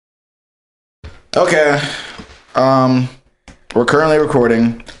Okay. We're currently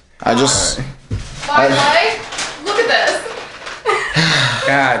recording. By the way, look at this.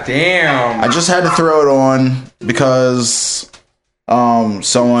 God damn. I just had to throw it on because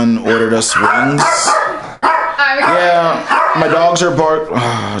someone ordered us wings. Yeah, my dogs are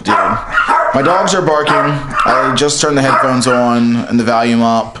My dogs are barking. I just turned the headphones on and the volume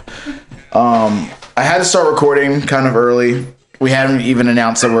up. I had to start recording kind of early. We haven't even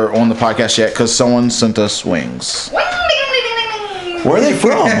announced that we're on the podcast yet because someone sent us wings. Where are they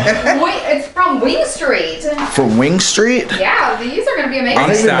from? It's from Wing Street. From Wing Street? Yeah, these are going to be amazing. I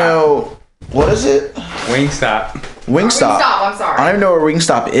don't even know. What is it? Wingstop. Wingstop. I'm sorry. I don't even know where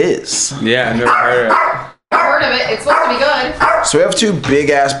Wingstop is. Yeah, I've never heard of it. I've heard of it. It's supposed to be good. So we have 2 big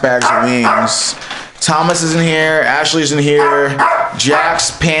ass bags of wings. Thomas isn't here. Ashley's in here.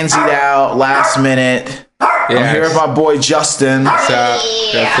 Jack's pansied out last minute. Yes. I'm here with my boy Justin. What's up?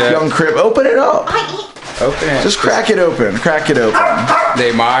 That's it. Young Crib. Open it up. Open it. Just crack it open. Crack it open.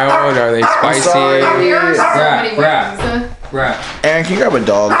 They mild? Are they spicy? sorry. There are so many Rat. wings. Right. Aaron, can you grab a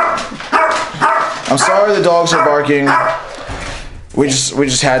dog? I'm sorry the dogs are barking. We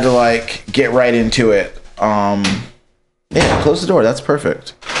just had to like get right into it. Yeah, close the door. That's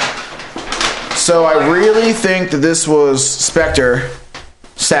perfect. So I really think that this was Spectre,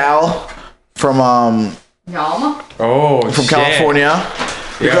 Sal from Yum. Oh, from shit. California.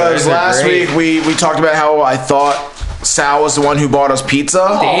 Because last week we talked about how I thought Sal was the one who bought us pizza.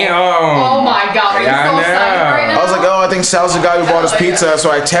 Damn. Oh my god, are you Yeah, so I excited know. right now? I was like, oh, I think Sal's the guy who bought us pizza. So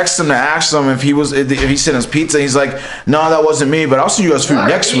I texted him to ask him if he sent us pizza. He's like, no, that wasn't me, but I'll send you guys food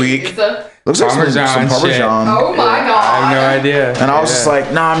next week. Looks like some Parmesan Parmesan. shit. Oh my god. I have no idea. And I was just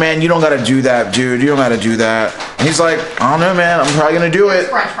like, nah, man, you don't gotta do that, dude. You don't gotta do that. And he's like, I don't know, man. I'm probably gonna do There's it.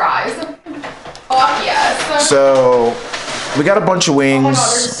 French fries. Fuck yes. So we got a bunch of Oh my wings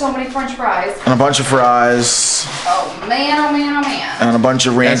god, there's so many French fries. and a bunch of fries Oh man, oh man, oh man. and a bunch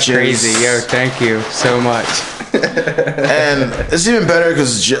of That's ranches. crazy. Yo, thank you so much. And it's even better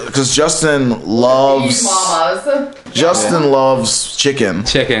because Justin These loves mamas. loves chicken.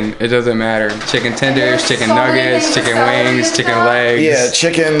 Chicken. It doesn't matter. Chicken tenders, There's chicken so many nuggets, things chicken to celebrate wings, and chicken stuff. legs. Yeah,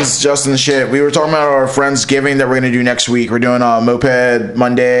 chicken's Justin shit. We were talking about our Friendsgiving that we're gonna do next week. We're doing a moped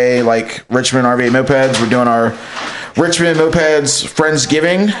Monday, like Richmond RV mopeds. We're doing our Richmond mopeds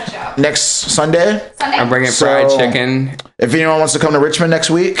Friendsgiving next Sunday. I'm bringing fried So- chicken. If anyone wants to come to Richmond next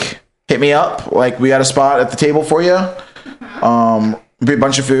week, hit me up. Like, we got a spot at the table for you. Be a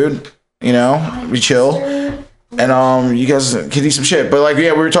bunch of food, you know, be chill. And you guys can eat some shit. But like,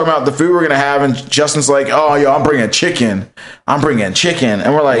 yeah, we were talking about the food we're gonna have, and Justin's like, "Oh, yo, I'm bringing chicken. And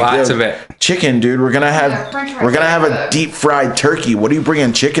we're like, Lots yo, of it. chicken, dude. We're gonna have French fries we're gonna have a good. deep fried turkey. What are you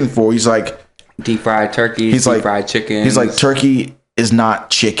bringing chicken for?" He's like, Deep fried turkey. he's deep like, fried chicken. He's like, turkey is not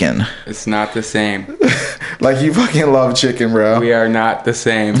chicken. It's not the same. Like, you fucking love chicken, bro. We are not the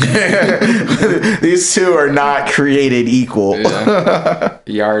same. These two are not created equal. Yeah.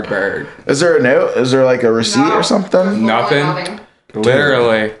 Yardbird. Is there a note? Is there like a receipt or something? Nothing.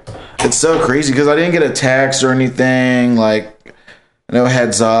 Literally. It's so crazy because I didn't get a text or anything. Like, no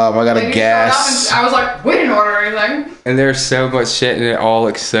heads up. I got a guess. I was like, we didn't order anything. And there's so much shit and it all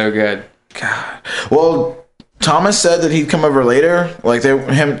looks so good. Well, Thomas said that he'd come over later. Like,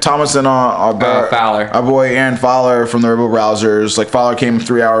 Thomas and Fowler. our boy Aaron Fowler from the Rebel Browsers. Like, Fowler came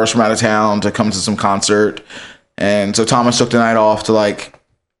 3 hours from out of town to come to some concert. And so Thomas took the night off to, like,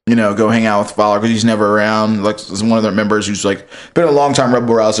 you know, go hang out with Fowler because he's never around. Like, is one of their members who's like been a long time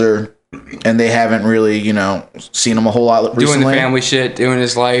Rebel Browser, and they haven't really, you know, seen him a whole lot recently. Doing the family shit, doing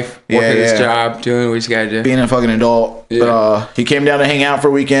his life, working his job, doing what he's got to do. Being a fucking adult. Yeah. But he came down to hang out for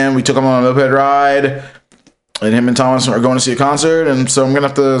a weekend. We took him on a moped ride, and him and Thomas are going to see a concert. And so I'm gonna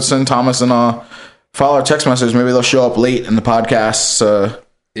have to send Thomas and Fowler a text message. Maybe they'll show up late in the podcast.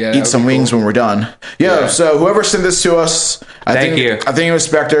 Yeah, Eat some wings when we're done. Yeah. So whoever sent this to us, I think it was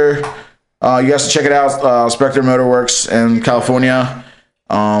Spectre. You guys can check it out. Spectre Motorworks in California.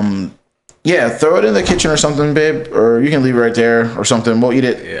 Yeah, throw it in the kitchen or something, babe, or you can leave it right there or something. We'll eat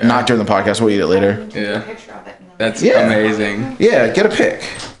it not during the podcast. We'll eat it later. Yeah. Picture of it. That's amazing. Yeah, get a pic,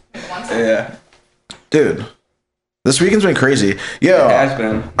 Yeah. dude. This weekend's been crazy. It Yeah, has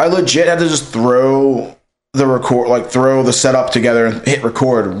been. I legit had to just throw the setup together and hit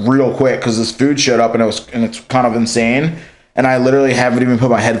record real quick because this food showed up and it's kind of insane. And I literally haven't even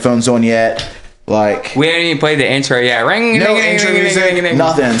put my headphones on yet. Like, We haven't even played the intro yet. Ring, no ding, ding, intro ding, music, ding, ding, ding.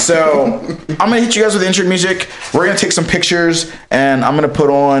 nothing. So I'm gonna hit you guys with intro music. We're gonna take some pictures and I'm gonna put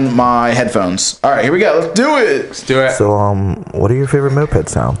on my headphones. All right, here we go. Let's do it. Let's do it. So, what are your favorite moped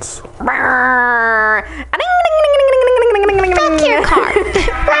sounds? Fuck your car.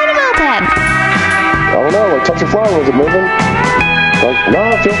 Ride a moped. fine. Was it moving? Like, nah,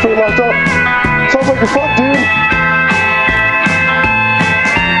 it feels pretty locked up. Sounds like you're fucked, dude.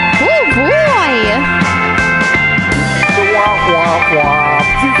 Oh boy! Womp womp womp.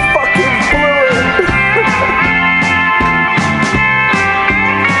 You fucking blew it.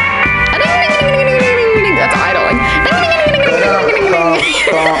 That's idling.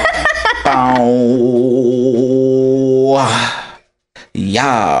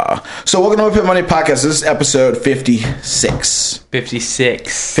 Yeah. So welcome to Moped Money Podcast. This is episode 56.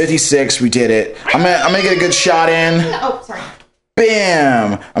 56. 56. We did it. I'm gonna get a good shot in. Oh, sorry.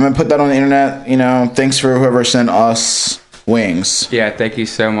 Bam. I'm gonna put that on the internet. You know, thanks for whoever sent us wings. Yeah, thank you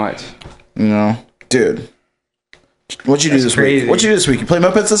so much. You know, dude. What'd you do this crazy. week? What'd you do this week? You play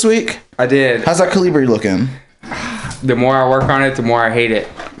mopeds this week? I did. How's that Calibri looking? The more I work on it, the more I hate it.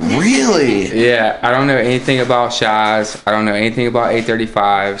 Really? Yeah, I don't know anything about Shaz. I don't know anything about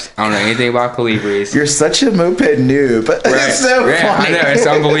 835s. I don't know anything about Calibris. You're such a moped noob. It's so funny. I know, it's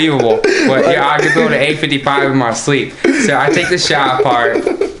unbelievable. But yeah, I could build an 855 in my sleep. So I take the shot apart.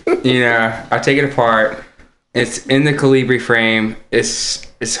 You know, I take it apart. It's in the Calibri frame.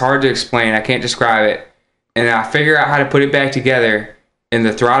 It's hard to explain. I can't describe it. And I figure out how to put it back together. And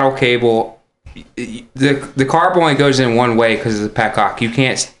the throttle cable, the carb only goes in one way because of the petcock. You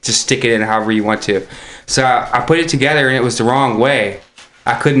can't just stick it in however you want to. So I put it together and it was the wrong way.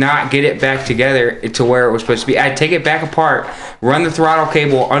 I could not get it back together to where it was supposed to be. I'd take it back apart, run the throttle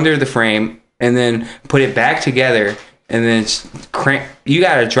cable under the frame, and then put it back together. And then crank. You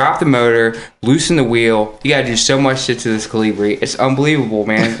gotta drop the motor, loosen the wheel. You gotta do so much shit to this Calibri. It's unbelievable,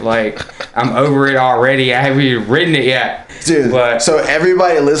 man. Like, I'm over it already. I haven't even ridden it yet. Dude, but so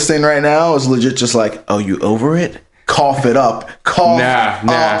everybody listening right now is legit just like, oh, you over it? Cough it up. Cough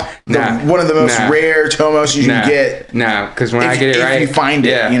up. One of the most rare Tomos you can get. No, because when I get it right. If you find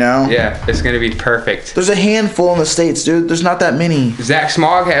it, you know? Yeah, it's going to be perfect. There's a handful in the States, dude. There's not that many. Zach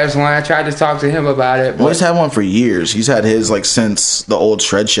Smog has one. I tried to talk to him about it. Well, he's had one for years. He's had his, like, since the old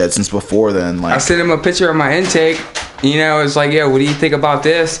shred shed, since before then. Like, I sent him a picture of my intake. You know, it's like, yeah, what do you think about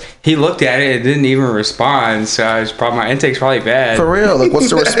this? He looked at it and didn't even respond. So my intake's probably bad. For real? Like, what's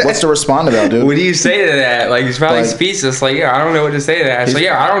to respond about, dude? What do you say to that? Like, he's probably speechless. Like, yeah, I don't know what to say to that. So,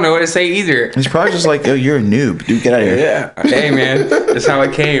 yeah, I don't know what to say either. He's probably just like, oh, you're a noob. Dude, get out of here. Yeah. Hey, man. That's how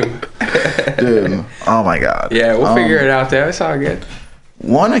it came. Dude. Oh, my God. Yeah, we'll figure it out there. It's all good.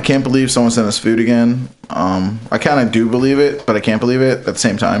 One, I can't believe someone sent us food again. I kind of do believe it, but I can't believe it at the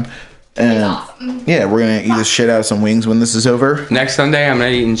same time. And Awesome. yeah, we're gonna eat the shit out of some wings when this is over. Next Sunday, I'm not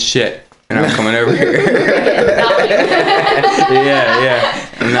eating shit, and I'm coming over here. yeah.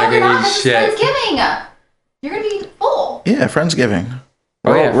 I'm not gonna eat shit. Thanksgiving. You're gonna be full. Yeah, Friendsgiving.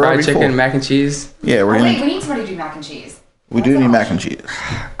 Oh yeah, We're fried already chicken, full. mac and cheese. Yeah, we're Oh, wait, gonna. we need somebody to do mac and cheese. We do need mac and cheese.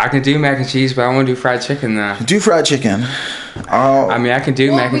 I can do mac and cheese, but I want to do fried chicken though. Do fried chicken. I mean, I can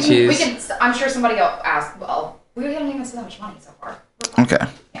do mac and cheese. We can, I'm sure somebody will ask. Well, we haven't even spent that much money so far. Okay,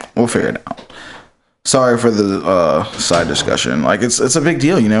 we'll figure it out. Sorry for the side discussion. Like, it's a big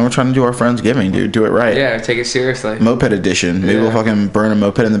deal, you know. We're trying to do our Friendsgiving, dude. Do it right. Yeah, take it seriously. Moped edition. Maybe we'll fucking burn a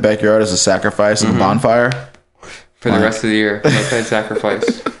moped in the backyard as a sacrifice in the bonfire. For the rest of the year, moped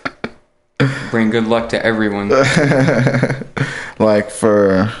sacrifice. Bring good luck to everyone. Like,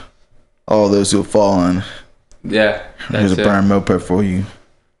 for all those who have fallen. Yeah, Here's that's a it. burn moped for you.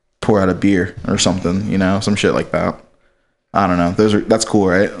 Pour out a beer or something, you know, some shit like that. I don't know. That's cool,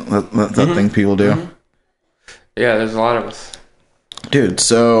 right? That's that thing people do. Yeah, there's a lot of us. Dude,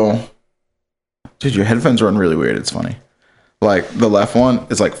 your headphones run really weird. It's funny. Like, the left one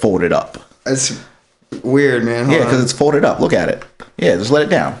is like folded up. It's weird, man. Yeah, because it's folded up. Look at it. Yeah, just let it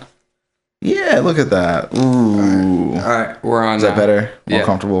down. Yeah, look at that. Ooh. All right, we're on. Is that better? More Yeah.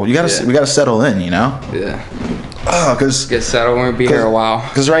 comfortable? We gotta settle in, you know? Yeah. Oh, because Get settled. We'll be here a while.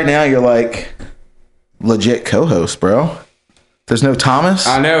 right now you're like legit co-host, bro. There's no Thomas.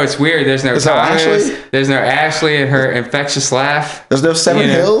 I know it's weird. There's no Is that Thomas. Ashley? There's no Ashley and her infectious laugh. There's no Seven You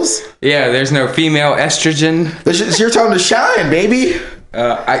know. Hills. Yeah, there's no female estrogen. It's your time to shine, baby.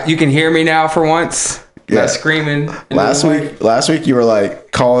 You can hear me now for once. Yeah. Not screaming. Last week you were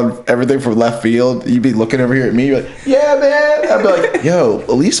like calling everything from left field. You'd be looking over here at me, you're like, yeah, man. I'd be like, yo,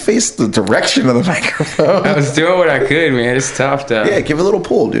 at least face the direction of the microphone. I was doing what I could, man. It's tough though. Yeah, give it a little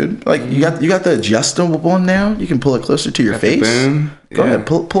pull, dude. Like, you got the adjustable one now. You can pull it closer to your face. boom. Go Yeah. ahead,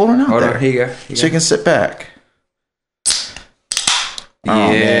 pull it on out Hold there. on, here you go. So you can sit back.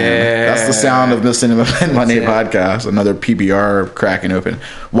 Oh, Yeah. man. That's the sound of listening to my name podcast. Another PBR cracking open.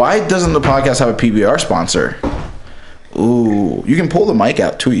 Why doesn't the podcast have a PBR sponsor? Ooh, you can pull the mic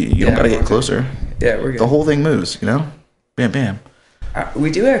out to you. You don't Yeah, got to get okay. closer. Yeah, we're good. The whole thing moves, you know? Bam, bam.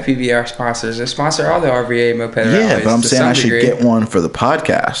 We do have PBR sponsors. They sponsor all the RVA moped rallies. Yeah, but I'm to saying some I should degree. get one for the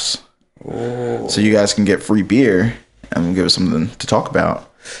podcast. Oh. So you guys can get free beer and we'll give us something to talk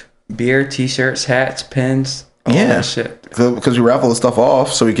about. Beer, t-shirts, hats, pins, all that shit. Because we raffle the stuff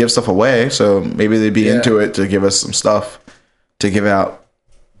off, so we give stuff away. So maybe they'd be into it to give us some stuff to give out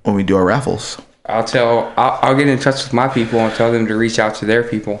when we do our raffles. I'll get in touch with my people and tell them to reach out to their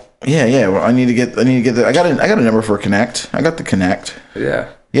people. Yeah. Well, I need to get I got a number for Connect. I got the Connect. Yeah.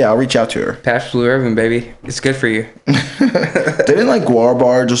 Yeah, I'll reach out to her. Patch Blue Ribbon, baby. It's good for you. Didn't like Guar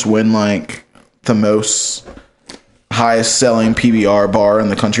Bar just win like the most highest selling PBR bar in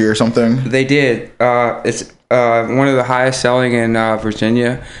the country or something? They did. It's one of the highest selling in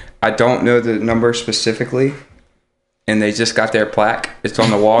Virginia. I don't know the number specifically. And they just got their plaque. It's on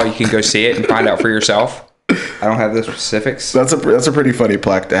the wall. You can go see it and find out for yourself. I don't have the specifics. That's a pretty funny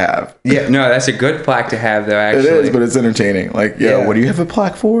plaque to have. Yeah, no, that's a good plaque to have, though, actually. It is, but it's entertaining. Like, Yeah. what do you have a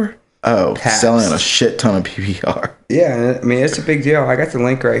plaque for? Oh, Pabst. selling a shit ton of PBR. Yeah, I mean, it's a big deal. I got the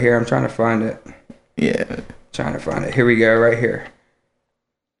link right here. I'm trying to find it. Yeah. Here we go, right here.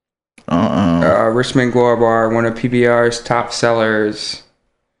 Uh-oh. Richmond Guar Bar, one of PBR's top sellers.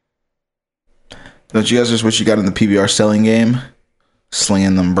 Don't you guys just wish you got in the PBR selling game?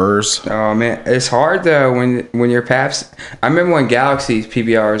 Slinging them burrs. Oh man, it's hard though when you're Paps. I remember when Galaxy's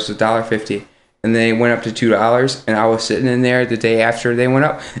PBR was $1.50, and they went up to $2, and I was sitting in there the day after they went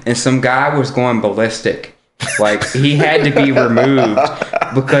up, and some guy was going ballistic, like he had to be removed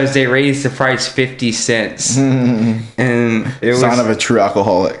because they raised the price 50 cents, and it was Sign of a true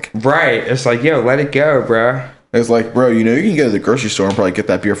alcoholic. right. It's like, yo, let it go, bro. It's like, bro, you can go to the grocery store and probably get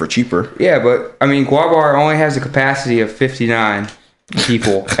that beer for cheaper. Yeah, but I mean, Guar Bar only has a capacity of 59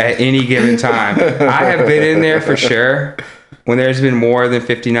 people at any given time. I have been in there for sure when there's been more than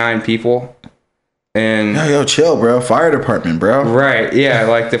 59 people. And Yo, chill, bro. Fire department, bro. right, yeah,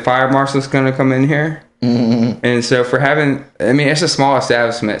 like the fire marshal's gonna come in here. Mm-hmm. And so for having, I mean, it's a small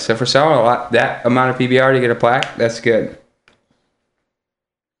establishment. So for selling that amount of PBR to get a plaque, that's good.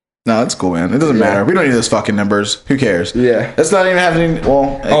 No, that's cool, man. It doesn't matter. We don't need those fucking numbers. Who cares? Yeah. That's not even happening.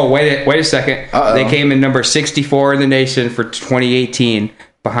 Well, Oh, wait a second. Uh-oh. They came in number 64 in the nation for 2018,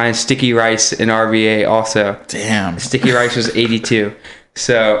 behind Sticky Rice and RVA also. damn. Sticky Rice was 82.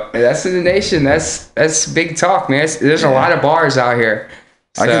 So that's in the nation. That's big talk, man. There's a lot of bars out here.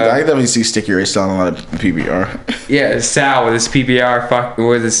 So, I can definitely see Sticky Rice selling a lot of PBR. yeah, Sal with his PBR,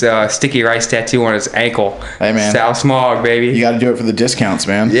 with his Sticky Rice tattoo on his ankle. Hey, man. Sal Smog, baby. You got to do it for the discounts,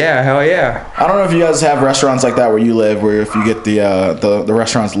 man. Yeah, hell yeah. I don't know if you guys have restaurants like that where you live, where if you get the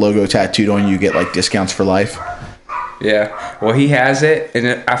restaurant's logo tattooed on you, get like discounts for life. Yeah. Well, he has it,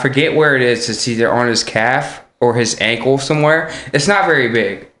 and I forget where it is. It's either on his calf or his ankle somewhere. It's not very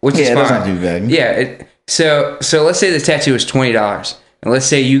big, which is Yeah, it fine. doesn't have to be big. Yeah. So let's say the tattoo is $20, and let's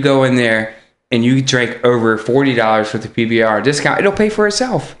say you go in there and you drink over $40 with the PBR discount. It'll pay for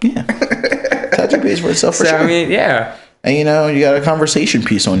itself. Yeah. Tattoo pays for itself for So sure. I mean, yeah. And you got a conversation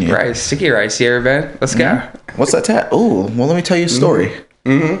piece on you. Right. Sticky Rice. You ever been? Let's go. What's that tat? Oh, well, let me tell you a story.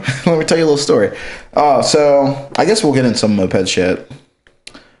 Mm-hmm. Let me tell you a little story. So I guess we'll get in some moped shit.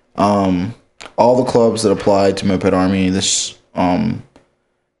 All the clubs that applied to Moped Army this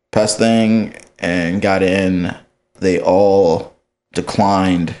past thing and got in, they all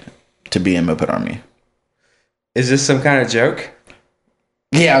declined to be in Moped Army. Is this some kind of joke?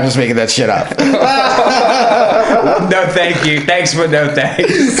 Yeah, I'm just making that shit up. No, thank you. Thanks, but no thanks.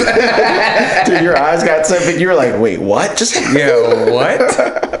 Dude, your eyes got so big. You were like, wait, what? Just Yo, what?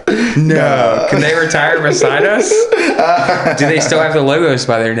 No. Can they retire beside us? Do they still have the logos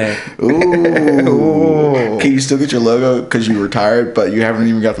by their name? Ooh. Can you still get your logo because you retired, but you haven't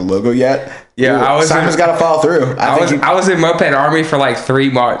even got the logo yet? Yeah, Ooh, I was. Simon's got to follow through. I was in Moped Army for like 3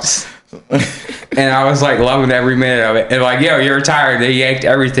 months. And I was like loving every minute of it. And like, yo, you're retired. They yanked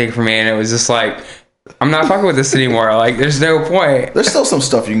everything from me. And it was just like, I'm not fucking with this anymore. Like, there's no point. There's still some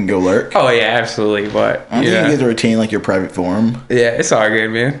stuff you can go lurk. Oh, yeah, absolutely. But, I think you get to retain like your private forum. yeah, it's all good,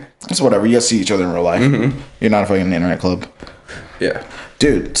 man. It's whatever. You guys see each other in real life. Mm-hmm. You're not a fucking internet club. Yeah.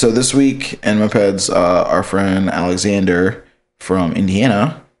 Dude, so this week in Mopeds, our friend Alexander from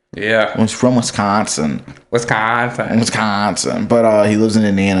Indiana Yeah. was from Wisconsin. Wisconsin. But he lives in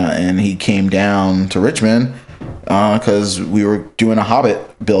Indiana, and he came down to Richmond because we were doing a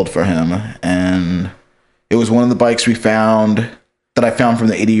Hobbit build for him, and it was one of the bikes we found that I found from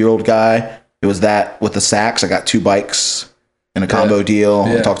the 80-year-old guy. It was that with the Sachs. I got 2 bikes in a combo deal.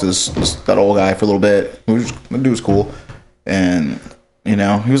 Yeah. I talked to that old guy for a little bit. The dude was cool, and he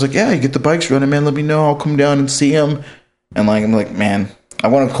was like, "Yeah, you get the bikes running, man. Let me know. I'll come down and see him." And I'm like, man, I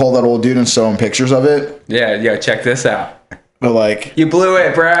want to call that old dude and show him pictures of it. Yeah, check this out. But like, You blew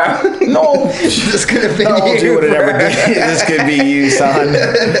it, bro. no, This could have been that old you, dude would have bro. never did. This could be you, son.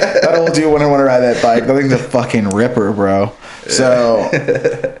 That old dude wouldn't want to ride that bike. That thing's a fucking ripper, bro. So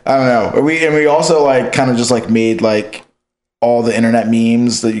I don't know. We also like kind of just like made like all the internet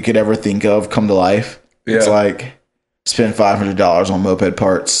memes that you could ever think of come to life. It's Yeah. like spend $500 on moped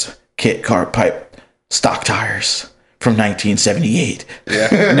parts, kit, cart, pipe, stock tires from 1978.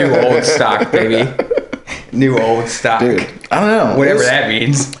 Yeah. New old stock, baby. New old stock. Dude, I don't know. Whatever that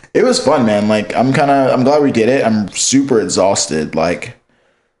means. It was fun, man. Like I'm glad we did it. I'm super exhausted. Like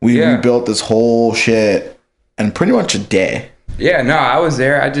we Yeah. built this whole shit in pretty much a day. Yeah, no, I was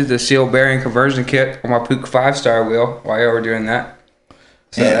there. I did the seal bearing conversion kit on my Puka 5-star wheel while you were doing that.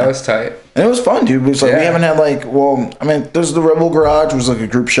 So Yeah. that was tight. And it was fun, dude. It's like we Yeah. haven't had like, well, I mean, there's the Rebel Garage, which was like a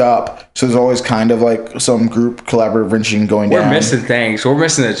group shop. So there's always kind of like some group collaborative wrenching going We're down. missing things. We're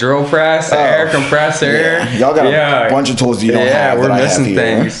missing the drill press, the air compressor. Yeah. Y'all got a bunch of tools you don't Yeah, have. we're that I have missing here.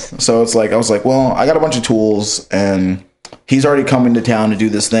 things. So it's like I was like, well, I got a bunch of tools, and he's already coming to town to do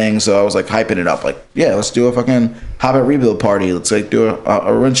this thing. So I was like hyping it up, like, yeah, let's do a fucking Hobbit rebuild party. Let's like do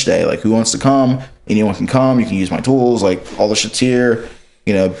a wrench day. Like, who wants to come? Anyone can come. You can use my tools. Like, all the shit's here.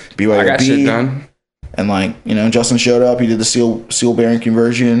 You know, BYOB. I got shit done. And like, you know, Justin showed up. He did the seal bearing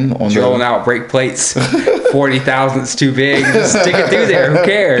conversion on Drilling the. out brake plates. 40,000's too big. Just stick it through there. Who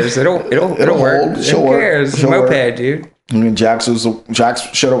cares? It'll work. hold. She'll Who work. cares? She'll Moped, work. dude. I mean, Jax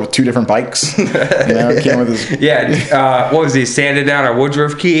showed up with 2 different bikes. You know, came with his. Yeah. What was he? Sanding down a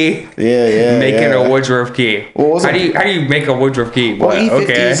Woodruff key. Yeah. Making a Woodruff key. What was how it? do you make a Woodruff key? Well, E50s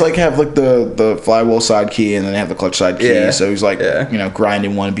okay. like have like the flywheel side key, and then they have the clutch side key. Yeah. So he's like, Yeah. you know,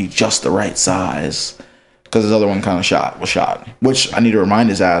 grinding one to be just the right size, because his other one kind of was shot. Which I need to remind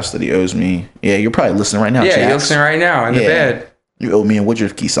his ass that he owes me. Yeah, you're probably listening right now. Yeah, Jax. you're listening right now in the Yeah. bed. You owe me a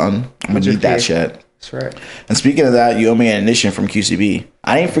Woodruff key, son. I'm gonna Woodruff need that key. shit. That's right. And speaking of that, you owe me an ignition from QCB.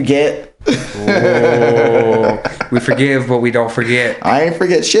 I ain't forget. Oh, we forgive, but we don't forget. I ain't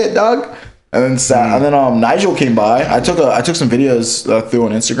forget shit, dog. And then Nigel came by. I took some videos through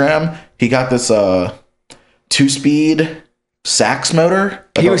on Instagram. He got this 2-speed Sax motor.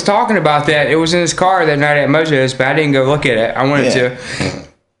 He was talking about that. It was in his car that night at Mojo's, but I didn't go look at it. I wanted Yeah. to,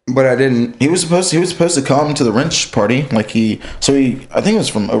 but I didn't. He was supposed to come to the wrench party. Like I think it was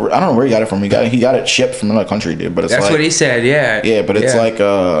from over. I don't know where he got it from. He got it shipped from another country, dude. But it's That's like, what he said. Yeah. yeah, but it's like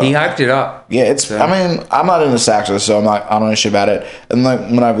he hyped it up. yeah, it's. I mean, I'm not into Saxos, so I don't know shit about it. And like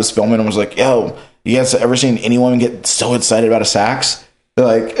when I was filming, I was like, yo, you guys ever seen anyone get so excited about a sax?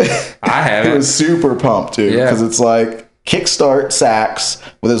 Like, I haven't. It was super pumped, dude, Yeah. because it's like kickstart sax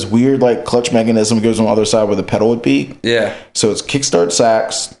with this weird like clutch mechanism that goes on the other side where the pedal would be. Yeah. So it's kickstart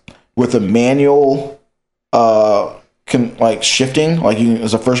sax with a manual shifting, like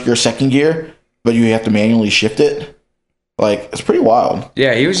it's a first gear, second gear, but you have to manually shift it. Like, it's pretty wild.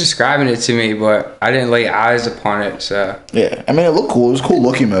 Yeah, he was describing it to me, but I didn't lay eyes upon it. So Yeah, I mean, it looked cool. It was a cool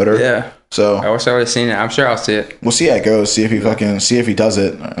looking motor. yeah, I So wish I would have seen it. I'm sure I'll see it. we'll see how it goes. See if he does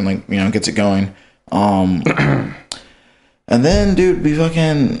it and like, you know, gets it going. And then, dude,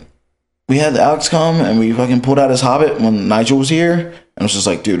 we had Alex come and we fucking pulled out his Hobbit when Nigel was here, and it was just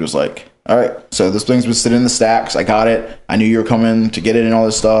like, dude, it was like, all right, so this thing's been sitting in the stacks. I got it. I knew you were coming to get it and all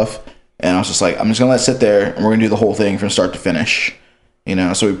this stuff, and I was just like, I'm just gonna let it sit there and we're gonna do the whole thing from start to finish. You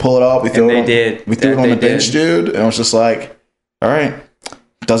know, so we pull it up, we throw they it on, did. we threw it That on the they bench, did. dude, and I was just like, all right,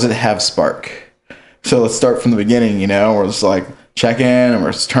 does it have spark? So let's start from the beginning, you know. We're just like checking and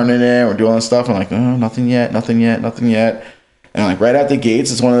we're just turning it in, we're doing this stuff. I'm like, oh, nothing yet. And like right out the gates,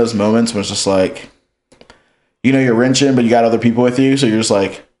 it's one of those moments where it's just like, you know, you're wrenching, but you got other people with you, so you're just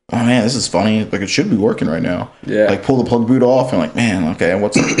like, oh man, this is funny. Like, it should be working right now. Yeah. Like, pull the plug boot off and like, man, okay,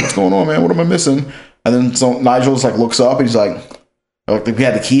 what's going on, man? What am I missing? And then so Nigel just like looks up and he's like we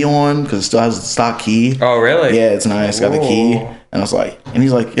had the key on because it still has the stock key. Oh, really? Yeah, it's nice. Got the key. Ooh. And I was like, and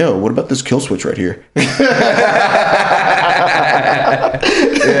he's like, yo, what about this kill switch right here?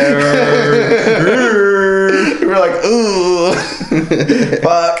 We were like, ooh,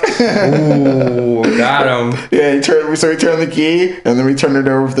 fuck. Ooh, got him. Yeah, we turned the key, and then we turned it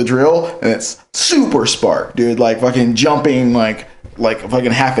over with the drill, and it's super spark, dude. Like fucking jumping, like a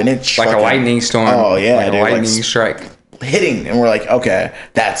fucking half an inch, Like fucking, a lightning storm. Oh yeah, like dude, a lightning like strike. hitting, and we're like, okay,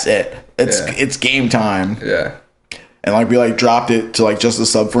 that's it. It's game time. Yeah. And like we like dropped it to like just the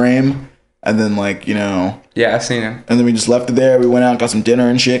subframe, and then like, you know, Yeah, I've seen him. and then we just left it there. We went out, got some dinner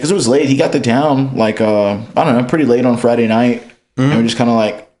and shit because it was late. He got the town like I don't know, pretty late on Friday night, and we just kind of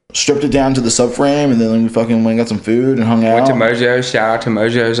like stripped it down to the subframe, and then we fucking went and got some food and hung out. Went to Mojo's. Shout out to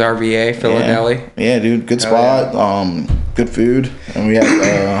Mojo's RVA, Philadelphia. Yeah, dude, good Hell spot. Good food, and we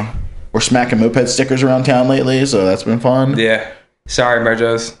had we're smacking moped stickers around town lately, so that's been fun. Yeah. Sorry,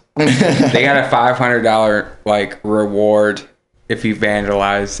 Mojos. They got a $500 like reward if you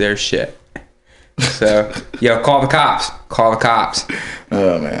vandalize their shit. So, yo, call the cops. Call the cops.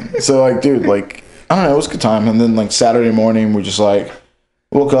 Oh man. So like, dude, like, I don't know, it was a good time. And then like Saturday morning, we just like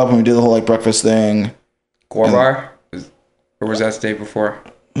woke up and we did the whole like breakfast thing. Core bar? Or was that the day before?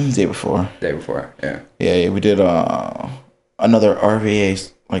 The day before. Day before, yeah. Yeah, we did another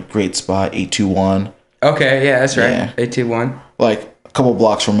RVA like great spot, 821. Okay, yeah, that's right. Yeah. 821. Like a couple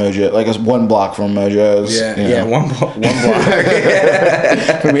blocks from Mojo, like it's 1 block from Mojo's. Yeah, you yeah, know. one block.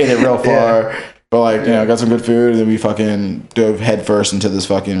 We made it real far. But like, you know, got some good food, and then we fucking dove headfirst into this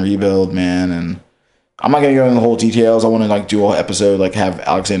fucking rebuild, man. And I'm not gonna go into the whole details. I want to like do a whole episode, like have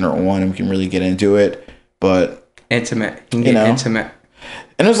Alexander on, and we can really get into it. But Intimate. You can get intimate.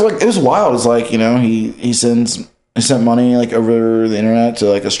 and it was wild. It's like, you know, he sent money like over the internet to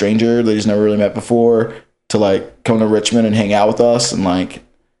like a stranger that he's never really met before to like come to Richmond and hang out with us and like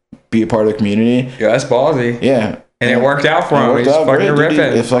be a part of the community. Yeah, that's ballsy. Yeah. And it worked out for him. He's fucking ripping.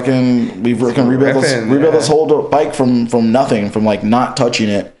 It's fucking, we fucking rebuilt this whole bike from nothing, from like not touching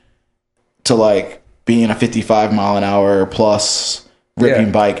it to like being a 55 mile an hour plus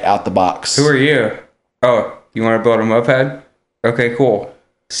ripping bike out the box. Who are you? Oh, you want to build a moped? Okay, cool.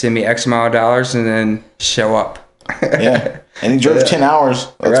 Send me X amount of dollars and then show up. Yeah. And he drove 10 hours.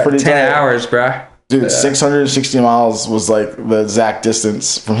 That's pretty 10 tight. hours, bruh. Dude, 660 miles was like the exact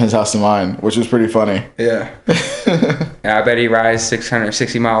distance from his house to mine, which was pretty funny. Yeah. Yeah, I bet he rides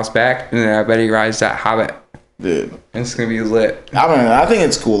 660 miles back, and then I bet he rides that Hobbit. Dude. And it's going to be lit. I don't know. I think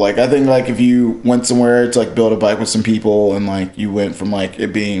it's cool. Like, I think like if you went somewhere to like build a bike with some people and like you went from like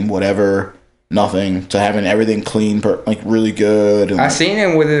it being whatever, nothing, to having everything clean, like really good. And, I like, seen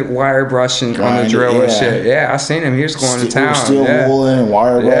him with it wire brushing on the Grind, drill and yeah. shit. Yeah, I seen him. He was going to town. Steel Yeah. wooling and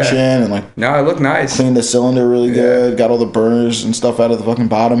wire brushing and like No, it looked nice. cleaned the cylinder really good. Got all the burners and stuff out of the fucking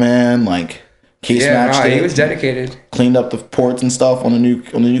bottom end. Like case matched it. He was dedicated. Cleaned up the ports and stuff on the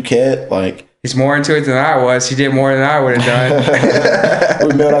new kit. Like He's more into it than I was. He did more than I would have done.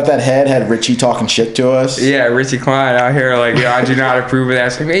 we built out that head. Had Richie talking shit to us. Yeah, Richie Klein out here like, yo, I do not approve of that.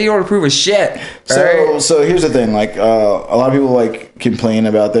 It's like, man, you don't approve of shit. So here's the thing. Like a lot of people like complain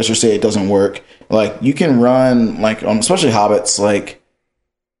about this or say it doesn't work. Like you can run like on especially Hobbits. Like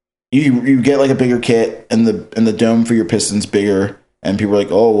you get like a bigger kit and the dome for your piston's bigger. And people are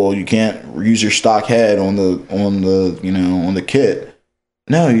like, oh well, you can't use your stock head on the kit.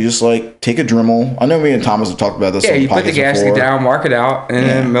 No, you just like take a Dremel. I know me and Thomas have talked about this. Yeah, on you put the podcasts gasket before. down, mark it out, and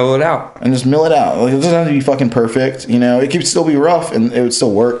then mill it out. And just mill it out. Like, it doesn't have to be fucking perfect. You know, it could still be rough and it would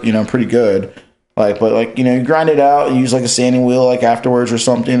still work, you know, pretty good. Like, but like, you know, you grind it out, you use like a sanding wheel like afterwards or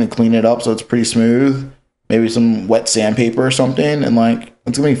something and clean it up so it's pretty smooth. Maybe some wet sandpaper or something, and like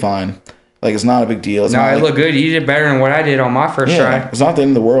it's gonna be fine. Like it's not a big deal. It's No, not it like, looked good. You did better than what I did on my first try. it's not the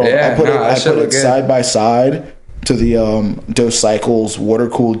end of the world. Yeah, I put it good. side by side to the Dose Cycles water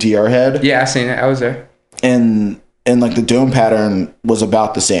cooled DR head. Yeah, I seen it. I was there. And like the dome pattern was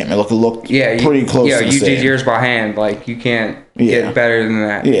about the same. It looked pretty close. Yeah, to the you same. did yours by hand. Like you can't Yeah. get better than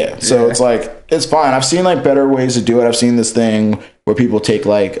that. Yeah, so it's like it's fine. I've seen like better ways to do it. I've seen this thing where people take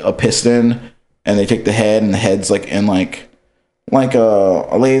like a piston and they take the head and the head's like in like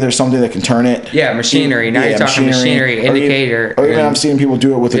a lathe or something that can turn it. Yeah, machinery. Now you're talking machinery, indicator. Or even I've seen people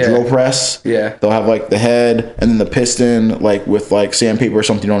do it with a drill press. Yeah. They'll have like the head and then the piston like with like sandpaper or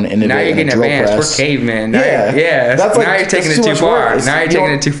something on the end of it. Now you're and a getting drill advanced. press. We're cavemen. Yeah. That's like, now you're taking that's it too much far. work. Now you're You taking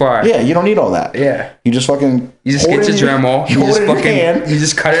don't- it too far. Yeah, you don't need all that. Yeah. You just fucking You just hold get it your in Dremel. You You hold just it in your hand. fucking. You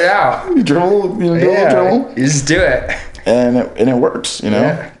just cut it out. You Dremel, you know, Yeah. Dremel, You just do it. and it works. You know,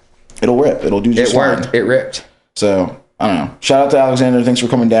 Yeah. it'll rip. It'll do just It worked. fine. It ripped. So I don't know. Shout out to Alexander. Thanks for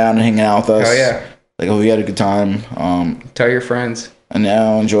coming down and hanging out with us. Oh yeah. Like, hope you had a good time. Tell your friends. And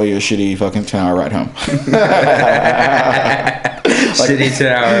now enjoy your shitty fucking 10-hour ride home. Shitty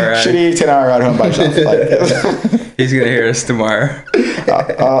 10-hour ride. Shitty 10-hour ride home by yourself. Like, He's gonna hear us tomorrow.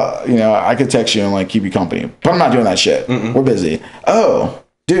 you know, I could text you and like keep you company, but I'm not doing that shit. We're busy. Oh,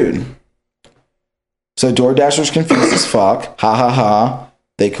 dude. So DoorDashers confused as fuck. Ha ha ha.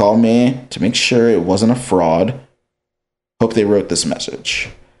 They called me to make sure it wasn't a fraud. Hope they wrote this message.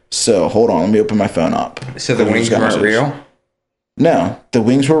 So hold on, let me open my phone up. So the I just wings got a weren't message. real. No, the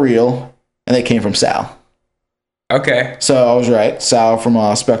wings were real, and they came from Sal. Okay. So I was right. Sal from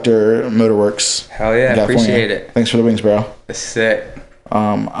Spectre Motorworks. Hell yeah. California. Appreciate it. Thanks for the wings, bro. That's sick.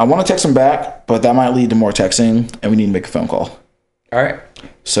 I want to text him back, but that might lead to more texting, and we need to make a phone call. All right.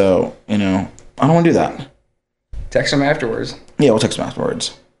 So, you know, I don't want to do that. Text him afterwards. Yeah, we'll text him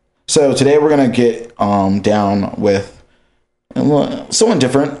afterwards. So today we're going to get down with Someone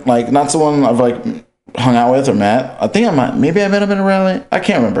different, like not someone I've like hung out with or met. I think maybe I met him in a rally. I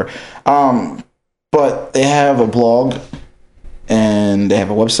can't remember. But they have a blog and they have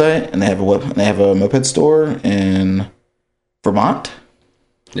a website and they have a moped store in Vermont.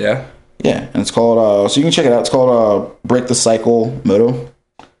 Yeah. Yeah, and it's called so you can check it out. It's called Break the Cycle Moto.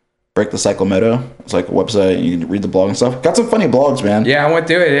 Break the Cycle Moto. It's like a website. You can read the blog and stuff. Got some funny blogs, man. Yeah, I went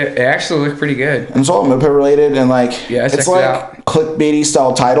through it. It actually looked pretty good. And it's all moped related and like Yeah, it's checked like it out. clickbaity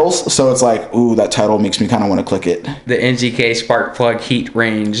style titles. So it's like, ooh, that title makes me kind of want to click it. The NGK spark plug heat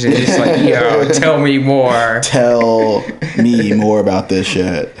range. And it's like, yo, tell me more. Tell me more about this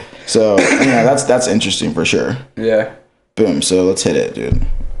shit. So yeah, that's interesting for sure. Yeah. Boom. So let's hit it, dude.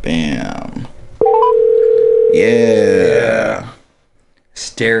 Bam. Yeah.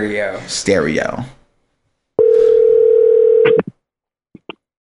 Stereo.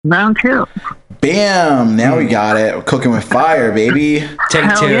 Round two. Bam. Now we got it. We're cooking with fire, baby. Take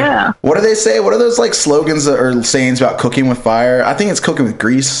Hell two. yeah. What do they say? What are those like slogans or sayings about cooking with fire? I think it's cooking with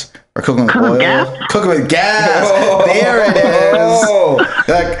grease or cooking with Cooking oil. with gas? Cooking with gas. Oh. There it is.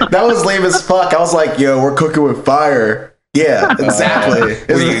 Like, that was lame as fuck. I was like, yo, we're cooking with fire. Yeah, exactly.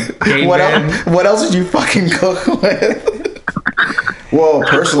 Were you What caveman? what else did you fucking cook with? Well,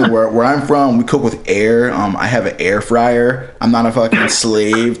 personally, where I'm from, we cook with air. I have an air fryer. I'm not a fucking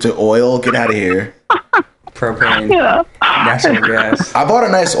slave to oil. Get out of here. Propane. Yeah. Natural gas. I bought a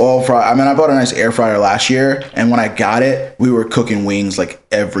nice oil fry. I mean, I bought a nice air fryer last year, and when I got it, we were cooking wings like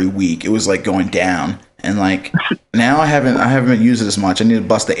every week. It was like going down, and like now I haven't used it as much. I need to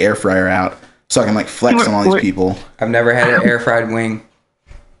bust the air fryer out so I can like flex on all these people, I've never had an air fried wing.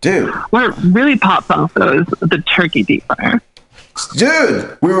 dude. What really pops off though is the turkey deep fryer.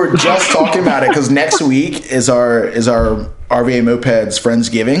 Dude, we were just talking about it because next week is our RVA Mopeds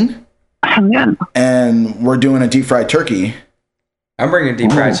Friendsgiving, Hell yeah. and we're doing a deep fried turkey. I'm bringing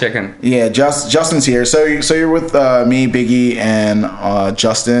deep fried chicken. Yeah, Justin's here. So you're with me, Biggie, and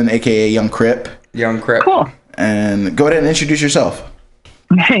Justin, aka Young Crip. Young Crip. Cool. And go ahead and introduce yourself.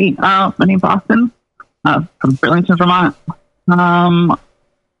 Hey, my name's Austin, from Burlington, Vermont.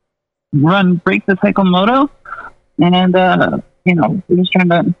 Run Break the Cycle Moto, and we're just trying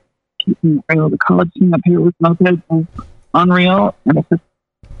to keep real. The college scene up here with mopeds is unreal, and it's just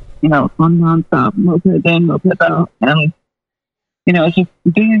fun nonstop moped in, moped out, and it's just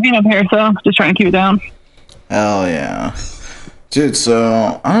busy up here, so just trying to keep it down. Hell yeah, dude.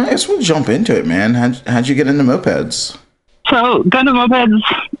 So I guess we'll jump into it, man. How'd you get into mopeds? So, gun to mopeds,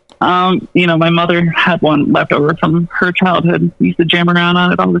 my mother had one left over from her childhood. We used to jam around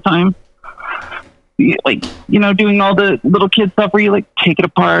on it all the time. Doing all the little kid stuff where you like take it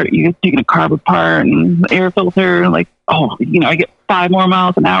apart, you taking a carb apart and the air filter, like, I get 5 more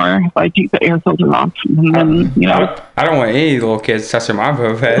miles an hour if I take the air filter off. And then, I don't want any little kids touching my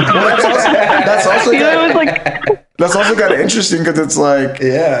moped. That's also it was like, that's also kind of interesting because it's like,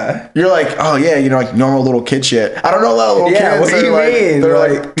 Yeah. you're like, oh yeah, like normal little kid shit. I don't know a lot of little Yeah, kids. what do you mean? They're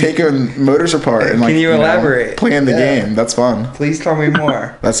Like- like taking motors apart and like, Can you elaborate? playing the Yeah. game. That's fun. Please tell me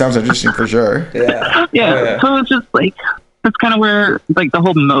more. That sounds interesting for sure. Yeah. yeah. Oh, yeah. So it's just like, that's kind of where like the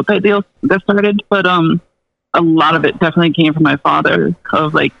whole moped deal got started. But a lot of it definitely came from my father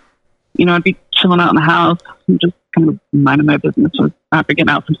of like, I'd be chilling out in the house and just kind of minding my business after getting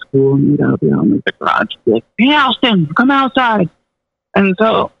out from school and be out in the garage, be like, hey, Austin, come outside. And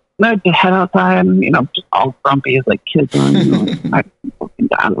so I'd head outside and, just all grumpy as like kids are, I fucking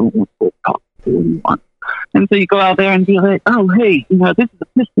dad, I don't want to talk to anyone. And so you go out there and be like, oh, hey, this is a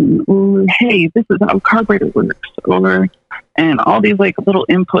piston, or hey, this is how a carburetor works, and all these like little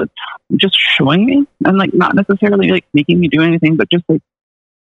inputs just showing me and like not necessarily like making me do anything, but just like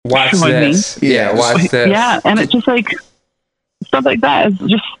Watch showing this. me. Yeah, watch this. yeah, and it's just like stuff like that has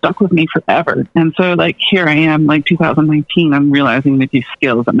just stuck with me forever. And so like here I am, like 2019, I'm realizing that these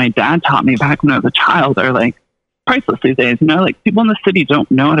skills that my dad taught me back when I was a child are like priceless these days. Like people in the city don't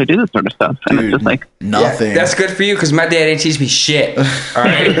know how to do this sort of stuff, and Dude, it's just like, nothing. Yeah, that's good for you because my dad didn't teach me shit. All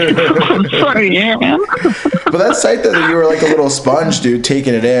right. I'm sorry, yeah, man. But that's tight that you were like a little sponge, dude,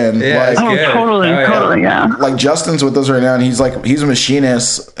 taking it in. Yeah, like, it's Oh, good. totally, Oh, yeah. totally, yeah. like Justin's with us right now, and he's a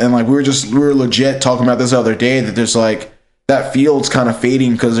machinist, and like we were legit talking about this the other day that there's like that field's kind of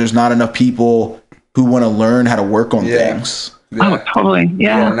fading because there's not enough people who want to learn how to work on Yeah. things. Oh, totally,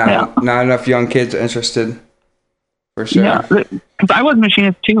 yeah, Not enough young kids interested. For sure. yeah. Because I was a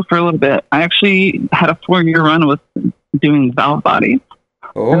machinist too for a little bit. I actually had a 4-year run with doing valve bodies.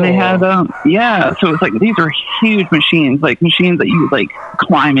 Oh. And they had, so it's like these are huge machines, like machines that you like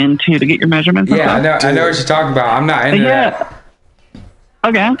climb into to get your measurements. Yeah, I and know. I know what you're talking about. I'm not into that. stuff. Yeah.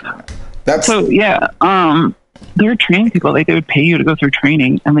 Okay. That's So yeah, they're training people. Like they would pay you to go through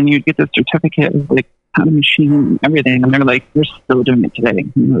training, and then you'd get this certificate of like how to machine and everything. And they're like, we're still doing it today.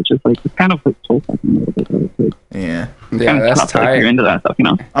 You know, it's just like it's kind of like soul sucking a little bit. It's like, Yeah. Yeah, that's tough, like, tight. you're into that stuff, you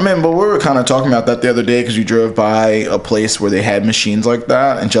know. I mean, but we were kind of talking about that the other day because we drove by a place where they had machines like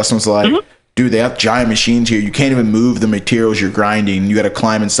that, and Justin was like, dude, they have giant machines here. You can't even move the materials you're grinding. You got to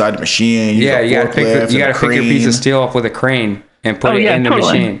climb inside the machine. Yeah, use a you gotta pick forklift you gotta and a pick your piece of crane. steel up with a crane and put Oh, it yeah, in the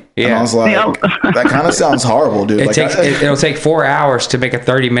totally. machine. And I Yeah. was like, Yeah. that kind of sounds horrible, dude. It Like, takes it'll take 4 hours to make a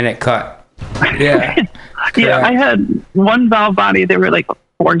 30-minute cut. Yeah. Yeah, Correct. I had one valve body. They were like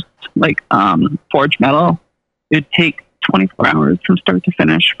forged metal. It'd take 24 hours from start to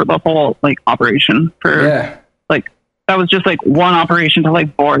finish for the whole like operation. For Yeah. like that was just like one operation to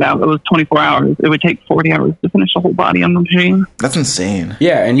like bore it out. It was 24 hours. It would take 40 hours to finish the whole body on the machine. that's insane.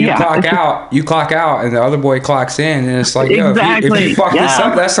 Yeah, and you Yeah, clock it's just- out, and the other boy clocks in, and it's like, yo, if Exactly, you fuck this yeah.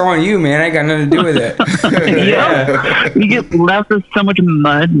 up, that's on you, man. I ain't got nothing to do with it. Yeah. You get left with so much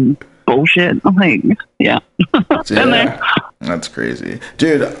mud and bullshit. I'm like, yeah. Been there. That's crazy,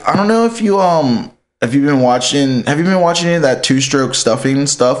 dude. I don't know if you have you been watching any of that two-stroke stuffing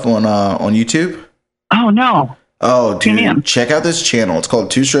stuff on YouTube? Oh no. Oh, Tune in. dude, check out this channel. It's called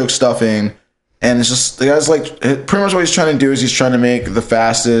Two Stroke Stuffing, and it's just the guy's like pretty much what he's trying to do is he's trying to make the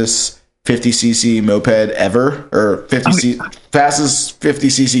fastest 50cc moped ever, or fastest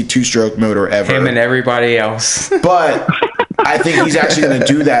 50cc two-stroke motor ever. Him and everybody else. But I think he's actually going to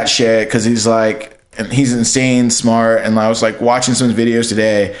do that shit because he's like, and he's insane smart. And I was like watching some videos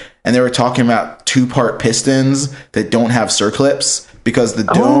today, and they were talking about 2-part pistons that don't have circlips because the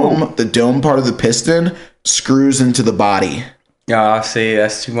dome part of the piston screws into the body. Oh, see,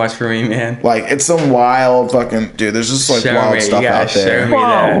 that's too much for me, man. Like, it's some wild fucking dude. There's just like Show wild me. stuff You gotta out there. show me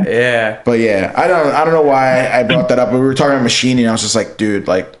that. Yeah. But yeah, I don't know why I brought that up. But we were talking about machining. I was just like, dude,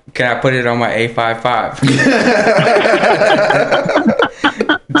 like, Can I put it on my A55?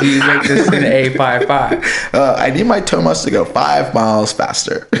 Do you make this an A55? I need my Tomas to go 5 miles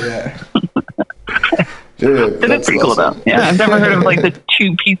faster. Yeah. Dude, It is pretty cool though. Yeah, I've never heard of like the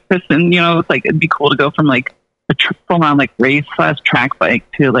 2-piece piston. You know, it's like it'd be cool to go from like a full-on like race/track bike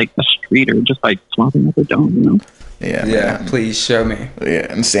to like a street or just like swapping up the dome. You know? Yeah, Yeah, man. please show me.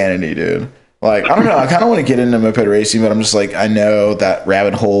 Yeah, insanity, dude. Like, I don't know. I kind of want to get into moped racing, but I'm just like, I know that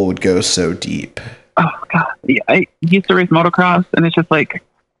rabbit hole would go so deep. Oh god, yeah, I used to race motocross, and it's just like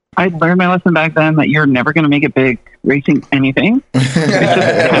I learned my lesson back then that you're never going to make it big racing anything. It's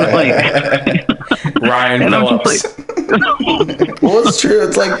just kind of like, Ryan and I'm Phillips. just like, Well, it's true.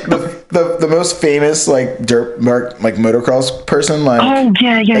 It's like the most famous like dirt like motocross person. Like, oh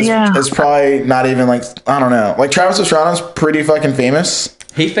yeah, it's probably not even like, I don't know. Like Travis Pastrana's pretty fucking famous,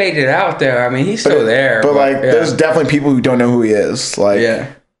 He faded out though. I mean, he's still there. but like, yeah. there's definitely people who don't know who he is. Like,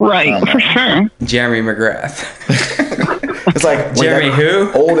 Yeah. right, for sure. Jeremy McGrath. it's like wait, Jeremy that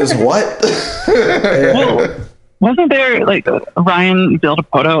who? old as what? Well, wasn't there like Ryan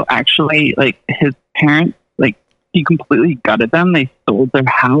Vildapoto actually like his parents like he completely gutted them? They sold their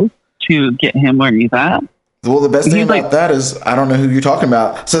house to get him where he's at. Well, the best thing He's about like- that is I don't know who you're talking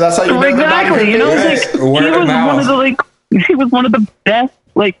about. So that's how you know Exactly, you know, Yes. like he Word of was mouth. one of the like he was one of the best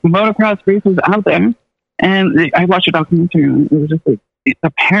like motocross racers out there. And I watched a documentary and it was just like the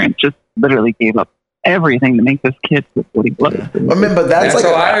parents just literally gave up everything to make this kid what he was. I mean, but that's, That's like a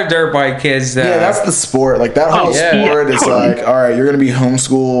lot of dirt bike kids. yeah, that's the sport. Like that whole yeah. sport Yeah, is totally. like, all right, you're gonna be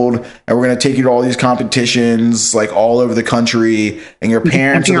homeschooled, and we're gonna take you to all these competitions, like all over the country, and your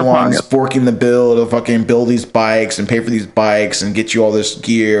parents are the your ones pocket. forking the bill to fucking build these bikes and pay for these bikes and get you all this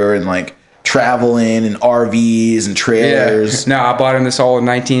gear and like traveling and RVs and Yeah. trailers. No, I bought him this old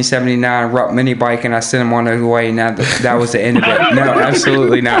 1979 Rupp mini bike and I sent him on his way. Now that was the end of it. No,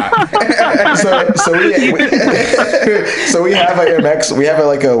 absolutely not. so we have a MX. We have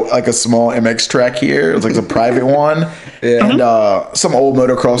like a small MX track here. It's like a private one. Yeah. And some old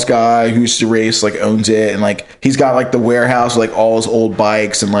motocross guy who used to race like owns it, and like he's got like the warehouse with like all his old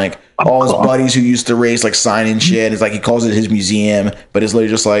bikes and like all his buddies who used to race like signing shit. It's like he calls it his museum, but it's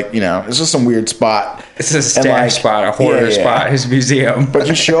literally just like, you know, it's just some weird spot. It's a And, stash like, spot, a hoarder yeah, yeah. spot, his museum. But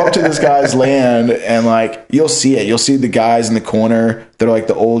you show up to this guy's land and like you'll see it. You'll see the guys in the corner. They're like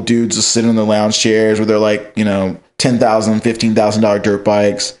the old dudes just sitting in the lounge chairs where they're like, you know, $10,000, $15,000 dirt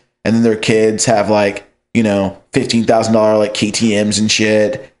bikes, and then their kids have like, you know, $15,000 like KTM's and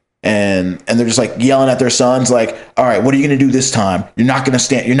shit. And they're just like yelling at their sons, like, all right, what are you gonna do this time? You're not gonna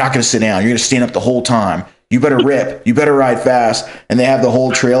sit down, you're gonna stand up the whole time. You better rip, you better ride fast. And they have the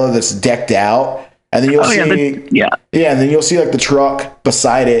whole trailer that's decked out. And then you'll see yeah. and then you'll see like the truck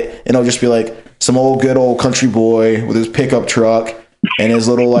beside it, and it'll just be like some good old country boy with his pickup truck, and his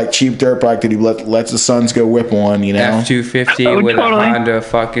little like cheap dirt bike that he lets his sons go whip on, you know. F-250 Oh, with totally. a Honda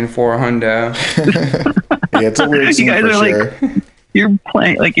fucking 400. Yeah, it's a weird scene guys for are like- sure. You're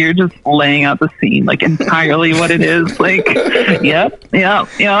playing like you're just laying out the scene like entirely what it is. Like, yep.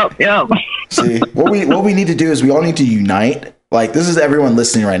 See, what we need to do is we all need to unite. Like, this is everyone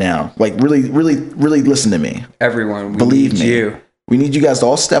listening right now. Like, really listen to me. Everyone, we Believe need me. you. We need you guys to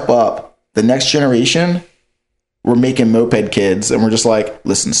all step up. The next generation, we're making moped kids, and we're just like,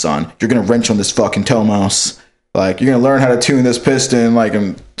 listen, son, you're gonna wrench on this fucking Tomos. Like, you're gonna learn how to tune this piston, like,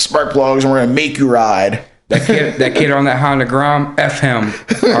 and spark plugs, and we're gonna make you ride. That kid on that Honda Grom, F him.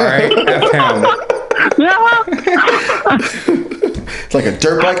 All right, F him. It's like a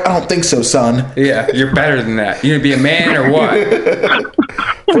dirt bike. I don't think so, son. Yeah, you're better than that. You gonna be a man or what?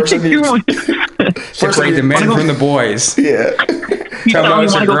 First, I need Separate the men from the boys. yeah, You Tell want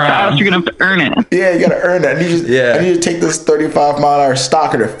those to are go ground. fast, you're gonna have to earn it. yeah. You gotta earn that. I need to take this 35-mile-an-hour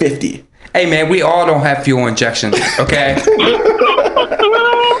stalker to 50. Hey man, we all don't have fuel injections, okay?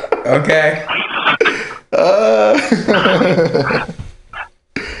 Okay.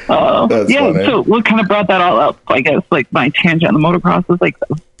 That's Yeah, funny. so what kind of brought that all up? I guess like my tangent on the motocross was like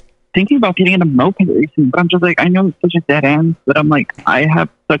thinking about getting into moped racing, but I'm just like I know it's such a dead end, but I'm like I have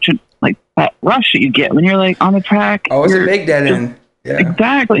such a like that rush that you get when you're like on the track. Oh, it's a you're big dead just- end. Yeah.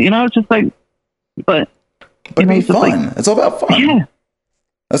 Exactly, it's just like, but But know, it'd be it's just fun. It's all about fun. yeah,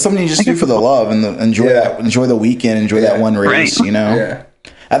 That's something you just do for the love and enjoy the weekend, enjoy that one race. Right. You know. Yeah.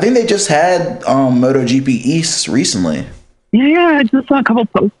 I think they just had MotoGP East recently. yeah. I just saw a couple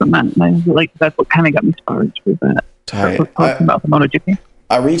posts on that, and I was like, that's what kind of got me started with that. Tight. Talking about the MotoGP.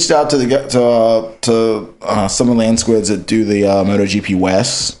 I reached out to some of the land squids that do the MotoGP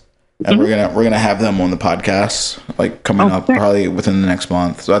West, and we're gonna have them on the podcast like coming up sick. probably within the next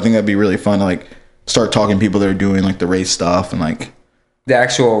month. So I think that'd be really fun to like start talking to people that are doing like the race stuff and like The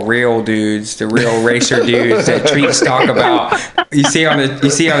actual real dudes, the real racer dudes that Treats talk about. You see on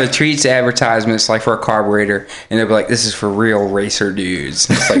the Treats advertisements like for a carburetor, and they'll be like, "This is for real racer dudes."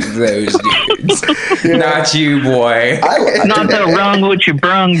 It's like those dudes, not you, boy. Not the wrong what you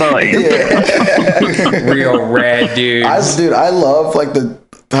brung, boy. Real rad dudes. I love like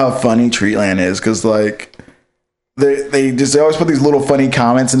how funny Treatland is because like they always put these little funny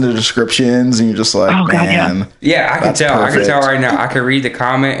comments in the descriptions and you're just like, Oh, God, man, Yeah, I can That's tell. I can tell perfect. right now. I can read the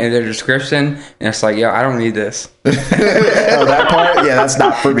comment in the description, and it's like, yo, I don't need this. oh, that part, yeah, that's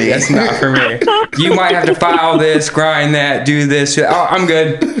not for me. That's not for me. You might have to file this, grind that, do this. Oh, I'm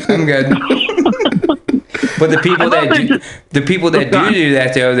good. I'm good. But the people that do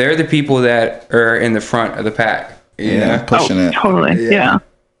that though, they're the people that are in the front of the pack. You yeah, know? pushing it. Totally. Yeah.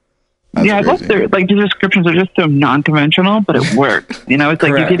 That's I love crazy. their like the descriptions are just so non-conventional, but it works. It's like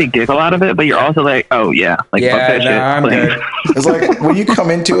Correct. you get a giggle out of it, but you're also like, oh yeah, like fuck Yeah, that no, shit. I'm Like, good. It's like when you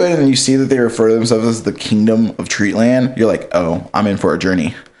come into it and you see that they refer to themselves as the kingdom of Treatland, you're like, oh, I'm in for a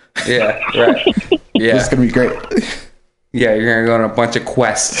journey. Yeah, right. Yeah, This is gonna be great. yeah. You're gonna go on a bunch of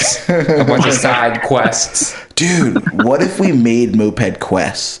quests, a bunch of side quests. Dude, what if we made moped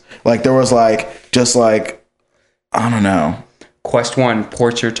quests? Like there was like just like I don't know. Quest 1,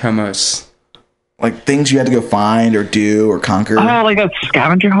 Port your Tomos. Like things you had to go find or do or conquer. oh, like a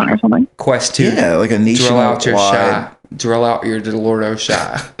scavenger hunt or something. Quest 2, Yeah, like a drill out your nationwide. shot. Drill out your Delordo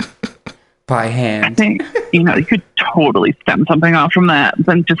shot by I hand. think you could totally stem something off from that,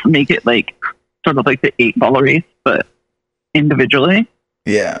 then just make it like sort of like the 8-ball race, but individually.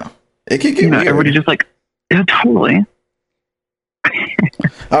 Yeah, it could get weird. Everybody just like yeah, totally.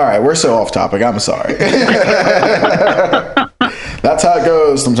 All right, we're so off topic. I'm sorry. That's how it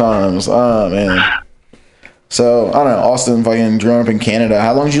goes sometimes. Oh man. So I don't know. Austin, fucking growing up in Canada.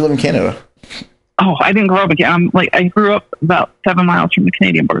 How long did you live in Canada? Oh, I didn't grow up again. I grew up about 7 miles from the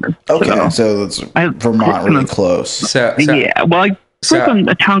Canadian border. Okay, so that's I- Vermont, really close. So Yeah, well, I grew So- up in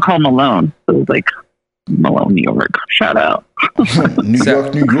a town called Malone. So it was like Malone, New York. Shout out. New So-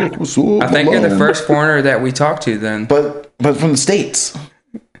 York, New York. What's up? I think you're the Malone? first foreigner that we talked to then. But from the States.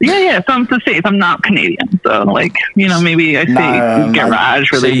 Yeah. So I'm the States. I'm not Canadian. So like, maybe I say Nah,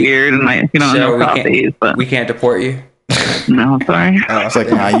 garage really so you- weird and I, so no we coffees, but We can't deport you. no, sorry. It's like,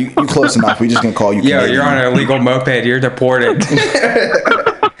 nah, you close enough. We just gonna call you Yo, Canadian. you're on an illegal moped. You're deported.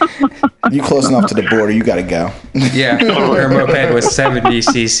 You close enough to the border. You gotta go. Yeah, her moped was 70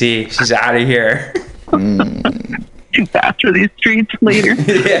 cc. She's out of here. Too fast for these streets later.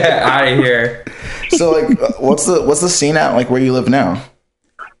 Yeah, out of here. So like, what's the scene at like where you live now?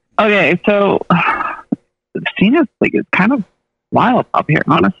 Okay, so the scene is like it's kind of wild up here.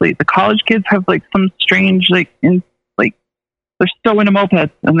 Honestly, the college kids have like some strange they're so into mopeds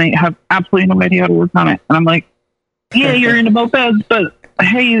and they have absolutely no idea how to work on it. And I'm like, yeah, you're into mopeds, but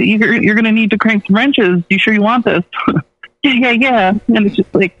hey, you're gonna need to crank some wrenches. You sure you want this? yeah. And it's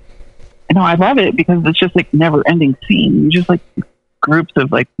just like, I love it because it's just like never ending scene. You just like groups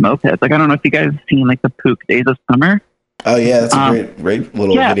of like mopeds. Like I don't know if you guys have seen like the Pook Days of Summer. Oh yeah, that's a great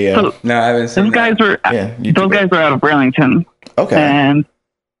little video. So No, I haven't seen those guys were out of Burlington. Okay.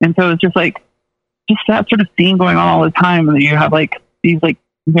 And so it's just like that sort of scene going on all the time, and then you have like these like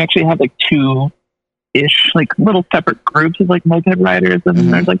you actually have like two-ish like little separate groups of like moped riders, and then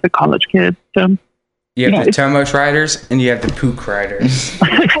there's like the college kids. So you have the Tomos riders and you have the Pook riders.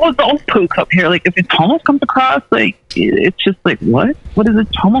 well, it's all Pook up here. Like if a Tomos comes across, like it's just like what is a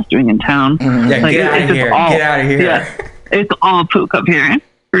Tomos doing in town? Yeah, like, get out of here. Get out of here. Yeah, it's all Pook up here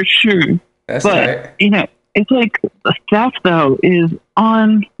for sure. That's but right. It's like the stuff though is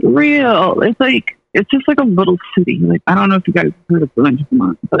unreal. It's like it's just like a little city. Like I don't know if you guys heard of Burlington,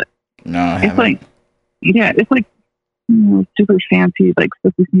 Vermont, but no, I it's haven't. like it's like super fancy, like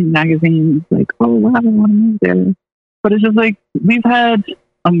stuff we see in magazines. Like oh wow, I want to move there. But it's just like we've had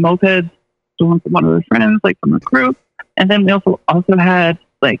a moped stolen from one of our friends, like from a group, and then we also had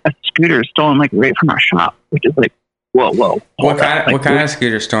like a scooter stolen like right from our shop, which is like whoa. What kind of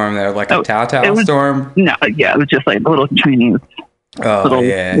scooter storm though? Like a Tao storm? No, yeah, it was just like a little Chinese. Little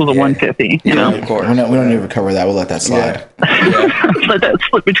 150, you know. Of course. We don't need to cover that. We'll let that slide. Let that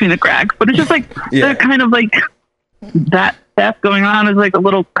slip between the cracks. But it's just like that kind of like that stuff going on is like a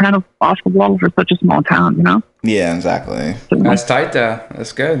little kind of off the wall for such a small town, you know? Yeah, exactly. So, that's tight though.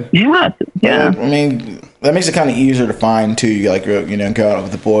 That's good. Yeah. Well, I mean, that makes it kind of easier to find too. You like go out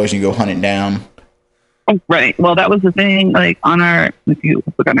with the boys and you go hunt it down. Oh, right. Well, that was the thing. Like if you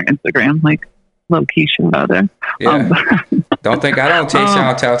look on our Instagram, like low key shout out there. Yeah. Don't think I don't chase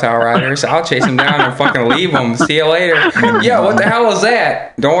down Telltale Riders. I'll chase them down and fucking leave them. See you later. Yeah, what the hell was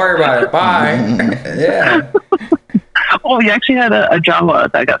that? Don't worry about it. Bye. Yeah. Oh, we actually had a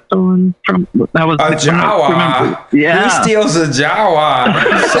Jawa that got stolen from. That was a Jawa. Yeah. Who steals a Jawa?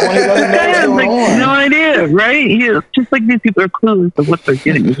 Someone who doesn't know what's going on. No idea, right? Yeah, just like these people are clueless of what they're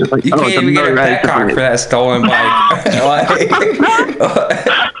getting. It's just like, you can't even get a petcock for that stolen bike.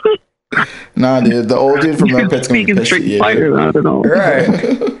 Nah, dude, the old dude from Moped's gonna be pissed at you. About it all. Right.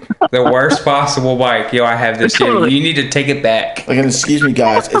 The worst possible bike. Yo, I have this shit. You need to take it back. Like, excuse me,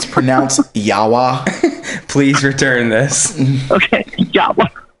 guys. It's pronounced Yawa. Please return this. Okay, Yawa.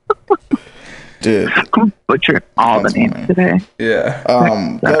 Dude. Butcher all the names today. Yeah.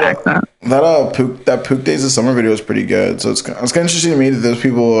 That Pook Days of Summer video is pretty good. So it's kind of interesting to me that those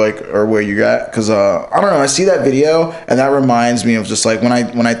people like are where you're at, because I don't know. I see that video and that reminds me of just like when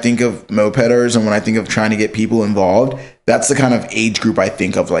I think of mopeders and when I think of trying to get people involved, that's the kind of age group I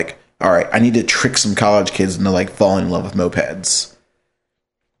think of. Like, all right, I need to trick some college kids into like falling in love with mopeds.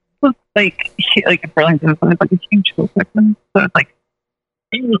 Like in Burlington, it's like a huge hill section. So it's like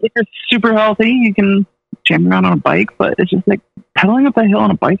if you're super healthy, you can jam around on a bike, but it's just like pedaling up that hill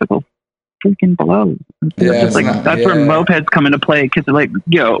on a bicycle freaking blows. Yeah, just like that's where mopeds come into play, because they're like,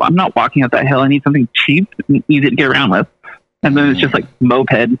 yo, I'm not walking up that hill. I need something cheap and easy to get around with. And then it's just like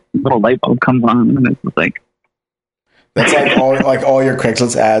moped, little light bulb comes on, and it's just like that's like all your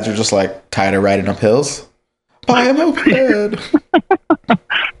Craigslist ads are just like tired of riding up hills. Buy a moped.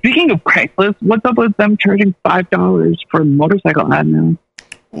 Speaking of Craigslist, what's up with them charging $5 for a motorcycle ad now?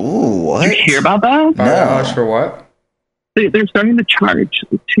 Ooh, what? Did you hear about that? $5 for what? They're starting to charge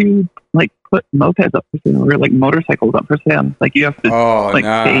to like put mopeds up for sale, or like motorcycles up for sale. Like you have to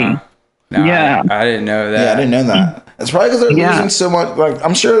pay. Nah, yeah, I didn't know that. Yeah, I didn't know that. It's probably because they're losing so much. Like,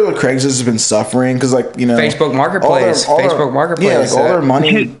 I'm sure Craigslist has been suffering because, like, you know, Facebook Marketplace. Yeah, like all their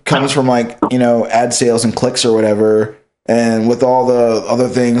money comes from like, you know, ad sales and clicks or whatever. And with all the other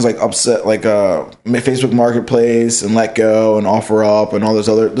things like Facebook Marketplace and Let Go and Offer Up and all those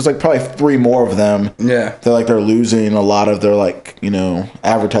other, there's like probably 3 more of them. Yeah, they're losing a lot of their like, you know,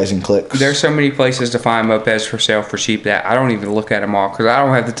 advertising clicks. There's so many places to find mopeds for sale for cheap that I don't even look at them all because I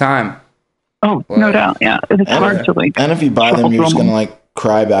don't have the time. Oh, no doubt. Yeah, it's hard to like. And if you buy them, you're just gonna like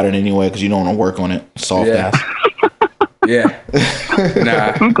cry about it anyway because you don't want to work on it. Soft ass. Yeah.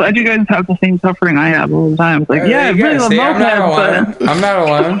 Nah. I'm glad you guys have the same suffering I have all the time. It's like, I really love mopeds, I'm not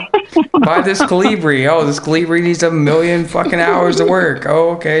alone. Buy this Calibri. Oh, this Calibri needs 1 million fucking hours of work.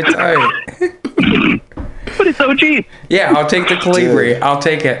 Oh, okay, tight. But it's so cheap. Yeah, I'll take the Calibri. Dude. I'll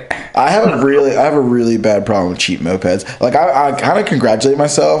take it. I have a really bad problem with cheap mopeds. Like I kind of congratulate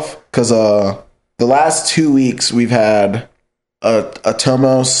myself because the last 2 weeks we've had a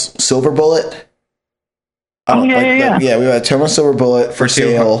Tomos Silver Bullet. Yeah. We had a Toma Silver Bullet for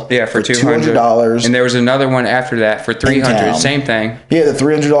sale. For $200. And there was another one after that for $300. Same thing. Yeah, the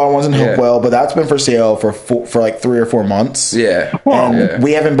 $300 one's in Hopewell, but that's been for sale for like 3 or 4 months. Yeah. And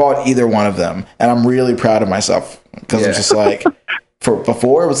we haven't bought either one of them, and I'm really proud of myself because it's just like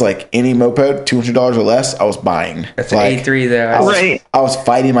before it was like any moped $200 or less I was buying. That's like, an A3 there. I was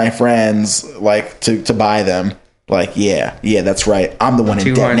fighting my friends like to buy them. Like, yeah, that's right. I'm the one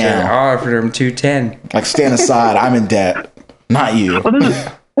in debt now. I offered them 210. Like, stand aside. I'm in debt, not you. Well,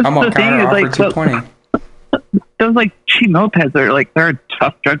 I'm on counter offer like, 220. Those like cheap mopeds are like they're a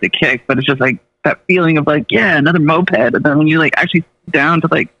tough drug to kick, but it's just like that feeling of like another moped, and then when you like actually sit down to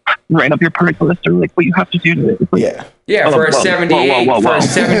like write up your parts list or like what you have to do to it. Like, for a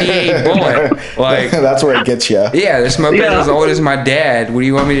 78 Bullet, like that's where it gets you. Yeah, this moped is as old as my dad. What do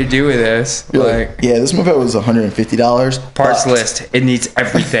you want me to do with this? Like, this moped was $150. Parts list. It needs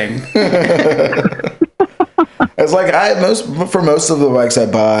everything. It's like for most of the bikes I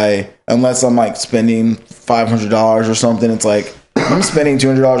buy, unless I'm like spending $500 or something, it's like I'm spending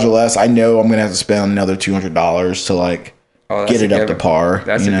 $200 or less. I know I'm gonna have to spend another $200 to like get it up to par.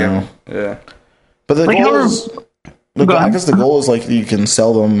 That's you know? Yeah. But the goal is, I guess the goal is like you can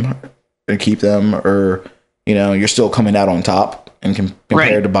sell them and keep them, or you're still coming out on top and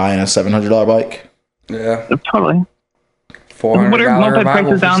compared to buying a $700 bike. Yeah, totally. $400. What are moped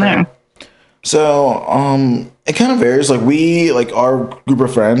prices down there? So, it kind of varies. Like our group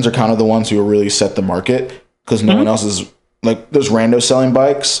of friends are kind of the ones who really set the market because no one else is like. There's randos selling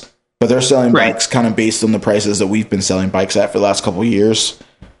bikes, but they're selling bikes kind of based on the prices that we've been selling bikes at for the last couple of years.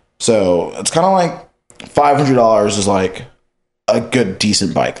 So it's kind of like $500 is like a good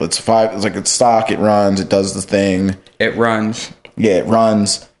decent bike. It's like it's stock. It runs. It does the thing. It runs. Yeah, it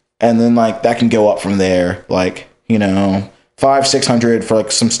runs, and then like that can go up from there. Like $500-$600 for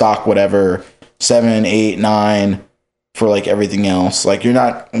like some stock, whatever. 7, 8, 9 for like everything else. Like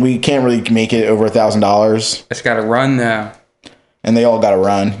we can't really make it over $1,000. It's got to run though, and they all got to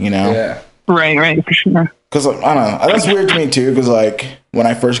run. Yeah. Right, for sure. Because I don't know, that's weird to me too. Because like when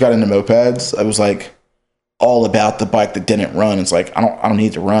I first got into mopeds, I was like all about the bike that didn't run. It's like I don't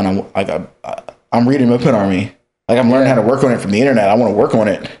need to run. I'm reading Moped Army. Like I'm learning how to work on it from the internet. I want to work on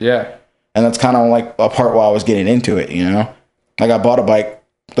it. Yeah. And that's kind of like a part while I was getting into it. Like I bought a bike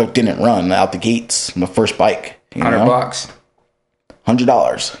that didn't run out the gates. My first bike. $100.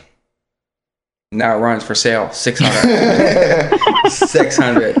 $100. Now it runs for sale. $600.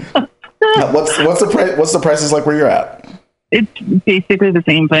 $600. What's the price? What's the prices like where you're at? It's basically the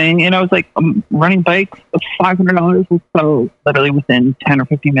same thing. It's like running bikes of $500 was so literally within 10 or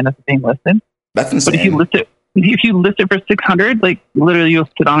 15 minutes of being listed. That's insane. But if you list it for $600, like literally you'll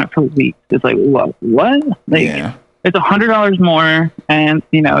sit on it for weeks. It's like what? Like it's $100 more, and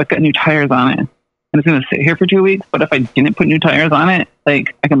it's got new tires on it, and it's gonna sit here for 2 weeks. But if I didn't put new tires on it,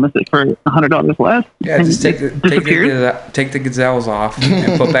 like I can list it for $100 less. Yeah, just take the gazelles off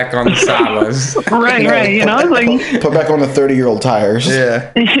and put back on the Salas. right. It's like put back on the 30-year-old tires.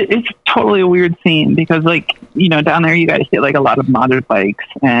 Yeah, it's totally a weird scene because like down there you guys get like a lot of modded bikes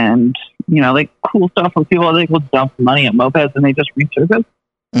and like cool stuff where people like will dump money at mopeds and they just resurface.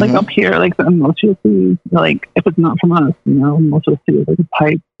 Like up here, like most you'll see, like if it's not from us, most you'll see like a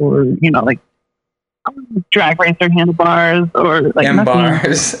pipe or like drag racer handlebars or like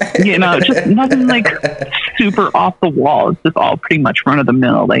M-bars. just nothing like super off the wall. It's just all pretty much run of the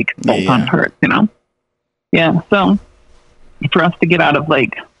mill, like bolt-on parts, Yeah, so for us to get out of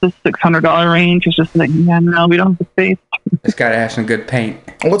like the $600 range, it's just like no, we don't have the space. It's got to have some good paint.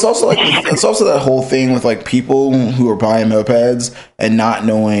 Well, it's also that whole thing with like people who are buying mopeds and not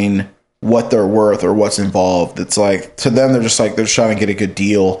knowing what they're worth or what's involved. It's like to them they're just trying to get a good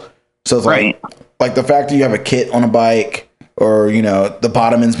deal. So it's like the fact that you have a kit on a bike, or the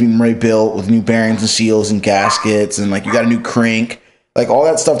bottom end's being rebuilt with new bearings and seals and gaskets, and like you got a new crank. Like all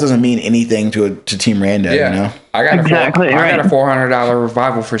that stuff doesn't mean anything to Team Rando, I got a $400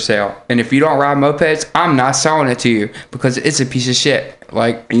 Revival for sale, and if you don't ride mopeds, I'm not selling it to you because it's a piece of shit.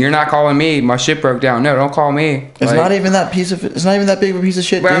 Like you're not calling me. My shit broke down. No, don't call me. It's not even that It's not even that big of a piece of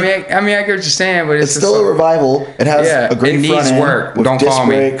shit. But I mean, I get what you're saying, but it's still a Revival. It has a great it front needs end work. with Don't disc call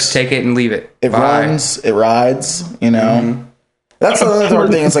brakes. me. Take it and leave it. It runs. It rides. That's the other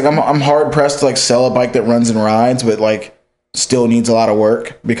thing. It's like I'm hard pressed to like sell a bike that runs and rides, but like still needs a lot of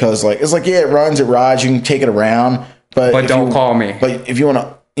work because like it's like it runs, it rides, you can take it around, but don't call me. But if you want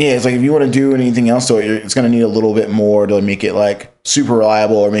to, it's like if you want to do anything else to it, it's going to need a little bit more to make it like super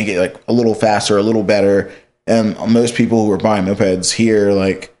reliable or make it like a little faster, a little better. And most people who are buying mopeds here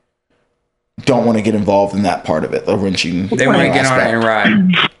like don't want to get involved in that part of it, the wrenching. They want to get on it and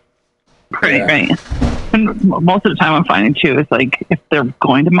ride. Right. And most of the time I'm finding too is like if they're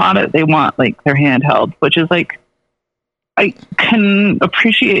going to mod it, they want like their handheld, which is like I can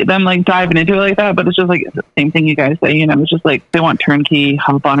appreciate them like diving into it like that, but it's just like the same thing you guys say, you know, it's just like they want turnkey,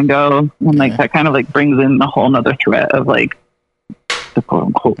 hop on and go, and like that kind of like brings in a whole nother threat of like the quote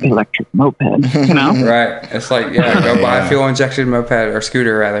unquote electric moped, you know? Right. It's like, go buy a fuel injected moped or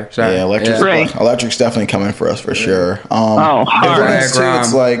scooter rather. Sorry. Yeah, electric's definitely coming for us for sure. Hard.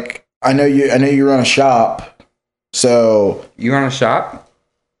 It's like I know you run a shop, so you run a shop?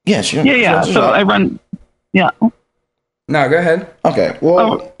 Yeah, she runs a shop. I run. Yeah. No, go ahead. Okay.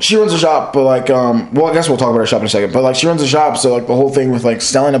 Well, she runs a shop, but like, well, I guess we'll talk about her shop in a second. But like, she runs a shop, so like the whole thing with like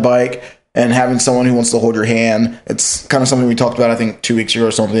selling a bike and having someone who wants to hold your hand, it's kind of something we talked about, I think 2 weeks ago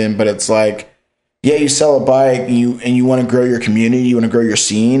or something. But it's like, yeah, you sell a bike, and you want to grow your community, you want to grow your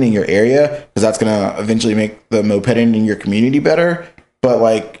scene in your area, because that's gonna eventually make the mopeding in your community better. But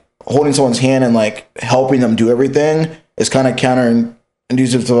like holding someone's hand and like helping them do everything is kind of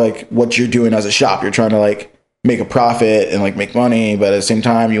counterintuitive to like what you're doing as a shop. You're trying to like make a profit and like make money, but at the same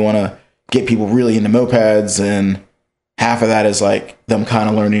time you want to get people really into mopeds, and half of that is like them kind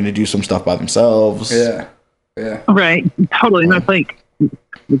of learning to do some stuff by themselves. Yeah. Right. Totally. And that's like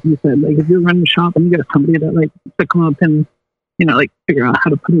you said, like if you're running a shop and you get somebody that like to come up and, you know, like figure out how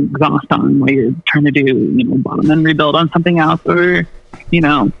to put an exhaust on while you're trying to do, you know, bottom end rebuild on something else, or, you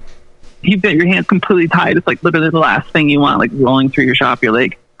know, you've got your hands completely tied. It's like literally the last thing you want, like rolling through your shop. You're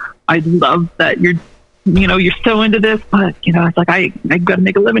like, I love that you're so into this, but you know, it's like I got to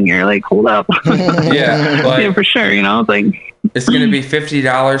make a living here. Like, hold up. Yeah, like, yeah, for sure. You know, it's like it's going to be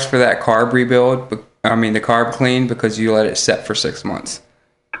 $50 for that carb rebuild. I mean, the carb clean, because you let it set for 6 months.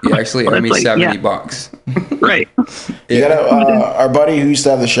 You actually owe me $70. Right. You gotta. Our buddy who used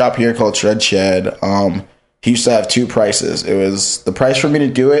to have the shop here called Shred Shed. He used to have two prices. It was the price for me to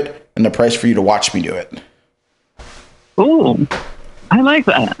do it and the price for you to watch me do it. Ooh, I like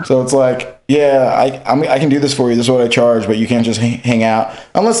that. So it's like, yeah, I can do this for you. This is what I charge, but you can't just hang out.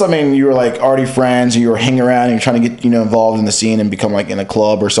 Unless, I mean, you were like already friends and you were hanging around and you're trying to get, you know, involved in the scene and become like in a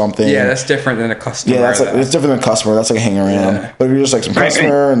club or something. Yeah, that's different than a customer. Yeah, that's like, it's different than a customer. That's like a hang around. Yeah. But if you're just like some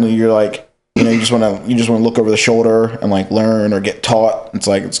customer and you're like, you know, you just want to look over the shoulder and like learn or get taught, it's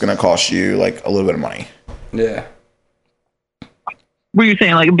like it's going to cost you like a little bit of money. Yeah. Were you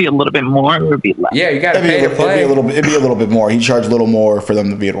saying like it'd be a little bit more or it'd be less? Yeah, you got to pay to play. It'd be a little bit more. He'd charge a little more for them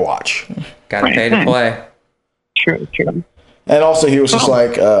to be able to watch. Got to pay to play. True. And also, he was just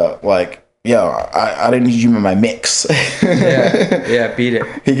like, yeah, I didn't need you in my mix. yeah, beat it.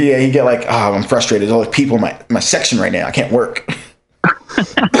 He get like, oh, I'm frustrated. There's all like people in my section right now. I can't work.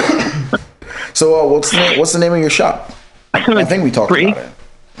 So, what's the name of your shop? I think we talked about it.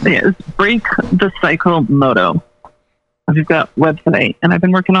 Yeah, it's Break the Cycle Moto. We've got website, and I've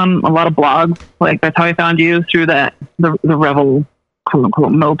been working on a lot of blogs. Like that's how I found you, through the Revel quote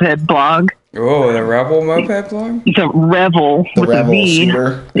unquote moped blog. Oh, the Revel moped blog. The Revel with a V.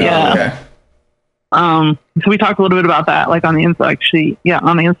 Shooter. Yeah. Oh, okay. So we talked a little bit about that, like on the on the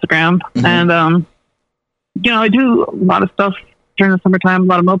Instagram, Mm-hmm. and you know, I do a lot of stuff during the summertime. A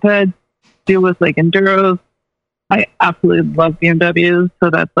lot of mopeds. Deal with like enduros. I absolutely love BMWs, so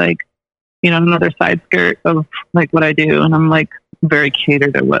that's like, you know, another side skirt of like what I do, and I'm like very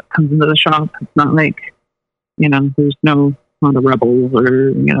catered to what comes into the shop. It's not like, you know, there's no Honda Rebels or,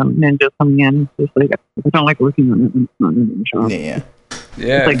 you know, Ninjas coming in. It's just like I don't like working on it when it's not in the shop. Yeah.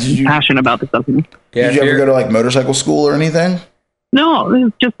 Yeah. It's like passionate about the stuff. Yeah. Did you ever go to like motorcycle school or anything? No,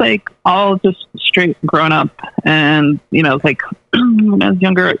 it's just like all just straight grown up, and you know, like when I was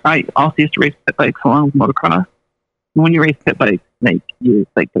younger, I also used to race pit bikes along with motocross. When you race pit bikes, like you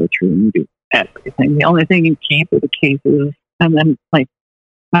like go through and you do everything. The only thing you keep are the cases. And then like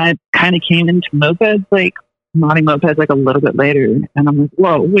I kind of came into mopeds, like modding mopeds, like a little bit later, and I'm like,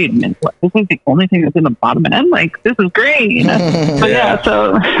 whoa, wait a minute, what? This is the only thing that's in the bottom end. Like this is great, you know? But yeah,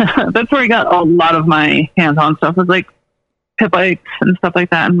 so that's where I got a lot of my hands-on stuff. Was like pit bikes and stuff like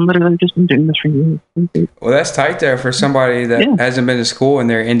that, and literally just been doing this for years. Well, that's tight there for somebody that hasn't been to school and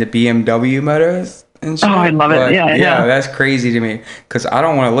they're into BMW motos. And shit. Oh, I love it. Like, yeah. That's crazy to me because I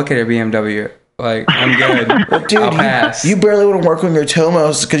don't want to look at a BMW. Like, I'm good. Well, dude, I'll pass. You barely want to work on your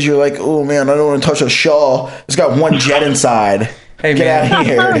Tomos because you're like, oh man, I don't want to touch a Shaw. It's got one jet inside. Hey, Get man. out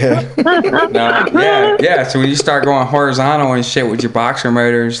of here, dude. No, yeah. So when you start going horizontal and shit with your boxer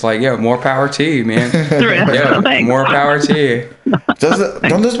motors, like, more power to you, man. Thanks. More power to you.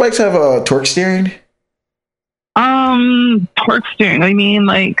 Don't those bikes have a torque steering? Torque steering. I mean,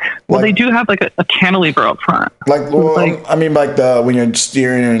 they do have like a cantilever up front. I mean, like when you're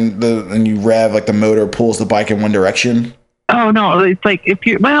steering and you rev, like the motor pulls the bike in one direction. Oh no, it's like if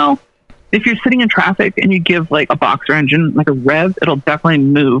you if you're sitting in traffic and you give like a boxer engine like a rev, it'll definitely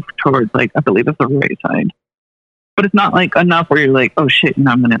move towards like I believe it's the right side. But it's not like enough where you're like, oh shit,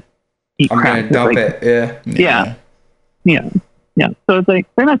 now I'm gonna eat I'm crap. gonna dump Like, it. Yeah. Yeah. So it's like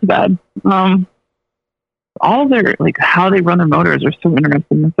they're not too bad. All their like how they run their motors are so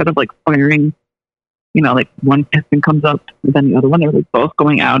interesting. Instead of like firing, like one piston comes up and then the other one, they're like both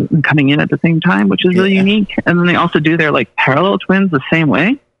going out and coming in at the same time, which is really unique. And then they also do their like parallel twins the same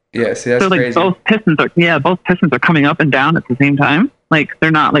way. Yeah, see, that's so like crazy. both pistons are coming up and down at the same time. Like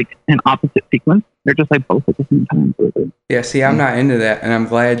they're not like an opposite sequence. They're just like both at the same time. Yeah, see, I'm not into that, and I'm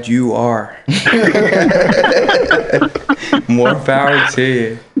glad you are. More power to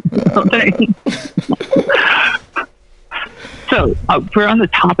you. Okay. So we're on the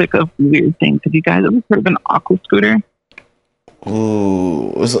topic of weird things. Have you guys ever heard of an aqua scooter?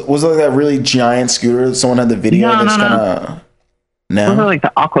 Ooh, was it like that really giant scooter that someone had the video? No, that's no. kind of Those are like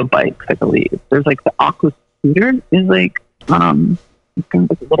the aqua bikes, I believe. There's like the aqua scooter is like it's kind of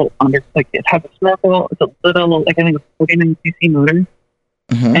like a little like it has a snorkel. It's a little like I think it's 49 cc motor,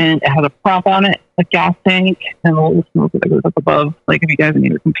 and it has a prop on it, a gas tank, and a little snorkel that goes up above. Like if you guys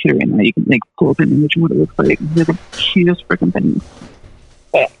need a computer right now, you can like pull up an image of what it looks like. They're the cutest freaking things.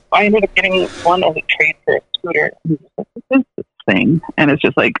 But I ended up getting one as a trade for a scooter. And like, what is this thing? And it's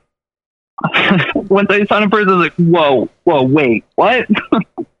just like once I saw it in person, I was like, whoa, wait, what?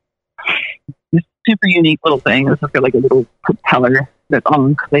 This super unique little thing. It's just got like a little propeller that's all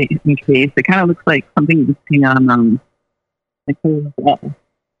encased. It kind of looks like something you see on like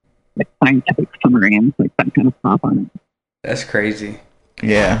scientific submarines, like that kind of prop on it. That's crazy.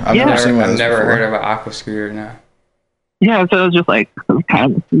 Yeah, I've never heard of an aqua scooter now. Yeah, so it was just like we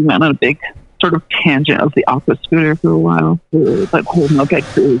went on a big sort of tangent of the aqua scooter for a while. It was like whole moped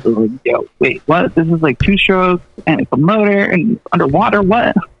cruise. Like, yo, wait, what? This is like 2-stroke and it's a motor and underwater.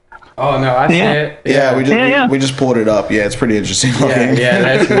 What? Oh no, I see it. Yeah, we just pulled it up. Yeah, it's pretty interesting looking. Yeah,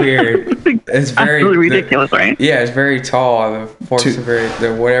 that's weird. It's very really ridiculous, right? Yeah, it's very tall. The forks are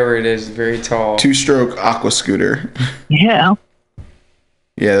the whatever it is, very tall. 2-stroke aqua scooter. Yeah.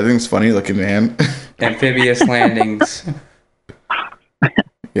 Yeah, that thing's funny looking, man. Amphibious landings.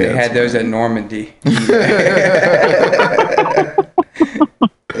 They had those at Normandy.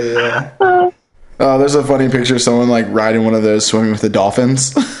 Yeah. Oh, there's a funny picture of someone like riding one of those swimming with the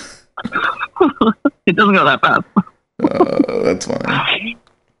dolphins. It doesn't go that fast. That's funny.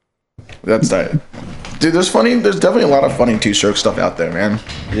 That's tight. Dude, there's definitely a lot of funny 2-stroke stuff out there, man.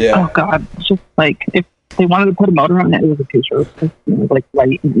 Yeah. Oh god, it's just like if they wanted to put a motor on it, it was a 2-stroke. It was like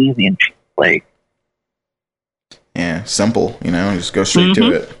light and easy and cheap. Like simple, just go straight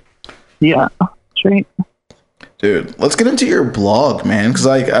to it. Yeah, straight. Dude, let's get into your blog, man, because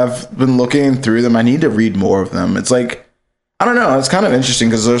like I've been looking through them. I need to read more of them. It's like, I don't know, it's kind of interesting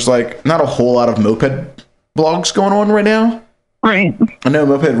because there's like not a whole lot of moped blogs going on right now. Right. I know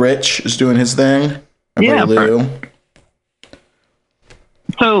Moped Rich is doing his thing. Lou.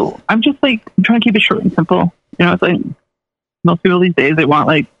 So I'm just like I'm trying to keep it short and simple. It's like most people these days they want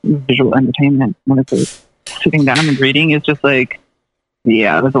like visual entertainment. When it's like, sitting down and reading is just like,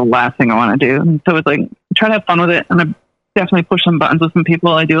 that's the last thing I want to do. And so it's like I try to have fun with it, and I definitely push some buttons with some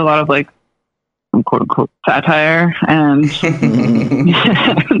people. I do a lot of like some quote unquote satire, and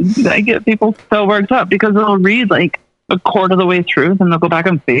I get people so worked up because they'll read like a quarter of the way through, then they'll go back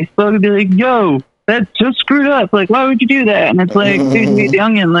on Facebook and be like, "Yo, that just screwed up. Like, why would you do that?" And it's like, dude, you eat the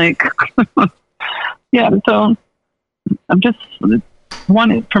onion. Like, yeah. So I'm just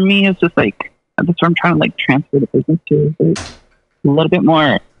one for me is just like that's where I'm trying to like transfer the business to. Like, a little bit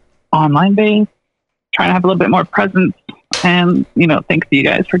more online based, trying to have a little bit more presence, and thanks to you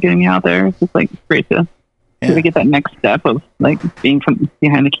guys for getting me out there. It's just like great to get that next step of like being from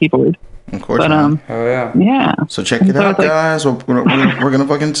behind the keyboard. Of course. But yeah. So check it out, guys. We're gonna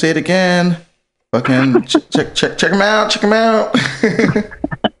fucking say it again. Fucking check them out. Check them out.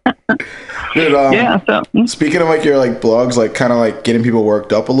 Dude, So speaking of like your like blogs, like kind of like getting people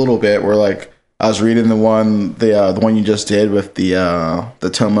worked up a little bit. Where like I was reading the one you just did with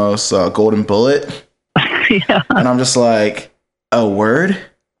the Tomos Golden Bullet, and I'm just like, oh word,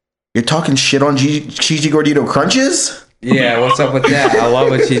 you're talking shit on cheesy gordito crunches? Yeah, what's up with that? I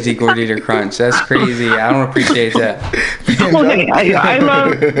love a cheesy gordita crunch. That's crazy. I don't appreciate that. Okay, I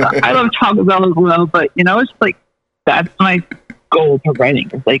love Taco Bell as well, but it's like that's my goal for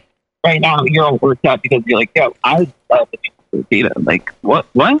writing. It's like right now you're all worked up because you're like, yo, I love the cheesy gordita. Like what?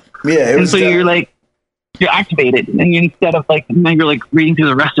 Yeah, and so you're like you're activated, and instead of like now you're like reading through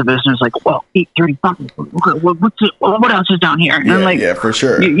the rest of this, and it's like, well, 8:35. What else is down here? And yeah, for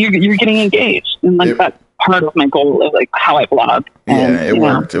sure. You're getting engaged, and like that part of my goal of like how I blog. And, Yeah, it you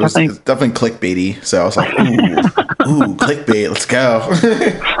know, worked. It's definitely clickbaity. So I was like, ooh, clickbait, let's go.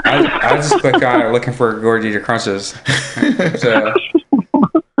 I just click on it looking for Gordy Eater Crunches. So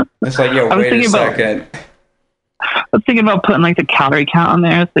it's like, yo, I was wait a thinking about- second. I was thinking about putting like the calorie count on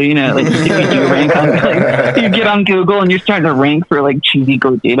there, so you know, like if you do rank on, like, you get on Google and you're starting to rank for like cheesy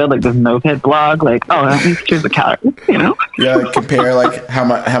Gordita, like this moped blog, like at least here's the calories, you know? Yeah, like, compare like how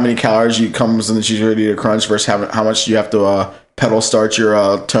many calories comes in the cheese Gordita Crunch versus how much you have to pedal start your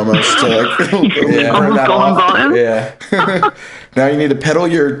Tomos to like burn that off. Yeah. Now you need to pedal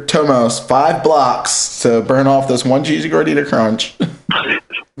your Tomos 5 blocks to burn off this one cheesy Gordita Crunch.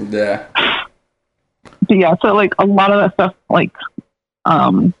 Yeah. But yeah, so like a lot of that stuff, like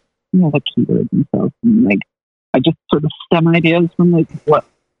you know, the keywords and stuff, and like I just sort of stem ideas from like what's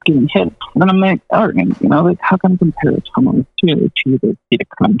getting hit. And then I'm like, all right, you know, like how can I compare Tomos to cheese or Gordita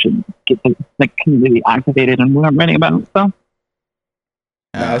Crunch and get the like community activated and what I'm writing about. So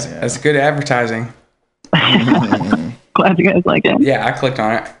That's good advertising. glad you guys like it. Yeah, I clicked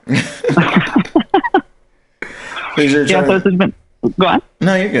on it. Yeah, so it's just been go on.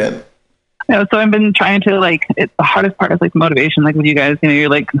 No, you're good. Yeah, so I've been trying to like. It's the hardest part is like motivation. Like with you guys, you know, you're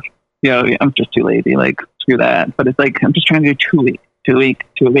like, I'm just too lazy. Like screw that. But it's like I'm just trying to do 2 weeks, 2 weeks,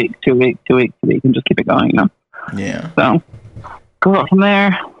 2 weeks, 2 weeks, 2 weeks, 2 weeks, and just keep it going. You know. Yeah. So go up from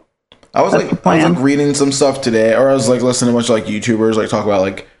there. I was like reading some stuff today, or I was like listening to a bunch of like YouTubers like talk about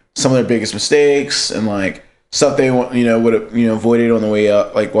like some of their biggest mistakes and like stuff they would have avoided on the way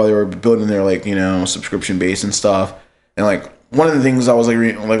up, like while they were building their like subscription base and stuff. And like one of the things I was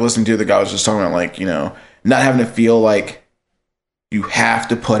like listening to, the guy was just talking about like not having to feel like you have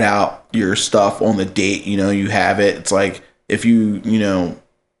to put out your stuff on the date you have it. It's like if you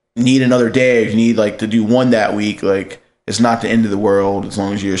need another day, if you need like to do one that week, like it's not the end of the world as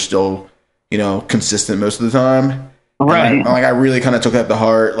long as you're still consistent most of the time. Right. And I really kind of took that to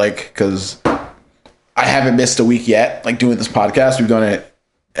heart, like, because I haven't missed a week yet. Like doing this podcast, we've done it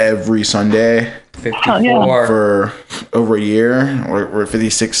every Sunday 54. for over a year. We're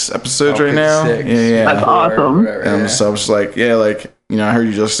 56 episodes right now. 56. Yeah. That's awesome. And so I was like, I heard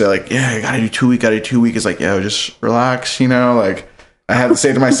you just say like, I gotta do 2 week. It's like, just relax, like I had to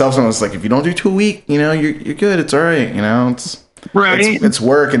say to myself, and I was like, if you don't do 2 a week, you're good. It's all right. It's Right. It's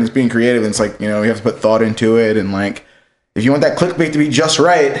work and it's being creative. And it's like, you have to put thought into it. And like, if you want that clickbait to be just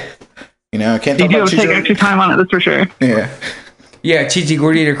right, I can't You talk do about have to take extra time on it, that's for sure. Yeah. Yeah, cheesy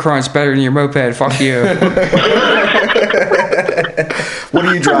Gordita Crunch better than your moped. Fuck you. What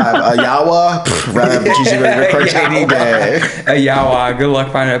do you drive? A Yawa? Rather have a cheesy Gordita Crunch any day. A Yawa. Good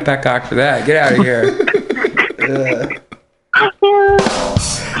luck finding a petcock for that. Get out of here.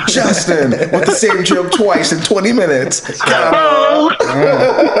 Justin with the same joke twice in 20 minutes.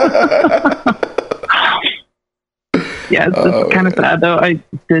 Yeah, it's kind of sad though. I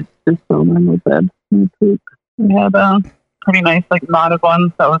did just sell my moped this week. We had a pretty nice, like, knotted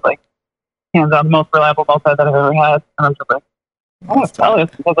one that was like hands down the most reliable moped that I've ever had. And I was just like, I want to sell this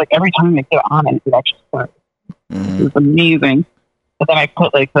because like every time I get on it, it actually starts. Mm-hmm. It was amazing. But then I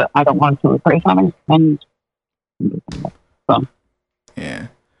put like the I don't want to price on it, and so Yeah.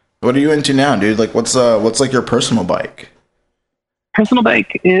 What are you into now, dude? Like, what's like your personal bike? personal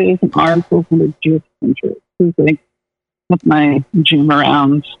bike is an article from the Gear Adventure. It's like with my gym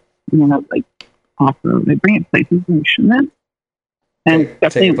around, like off road. I bring it places we shouldn't. And Take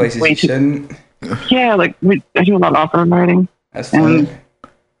definitely places way you too. shouldn't. Yeah, like I do a lot of off road riding. That's fun.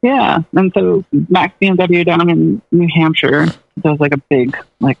 Yeah, and so Max BMW down in New Hampshire does like a big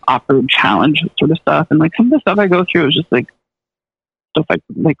like off-road challenge sort of stuff, and like some of the stuff I go through is just like stuff I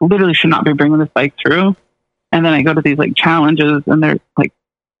like literally should not be bringing this bike through. And then I go to these like challenges, and they're like,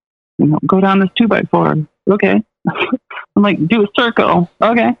 go down this 2x4. Okay, I'm like, do a circle.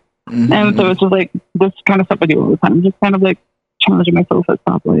 Okay, Mm-hmm. and so it's just like this kind of stuff I do all the time. Just kind of like challenging myself at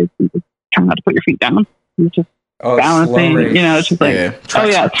stoplights and just trying not to put your feet down. It's just balancing, it's just like,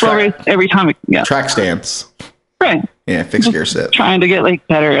 slow race every time. Track stance. Right. Yeah, fixed gear set. Trying to get like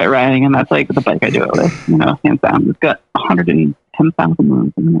better at riding, and that's like the bike I do it with. Hands down. It's got 110,000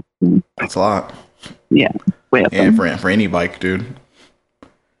 miles on it. That's a lot. Yeah, way up Yeah, there. for any bike, dude.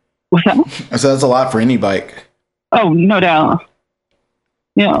 What's that? I said that's a lot for any bike. Oh, no doubt.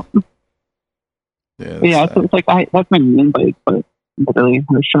 Yeah, so it's like that's my main bike, but literally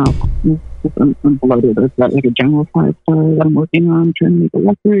her shop is just unloaded. I've got like a General 5-star that I'm working on, trying to make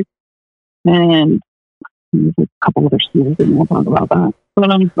electric, and there's a couple other scooters, and we'll talk about that. But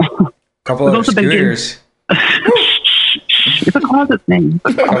Couple other scooters. It's a closet thing.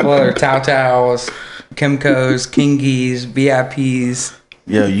 Couple other Tao Taos, Kimcos, Kingies, VIPs.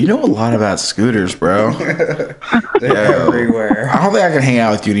 Yo, you know a lot about scooters, bro. They're everywhere. I don't think I can hang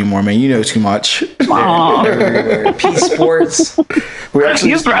out with you anymore, man. You know too much. Aw. Everywhere. P Sports, We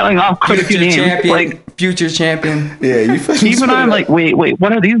actually, He's rattling off quite a few future names. champion, Like, future champion. yeah, you fucking even I'm like, wait,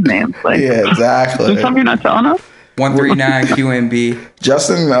 what are these names? Like, yeah, exactly. there's some you're not telling us? 139 QMB.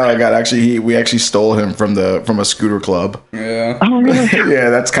 Justin we actually stole him from a scooter club. Yeah. Oh, really? Yeah,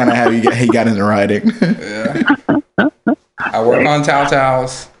 that's kind of how he got into riding. I work on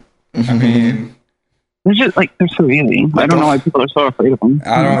Taos. I mean, They're just like, they're so easy. I don't know why people are so afraid of them.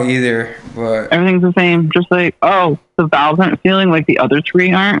 I don't either, but Everything's the same. Just like, oh, the valves aren't feeling like the other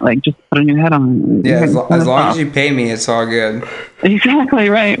three aren't. Like, just put a new head on. yeah, as long as you pay me, it's all good. Exactly,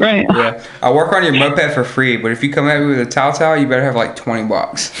 right. Yeah, I work on your moped for free, but if you come at me with a Tao, you better have like $20.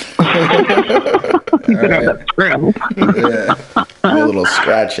 You could have that screw. Yeah, A little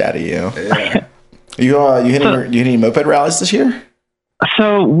scratch out of you. yeah. You hit any moped rallies this year?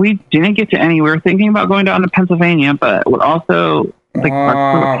 So we didn't get to any. We were thinking about going down to Pennsylvania, but we're also like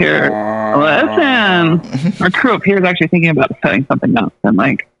our crew up here. Listen, our crew up here is actually thinking about setting something up and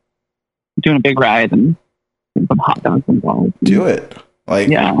like doing a big ride and some hot dogs involved. Do it. Like,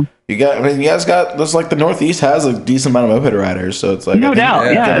 Yeah, you guys got. There's like the Northeast has a decent amount of moped riders, so it's like no I think doubt.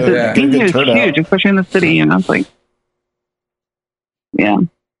 yeah, Yeah, yeah. the Good scene is turnout. huge, especially in the city. You know, it's like, yeah.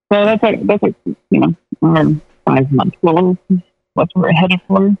 So that's like our 5-month goal. What we're headed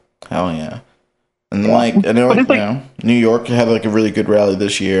for. Hell yeah. And like I know, But it's New York had like a really good rally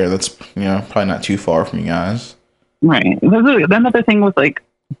this year. That's probably not too far from you guys. Right. Then another thing was like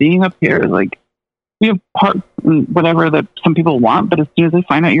being up here, like we have parts and whatever that some people want, but as soon as they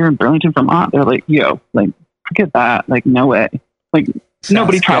find out you're in Burlington, Vermont, they're like, yo, like forget that. Like, no way. Like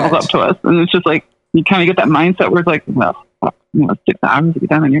nobody travels up to us. And it's just like you kind of get that mindset where it's like, well, fuck, 6 hours to get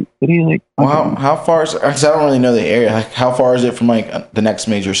down in your city. Like, Well, how far is? Because I don't really know the area. Like, how far is it from like the next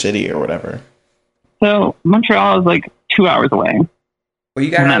major city or whatever? so Montreal is like 2 hours away. Well,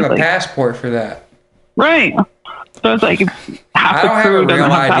 you gotta have a Like- passport for that. Right. So it's like if half I the don't have crew a real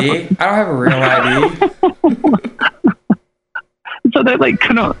doesn't have ID. I don't have a real ID. So that like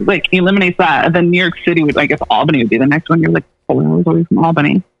kind of like eliminates that. And then New York City would, I guess Albany would be the next one. You're like 4 hours away from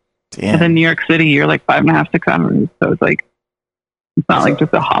Albany. Damn. And then New York City, you're like 5.5, 6 hours. So it's like, it's not like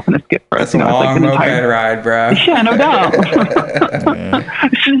just a hop and a skip for us. That's a It's like long an moped entire. ride, bro. Yeah, no doubt. Yeah.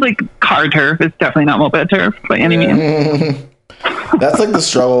 It's just like car turf. It's definitely not moped turf by any means. That's like the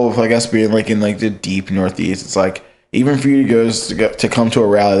struggle of I guess being like in like the deep Northeast. It's like even for you to come to a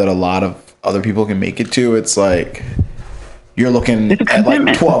rally that a lot of other people can make it to, it's like you're looking It's a at like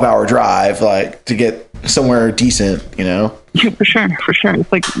commitment. 12-hour drive like to get somewhere decent, you know. Yeah, for sure.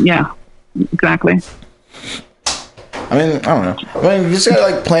 It's like, yeah, exactly. I mean, I don't know. I mean, you just gotta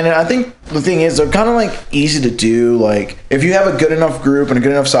like plan it. I think the thing is, they're kind of like easy to do. Like, if you have a good enough group and a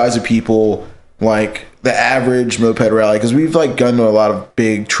good enough size of people, like the average moped rally, because we've like gone to a lot of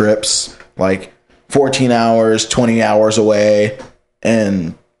big trips, like 14 hours, 20 hours away,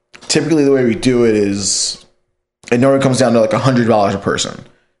 and typically the way we do it is, it normally comes down to like $100 a person.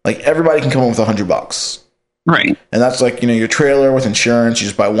 Like everybody can come in with $100. Right. And that's like, your trailer with insurance. You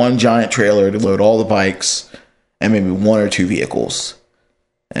just buy one giant trailer to load all the bikes and maybe 1 or 2 vehicles.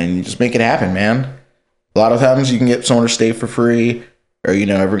 And you just make it happen, man. A lot of times you can get someone to stay for free, or,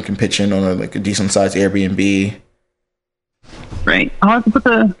 everyone can pitch in on a decent sized Airbnb. Right. I'll have to put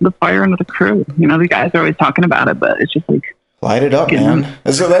the fire into the crew. The guys are always talking about it, but it's just like, Light it up, man.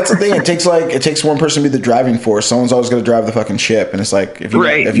 So that's the thing. It takes one person to be the driving force. Someone's always going to drive the fucking ship. And it's like, if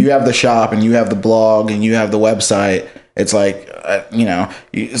you have the shop and you have the blog and you have the website, it's like,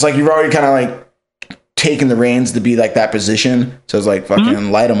 it's like you've already kind of like taken the reins to be like that position. So it's like,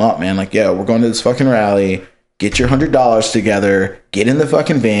 fucking light them up, man. Like, yo, we're going to this fucking rally. Get your $100 together. Get in the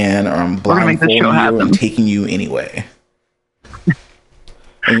fucking van, or I'm blindfolding you and taking you anyway.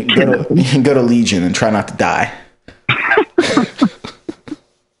 And you can go to Legion and try not to die.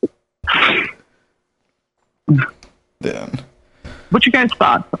 Then, what's your guys'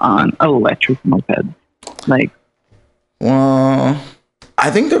 thoughts on electric mopeds? Like, well,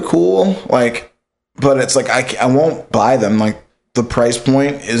 I think they're cool. Like, but it's like I won't buy them. Like, the price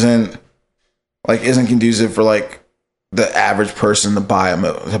point isn't conducive for like the average person to buy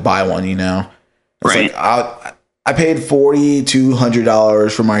one. It's right? Like I paid $40 to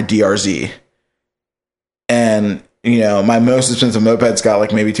 $100 for my DRZ, and my most expensive moped's got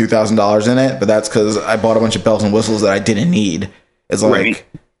like maybe $2,000 in it, but that's because I bought a bunch of bells and whistles that I didn't need. It's like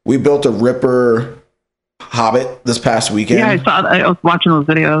we built a Ripper Hobbit this past weekend. Yeah, I saw that. I was watching those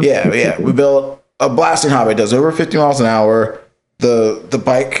videos. Yeah. We built a blasting Hobbit. It does over 50 miles an hour. The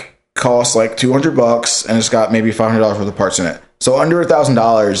bike costs like $200, and it's got maybe $500 worth of parts in it. So under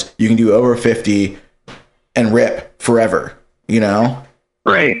 $1,000, you can do over 50 and rip forever. You know,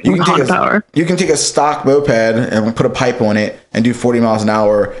 Right. you can Honda Power. you can take a stock moped and put a pipe on it and do 40 miles an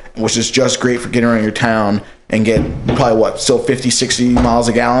hour, which is just great for getting around your town and get probably still 50, 60 miles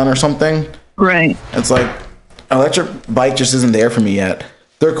a gallon or something. Right. It's like electric bike just isn't there for me yet.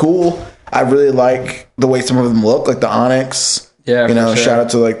 They're cool. I really like the way some of them look, like the Onyx. Yeah, you know, for sure. shout out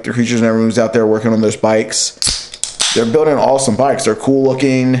to like the creatures and everyone who's out there working on those bikes. They're building awesome bikes. They're cool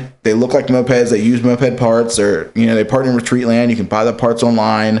looking. They look like mopeds. They use moped parts. They partner with Treatland. You can buy the parts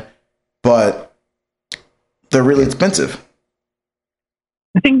online, but they're really expensive.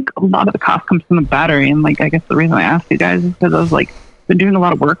 I think a lot of the cost comes from the battery, and like I guess the reason I asked you guys is because I was like been doing a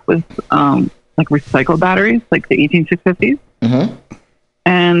lot of work with like recycled batteries, like the 18650s, Mm-hmm.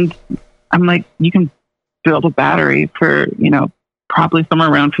 and I'm like, you can build a battery for probably somewhere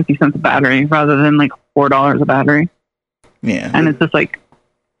around 50 cents a battery rather than like $4 a battery, Yeah. and it's just like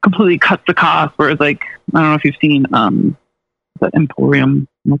completely cuts the cost. Whereas like I don't know if you've seen the Emporium,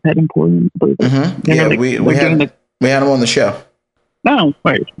 Moped Emporium, I believe it is. Mm-hmm. They're Yeah, like- we they're had doing we had him on the show. no,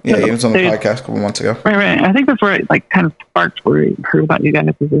 wait. Yeah, he was on the They- podcast a couple months ago. Right. I think that's where it like kind of sparked where I heard about you guys,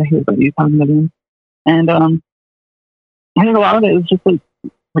 is I heard about you talking about them. And I think a lot of it is just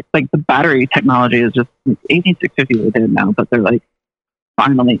like the battery technology is just 18650 they did now, but they're like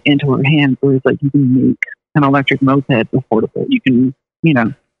finally into our hands where it's like you can make an electric moped affordable. You can,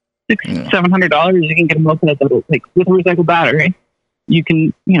 $600-700 you can get a moped that'll like with a recycled battery. You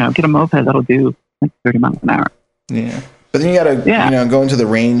can, get a moped that'll do like 30 miles an hour. Yeah. But then you gotta, go into the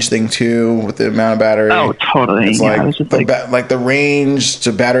range thing too with the amount of battery. Oh, totally. It's Yeah, like it's just the range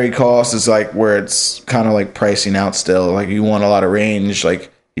to battery cost is like where it's kind of like pricing out still. Like you want a lot of range, like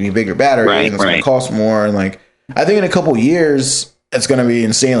you need a bigger battery, Right, and it's right. gonna cost more. And like I think in a couple years it's gonna be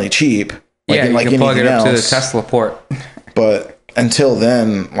insanely cheap. Like Yeah, in, you like can plug it anything up to the else. Tesla port. But until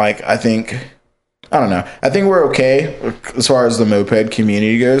then, like I don't know. I think we're okay as far as the moped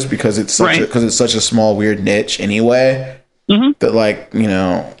community goes because it's such a small weird niche anyway. Mhm. That like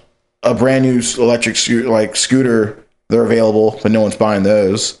a brand new electric scooter, they're available, but no one's buying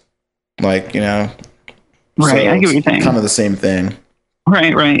those. Like Right, I get what you're saying. Kind of the same thing.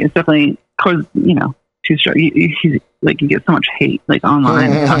 Right. It's definitely because two-stroke. You like you get so much hate like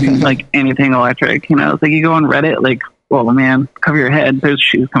online talking like anything electric. It's like you go on Reddit, like, well, man, cover your head. There's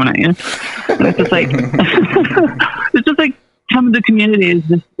shoes coming at you, and it's just like it's just like some of the community is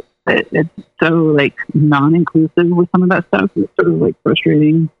just it's so like non-inclusive with some of that stuff. It's sort of like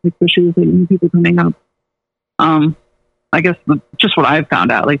frustrating, like especially with like new people coming up. I guess just what I've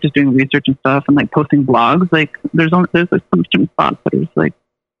found out, like just doing research and stuff and like posting blogs, like there's like some certain spots that are just like,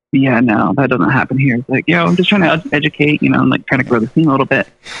 yeah, no, that doesn't happen here. It's like, I'm just trying to educate, and like trying to grow the scene a little bit.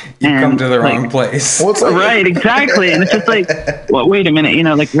 You and, come to the like, wrong place. Well, it's like, right, exactly. And it's just like, well, wait a minute,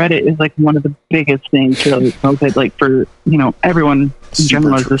 like Reddit is like one of the biggest things for like moped, like for everyone in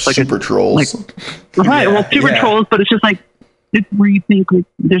general is just like super trolls. Right, well, super yeah. trolls, but it's just like it's where you think like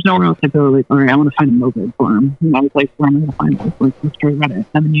there's nowhere else to go. Like, all right, I want to find a moped forum. It's like where I'm going to find this. Like, let's try Reddit,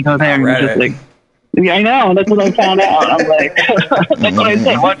 and then you go there and you're just like, yeah, I know. That's what I found out. I'm like, that's what I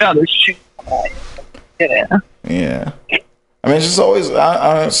said. Watch out, there's shit. Yeah. I mean, it's just always.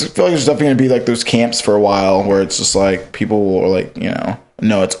 I just feel like there's definitely gonna be like those camps for a while where it's just like people are like,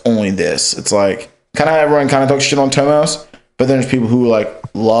 no, it's only this. It's like kind of everyone kind of talks shit on Tomos, but then there's people who like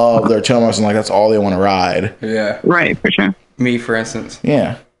love their Tomos and like that's all they want to ride. Yeah. Right, for sure. Me, for instance.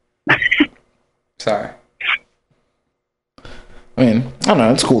 Yeah. Sorry. I mean, I don't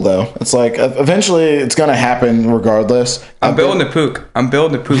know. It's cool though. It's like eventually it's gonna happen regardless. I'm building the Pook. I'm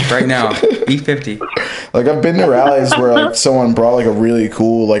building the Pook right now. E50. Like I've been to rallies where like someone brought like a really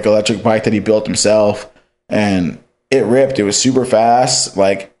cool like electric bike that he built himself and it ripped. It was super fast.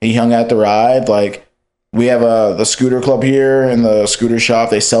 Like he hung out the ride. Like we have the scooter club here in the scooter shop.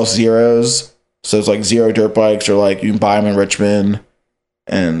 They sell zeros. So it's like zero dirt bikes or like you can buy them in Richmond.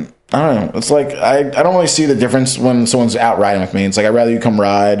 And I don't know. It's like I don't really see the difference when someone's out riding with me. It's like I'd rather you come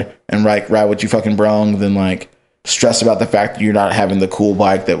ride and ride what you fucking brung than like stress about the fact that you're not having the cool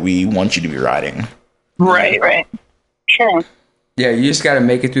bike that we want you to be riding. Right. Sure. Yeah, you just got to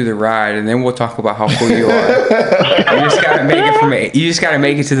make it through the ride, and then we'll talk about how cool you are. You just got to make it from it. You just got to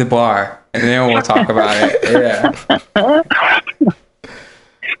make it to the bar, and then we'll talk about it. Yeah.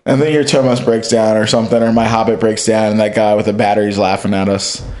 And then your Tomos breaks down or something, or my Hobbit breaks down, and that guy with the battery's laughing at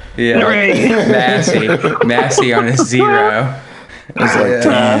us. Yeah. Right. Massey on a zero. It's like,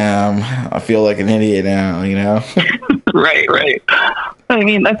 damn, I feel like an idiot now, Right. I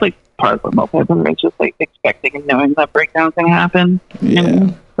mean, that's like part of the moped, where it's just like expecting and knowing that breakdown's gonna happen. Yeah.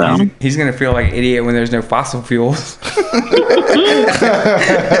 And So He's gonna feel like an idiot when there's no fossil fuels.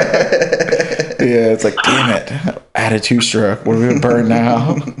 Yeah, it's like, damn it. Add a two-stroke. What are we gonna burn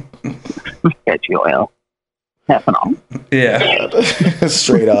now? veggie oil, ethanol. Yeah.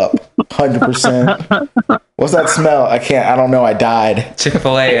 Straight up. 100%. What's that smell? I don't know. I died.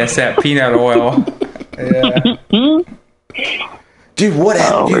 Chick-fil-A has that peanut oil. Yeah. Dude,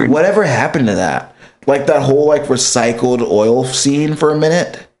 whatever happened to that? Like that whole like recycled oil scene for a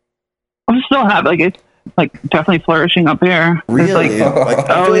minute? I'm still happy. Like it's like definitely flourishing up here. It's Really? like,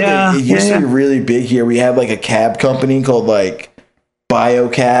 I feel like yeah, it used yeah, to be really big here. We had like a cab company called like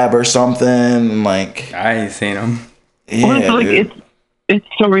BioCab or something. And, like, I ain't seen them. yeah, well, it's like dude. it's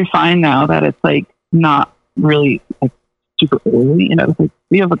so refined now that it's like not really like super oily. You know, it's like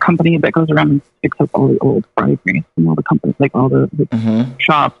we have a company that goes around and picks up all the old fry grease from all the companies, like all the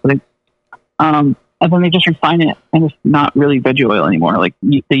shops. Like, and then they just refine it, and it's not really veggie oil anymore. Like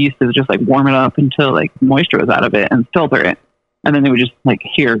they used to just like warm it up until like moisture was out of it and filter it, and then they would just like,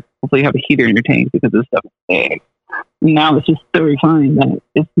 here, hopefully you have a heater in your tank because this stuff is big. Now it's just so refined that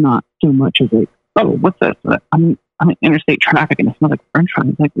it's not so much of like, oh, what's this? I'm in interstate traffic and it smells like French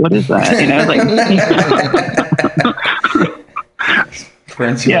fries. Like, what is that? You know, like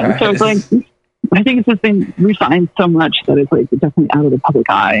French yeah. So it's like, I think it's just been refined so much that it's like definitely out of the public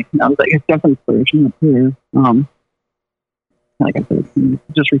eye. And I was like, it's definitely flourishing up here. Like I said, it's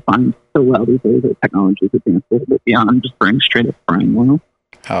just refined so well these days that technology is advanced a little bit beyond just burning straight up frying oil.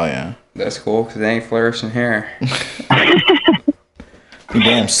 Hell yeah. That's cool because they ain't flourishing here. You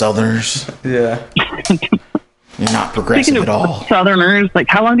damn Southerners. Yeah. You're not progressive at all. Southerners, like,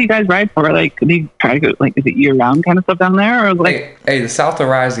 how long do you guys ride for? Like, do you try to go, like, is it year round kind of stuff down there? Or like, Hey, the South will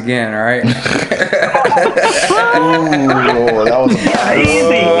rise again, all right? Ooh, Lord, that was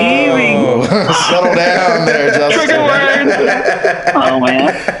easy. Settle down there, Justin. Trigger word. Oh,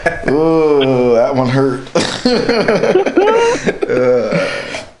 man. Ooh, that one hurt.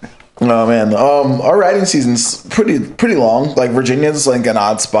 Oh man, our riding season's pretty long. Like Virginia's like an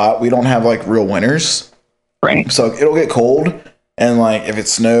odd spot. We don't have like real winters, Right. so it'll get cold, and like if it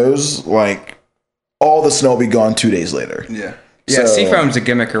snows, like all the snow will be gone 2 days later. Yeah. So- Yeah, Seafoam's a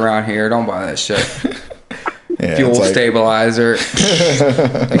gimmick around here. Don't buy that shit. Yeah, Fuel it's like- stabilizer.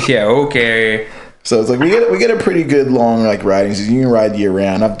 Yeah, okay. So it's like we get a pretty good long like riding season. You can ride year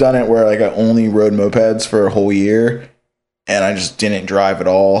round. I've done it where like I only rode mopeds for a whole year, and I just didn't drive at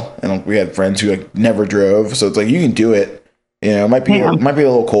all. And we had friends who like never drove, so it's like you can do it. You know, it might be a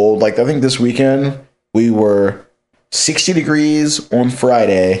little cold. Like I think this weekend we were 60 degrees on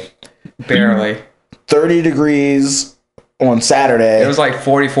Friday, Barely. 30 degrees on Saturday. It was like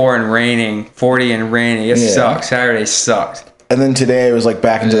 44 and raining, 40 and raining. It Yeah. sucked. Saturday sucked. And then today it was like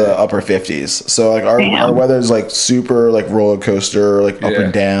back into the upper 50s. So like our weather's like super like roller coaster, like up Yeah.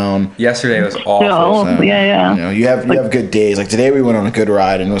 and down. Yesterday was awful. Oh, So, yeah. You know, you have good days. Like today we went on a good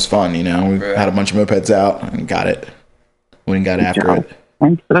ride and it was fun, you know. We Right. had a bunch of mopeds out and got it. We got after Jealous. it.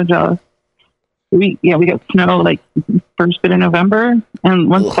 I'm so jealous. We got snow like first bit of November, and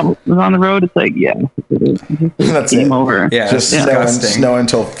once it was on the road, it's like, yeah, it's That's game it. over. Yeah, Just it's disgusting. snow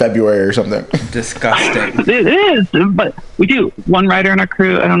until February or something. Disgusting. It is, but we do. One rider in our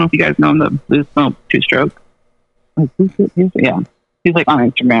crew, I don't know if you guys know him, the Blue Smoke two-stroke. Like, yeah. He's like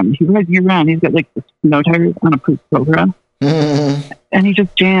on Instagram. He rides year round. He's got like the snow tires on a Cobra. And he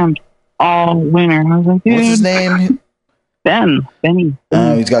just jammed all winter. I was like, dude. What's his name? Benny.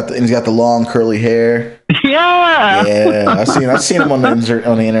 He's got the long curly hair. Yeah. Yeah, I've seen him on the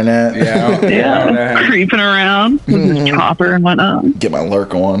internet. Yeah. I don't know. Creeping around with his chopper and whatnot. Get my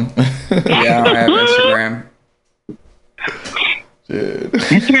lurk on. Yeah, I don't have Instagram. Dude.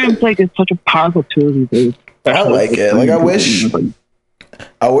 Instagram's like it's such a powerful tool these days. I like it. Like I wish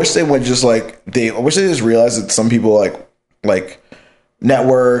they would just I wish they just realized that some people like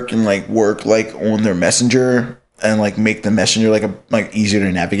network and like work like on their messenger and like make the messenger like easier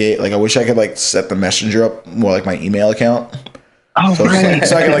to navigate. Like I wish I could like set the messenger up more like my email account. Oh, So, right.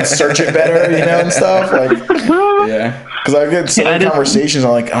 so I can like search it better, you know, and stuff. Like Yeah. because I get so many conversations.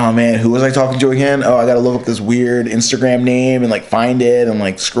 I'm like, oh man, who was I talking to again? Oh, I got to look up this weird Instagram name and like find it and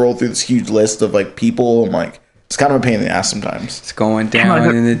like scroll through this huge list of like people. I'm like, it's kind of a pain in the ass sometimes. It's going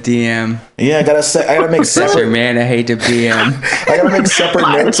down in the DM. Yeah, I gotta make That's your separate. man. I hate to be him. I gotta make separate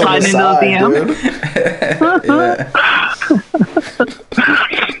notes on the Slide into the side,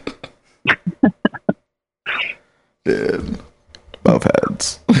 dude. Both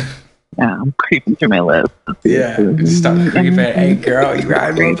heads. Yeah, I'm creeping through my list. Yeah. Start creeping. Hey, girl, you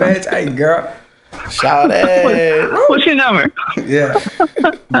ride mopeds? Hey, girl. Shout out. What's your number? Yeah.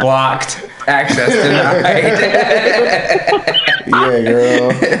 Blocked. Access denied. Yeah,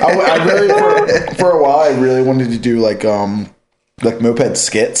 girl. I really for a while I really wanted to do like moped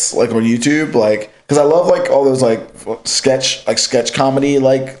skits like on YouTube, like because I love like all those like sketch comedy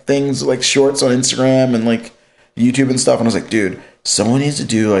like things like shorts on Instagram and like YouTube and stuff. And I was like, dude, someone needs to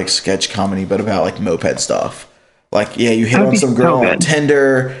do like sketch comedy but about like moped stuff. Like, yeah, you hit That'd on be some so girl on good.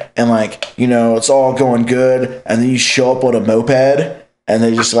 Tinder and like, you know, it's all going good, and then you show up on a moped and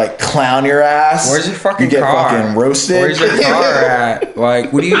they just like clown your ass. Where's your fucking You get car? fucking roasted. Where's your car at?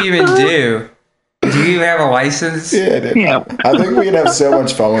 Like, what do you even do? Do you even have a license? Yeah, dude. Yeah. I think we can have so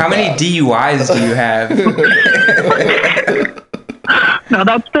much fun with How many that. DUIs do you have? No,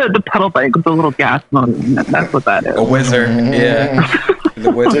 that's the pedal bike with the little gas motor. That's what that is. A whizzer. Yeah.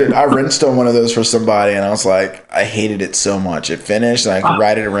 The whizzer. Dude, I rinsed on one of those for somebody, and I was like, I hated it so much. It finished, and I could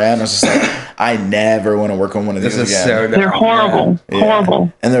ride it around. I was just like, I never want to work on one of these This is again. so dumb. They're horrible. Yeah.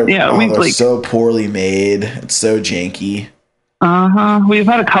 Horrible. And they're, Yeah, we they're like so poorly made. It's so janky. We've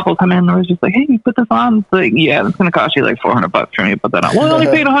had a couple come in. Where it's just like, hey, you put this on. It's like, yeah, it's gonna cost you like $400 for me to put that on. Well, I only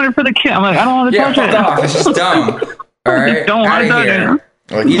paid $100 for the kit. I'm like, I don't want to Yeah, touch fuck it. off. It's just dumb. All right? Don't want Outta to touch here. it.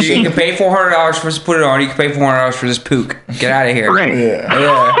 Like, Either you can pay $400 for us to put it on, or you can pay $400 for this pook. Get out of here. Right. yeah.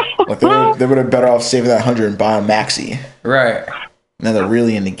 Yeah. Like they would have better off saving that 100 and buying a maxi. Right. Now they're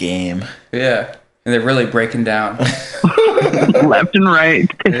really in the game. Yeah. And they're really breaking down. Left and right,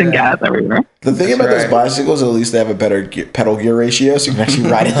 pissing gas everywhere. The thing about those right. bicycles, at least they have a better pedal gear ratio, so you can actually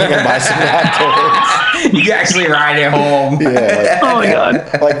ride it like a bicycle afterwards. You can actually ride it home. Yeah, Oh my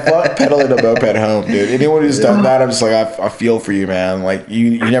god. like fuck pedaling a moped home, dude. Anyone who's done that, I'm just like, I feel for you, man. Like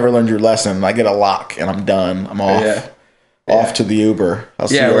you never learned your lesson. I get a lock and I'm done. I'm off. Yeah. Off to the Uber. I'll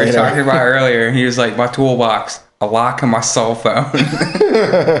see Yeah, you we were later. talking about earlier. He was like, my toolbox, a lock and my cell phone.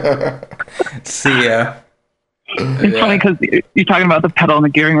 See ya. It's funny because you're talking about the pedal and the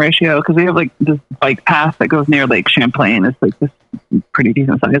gearing ratio because we have like this bike path that goes near Lake Champlain. It's like this pretty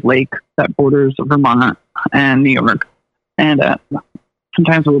decent sized lake that borders Vermont and New York. And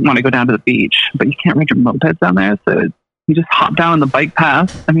sometimes we want to go down to the beach, but you can't ride your mopeds down there. So you just hop down the bike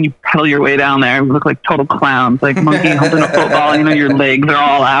path and you pedal your way down there. You look like total clowns, like monkey humping a football. You know, your legs are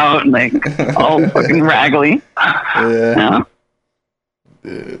all out and like all fucking raggedy. Yeah.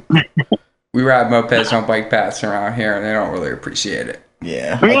 Yeah. We ride mopeds on bike paths around here, and they don't really appreciate it.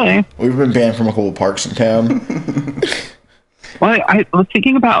 Yeah. Really? We've been banned from a couple parks in town. Well, I was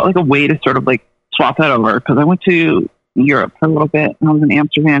thinking about like a way to sort of like swap that over because I went to Europe for a little bit and I was in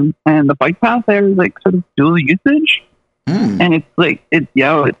Amsterdam and the bike path there is like sort of dual usage and it's like it's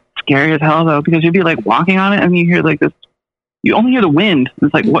scary as hell though because you'd be like walking on it and you hear like this, you only hear the wind.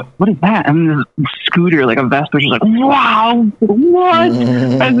 It's like what is that? And then this scooter like a Vespa is like wow what?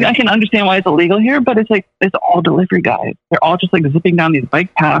 I can understand why it's illegal here, but it's like it's all delivery guys. They're all just like zipping down these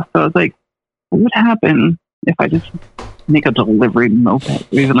bike paths. So it's like, what would happen if I just make a delivery moped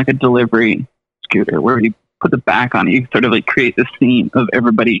or even like a delivery scooter where you put the back on it, you sort of like create this scene of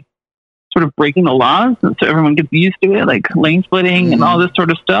everybody sort of breaking the laws and so everyone gets used to it, like lane splitting and all this sort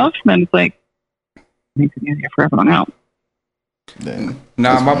of stuff. And it's like makes it easier for everyone out. No,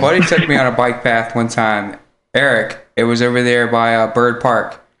 my buddy took me on a bike path one time. Eric, it was over there by Bird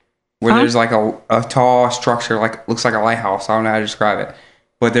Park where there's like a tall structure, like looks like a lighthouse. I don't know how to describe it.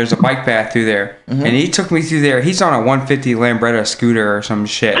 But there's a bike path through there. And he took me through there. He's on a 150 Lambretta scooter or some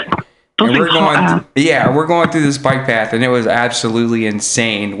shit. And we're going through this bike path, and it was absolutely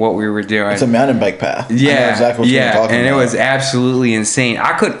insane what we were doing. It's a mountain bike path. I know Yeah, exactly what you're talking and about. it was absolutely insane.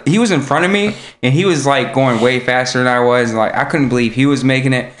 He was in front of me, and he was like going way faster than I was, and like I couldn't believe he was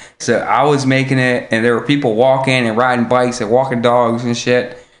making it. So I was making it, and there were people walking and riding bikes and walking dogs and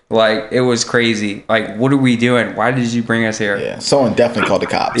shit. Like it was crazy. Like, what are we doing? Why did you bring us here? Yeah, someone definitely called the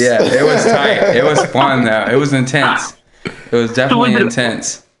cops. Yeah, it was tight. It was fun though. It was intense. It was definitely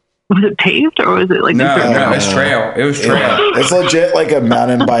intense. Was it paved or was it like No, just no, it's trail. It was trail. It's legit like a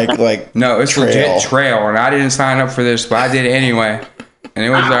mountain bike, like No, it's legit trail, and I didn't sign up for this, but I did it anyway, and it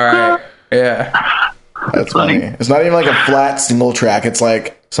was all right. Yeah, That's funny. It's not even like a flat single track. It's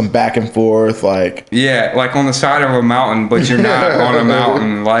like some back and forth, like yeah, like on the side of a mountain, but you're not on a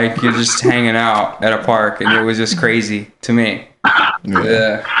mountain. Like you're just hanging out at a park, and it was just crazy to me.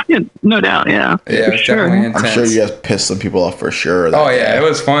 Yeah, no doubt, yeah. Yeah, it was Sure. definitely I'm intense. sure you guys pissed some people off for sure. that Oh yeah, day. it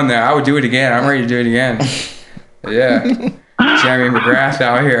was fun there. I would do it again. I'm ready to do it again. Yeah, Jeremy McGrath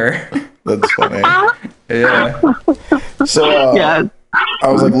out here. That's funny. Yeah. So Yeah.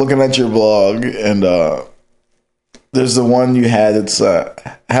 I was like looking at your blog, and there's the one you had. It's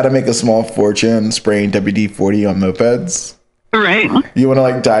how to make a small fortune spraying WD-40 on mopeds. Right. You want to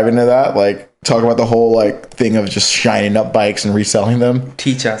like dive into that? Like, talk about the whole like thing of just shining up bikes and reselling them?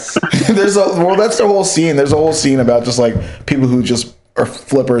 Teach us. That's the whole scene. There's a whole scene about just like people who just are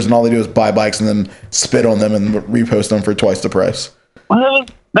flippers and all they do is buy bikes and then spit on them and repost them for twice the price. Well,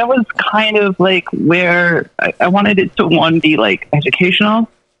 that was kind of like where I wanted it to, one, be like educational,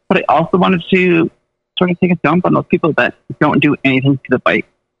 but I also wanted to sort of take a dump on those people that don't do anything to the bike.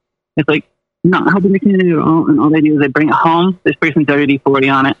 It's like not helping the community at all, and all they do is they bring it home, they spray some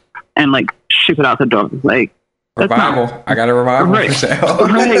WD-40 on it, and like ship it out the door. Like, Revival. I got a revival right. for sale.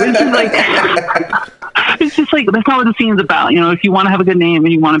 Right. It's just like it's just like that's not what the scene's about. You know, if you want to have a good name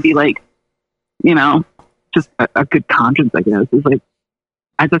and you want to be like, you know, just a good conscience, I guess. It's like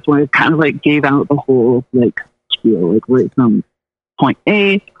that's why I kind of like gave out the whole like spiel, like right from point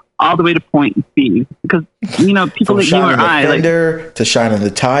A all the way to point B, because you know people like you or I like to shining the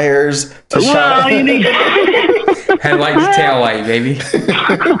tires to well, shine. you know, Headlight to tail light, baby.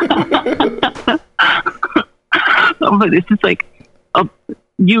 but it's just like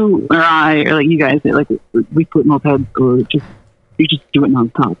you or I or like you guys like we put mopeds or just you just do it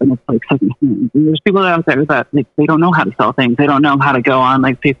nonstop, and it's like second hand. And there's people out there that like they don't know how to sell things. They don't know how to go on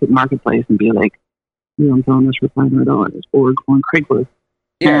like Facebook Marketplace and be like, I'm selling this for $500 or go on Craigslist.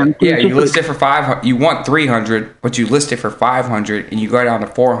 Yeah, And yeah. it's You just list it for 500. You want 300, but you list it for 500, and you go down to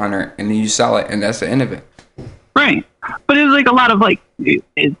 400, and then you sell it, and that's the end of it. right. But it's like a lot of like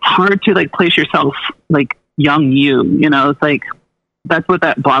it's hard to like place yourself like young you know. It's like that's what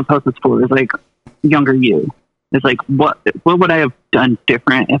that blog post is for. Is like younger you. It's like what would I have done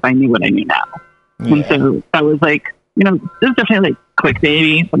different if I knew what I knew now? Yeah. And so that was like, you know, it was definitely like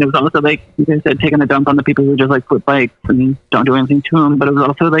clickbaity, but it was also like you guys said, taking a dump on the people who just like flip bikes and don't do anything to them. But it was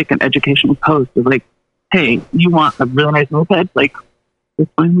also like an educational post of like, hey, you want a really nice moped? Like,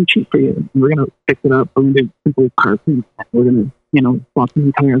 it's finally cheap for you. We're gonna fix it up. We're gonna do simple parts. We're gonna, you know, swap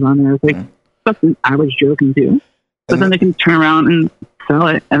some tires on there. It's like that's an average Joe can do. But then they can turn around and sell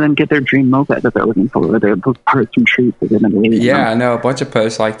it and then get their dream moped that they're looking for. They're those parts from trees that they've been waiting Yeah, on. I know a bunch of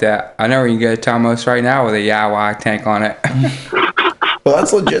posts like that. I know where you can go to Tomos right now with a Yawa tank on it. Well,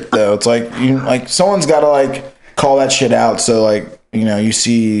 that's legit though. It's like like someone's got to like call that shit out, so like you know you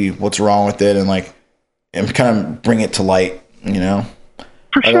see what's wrong with it and like and kind of bring it to light. You know,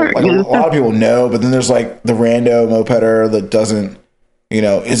 For sure. like a lot of people know, but then there's like the rando mopeder that doesn't, you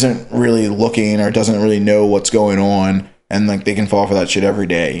know, isn't really looking or doesn't really know what's going on, and like they can fall for that shit every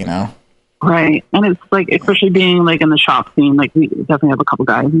day. You know. Right. And it's like, especially being like in the shop scene, like we definitely have a couple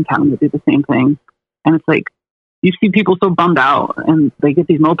guys in town that do the same thing. And it's like, you see people so bummed out and they get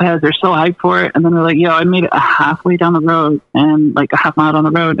these mopeds, they're so hyped for it. And then they're like, yo, I made it a halfway down the road and like a half mile down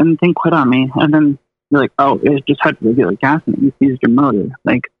the road and the thing quit on me. And then you're like, oh, it just had regular gas in it. You seized your motor.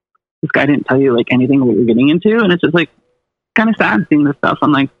 Like this guy didn't tell you like anything what you're getting into. And it's just like kind of sad seeing this stuff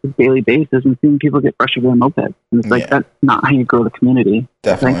on like a daily basis and seeing people get frustrated with their mopeds. And it's like, that's not how you grow the community.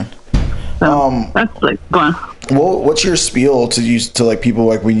 Definitely. So that's like, go on. Well, what's your spiel to use to like people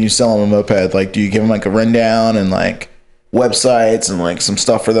like when you sell them a moped? Like, do you give them like a rundown and like websites and like some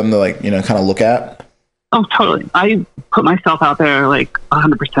stuff for them to like, you know, kind of look at? Oh, totally. I put myself out there like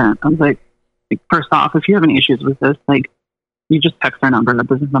 100%. I was like, first off, if you have any issues with this, like you just text our number, our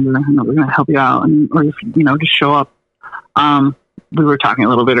business number, and we're going to help you out. And, or if, you know, just show up. We were talking a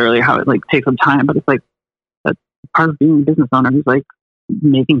little bit earlier how it like takes some time, but it's like that's part of being a business owner is like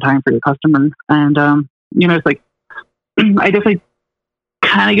making time for your customers. And, you know, it's like, I definitely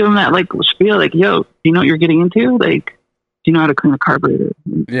kind of give them that like spiel, like, yo, do you know what you're getting into? Like, do you know how to clean a carburetor?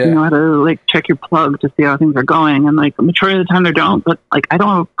 Yeah. Do you know how to like check your plug to see how things are going? And like the majority of the time they don't, but like, I don't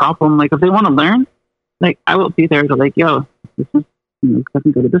have a problem. Like if they want to learn, like I will be there to like, yo, this is, you know, I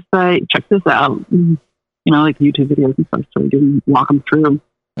can go to this site, check this out. You know, like YouTube videos and stuff. So we walk them through.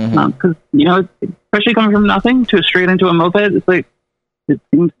 Because, you know, especially coming from nothing to straight into a moped, it's like, it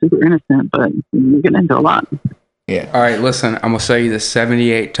seems super innocent, but you get into a lot. Yeah. All right, listen, I'm going to sell you the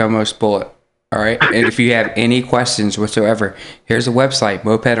 78 Tomos Bullet. All right. And if you have any questions whatsoever, here's a website,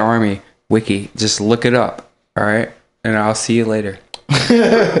 Moped Army Wiki. Just look it up. All right. And I'll see you later.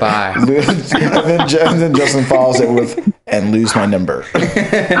 Bye. and then Justin follows it with and lose my number.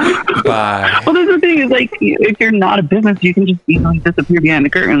 Bye. Well, the thing is, like, if you're not a business, you can just easily disappear behind the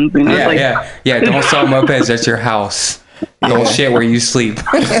curtains. You know? Yeah, It's like, yeah. Don't sell mopeds at your house. Don't shit where you sleep.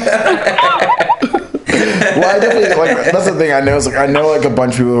 Well, I definitely like that's the thing I know is like I know like a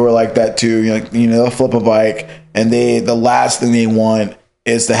bunch of people who are like that too. You know, they'll flip a bike and the last thing they want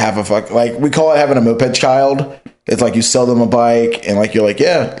is to have a like we call it having a moped child. it's like you sell them a bike and like you're like,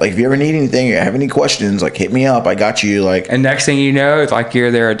 yeah, like if you ever need anything or have any questions, like hit me up, I got you. Like, And next thing you know, it's like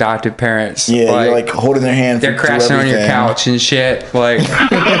you're their adopted parents. yeah, you're like holding their hand. They're through crashing on your everything. couch and shit. Like,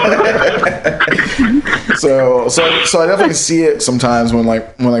 So I definitely see it sometimes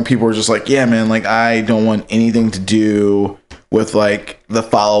when people are just like, yeah, man, like I don't want anything to do with like the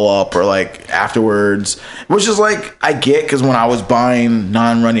follow up or like afterwards, which is like I get, because when I was buying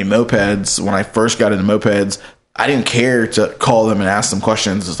non-running mopeds, when I first got into mopeds, I didn't care to call them and ask them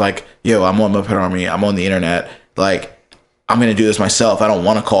questions. It's like, yo, I'm on Moped Army, I'm on the internet, like I'm gonna do this myself. I don't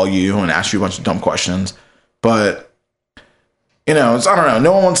want to call you and ask you a bunch of dumb questions. But you know, it's, I don't know.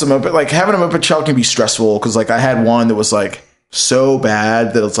 No one wants a moped. Like having a moped shop can be stressful because like I had one that was like so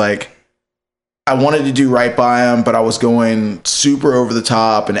bad that it's like I wanted to do right by him, but I was going super over the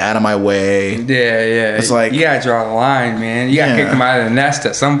top and out of my way. yeah. It's like, you gotta draw the line, man. You gotta Yeah. kick them out of the nest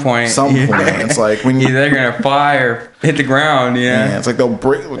at some point. It's like when you, Either they're gonna fly or hit the ground. yeah, it's like they'll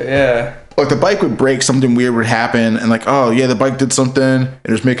break. Yeah. Like the bike would break, something weird would happen, and like, oh yeah, the bike did something, and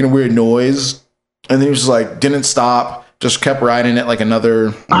it was making a weird noise, and then he was just like, didn't stop, just kept riding it like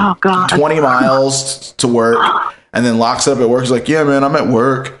another Oh God. 20 miles to work, and then locks it up at work. He's like, yeah, man, I'm at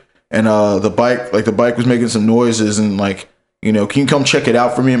work, and the bike was making some noises, and like, you know, can you come check it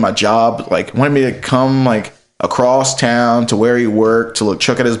out for me in my job? Like, wanted me to come like across town to where he worked to look,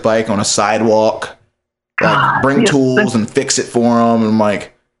 check out his bike on a sidewalk, like bring yes, tools and fix it for him. And I'm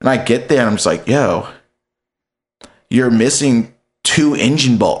like, and I get there and I'm just like, yo, you're missing 2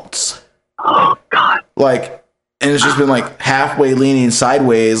 engine bolts. Oh God. Like, and it's just been like halfway leaning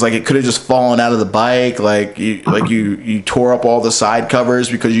sideways. Like it could have just fallen out of the bike. Like you tore up all the side covers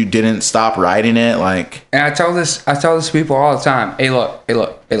because you didn't stop riding it. Like, And I tell this to people all the time. Hey, look.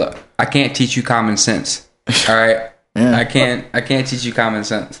 I can't teach you common sense. All right. Yeah. I can't teach you common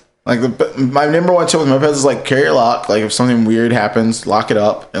sense. like my number one tip with mopeds is like carry your lock. Like if something weird happens, lock it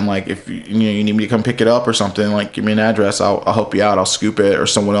up. And like if you need me to come pick it up or something, like give me an address. I'll help you out. I'll scoop it, or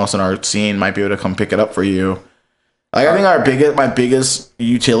someone else in our scene might be able to come pick it up for you. Like I think my biggest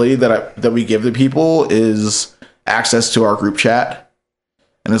utility that we give to people is access to our group chat.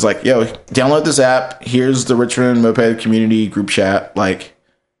 And it's like, yo, download this app. Here's the Richmond Moped Community group chat. Like,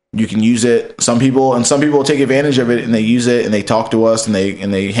 you can use it. Some people take advantage of it and they use it and they talk to us and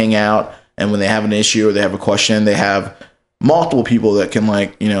they hang out. And when they have an issue or they have a question, they have multiple people that can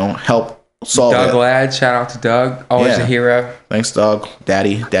like, you know, help solve Doug it. Ladd, shout out to Doug. Always Yeah. a hero. Thanks, Doug.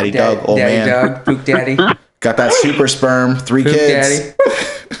 Daddy Doug, old Daddy man. Doug, Poop Daddy. Got that super sperm, 3 Poop kids,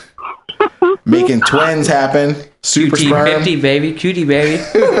 Daddy. making twins happen. Super sperm. QT50, baby. Cutie, baby.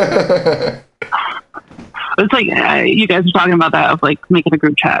 It's like you guys were talking about that of like making a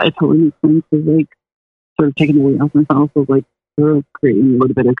group chat. It totally makes sense. Of like sort of taking away off myself of like sort of creating a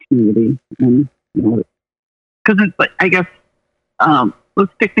little bit of community, and you know, because it's like I guess with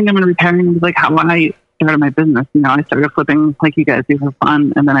fixing them and repairing them is like how I started my business. You know, I started flipping like you guys do for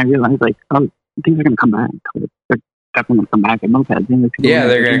fun, and then I realized like, oh, things are gonna come back. They're definitely gonna come back at mopeds. You know, people Yeah,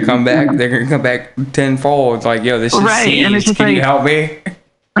 they're like- gonna come back. They're gonna come back tenfold. It's like, yo, this is Right, and it's seized. just Can you like- help me?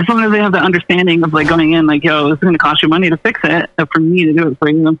 As long as they have the understanding of like going in, like, yo, it's going to cost you money to fix it. For me to do it for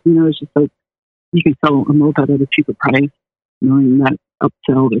you, you know, it's just like you can sell a moped at a cheaper price, knowing that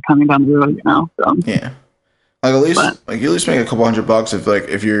upsell they're coming down the road, you know. So Yeah. Like you at least make a couple $100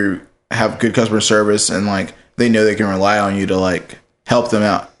 if you have good customer service and like they know they can rely on you to like help them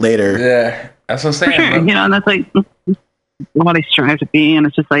out later. Yeah, that's what I'm for saying. sure, bro. you know, and that's like what I strive to be. And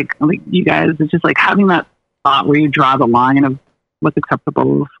it's just like you guys, it's just like having that thought where you draw the line of what's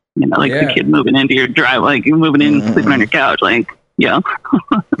acceptable. You know, like Yeah. the kid moving into your drive, like you moving in, sleeping on your couch, like, yeah.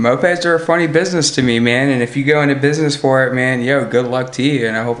 Mopeds are a funny business to me, man. And if you go into business for it, man, yo, good luck to you.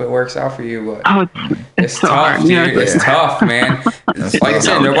 And I hope it works out for you. But Oh, it's so tough, hard, dude. you know, It's tough, man. Like I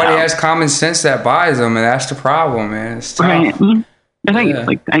said, No nobody doubt. has common sense that buys them, and that's the problem, man. It's tough. Right. I think, Yeah.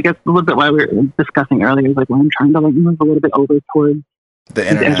 like, I guess a little bit why we were discussing earlier is like when I'm trying to like move a little bit over towards The the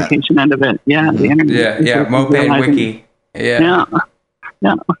internet. education end of it. Yeah, the internet. Yeah, Moped Realizing- Wiki. Yeah.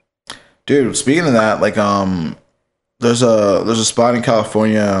 Yeah. Dude, speaking of that, like there's a spot in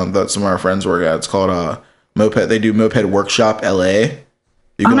California that some of our friends work at. It's called Moped. They do Moped Workshop LA.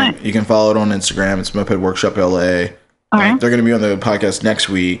 nice. You can follow it on Instagram. It's Moped Workshop LA. All right. They're gonna be on the podcast next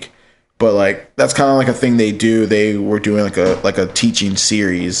week. But like that's kind of like a thing they do. They were doing like a teaching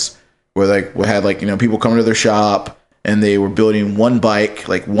series where like we had like, you know, people coming to their shop and they were building one bike,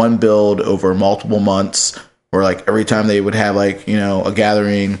 like one build over multiple months, where like every time they would have like, you know, a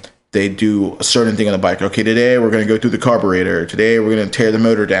gathering, they do a certain thing on the bike. Okay, today we're going to go through the carburetor. Today we're going to tear the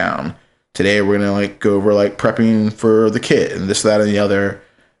motor down. Today we're going to like go over like prepping for the kit and this, that, and the other.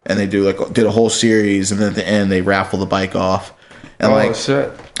 and they did a whole series, and then at the end they raffle the bike off. And like,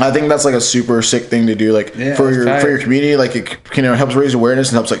 shit. I think that's like a super sick thing to do, like for your community. Like it helps raise awareness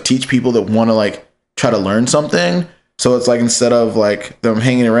and helps like teach people that want to like try to learn something. So it's like instead of like them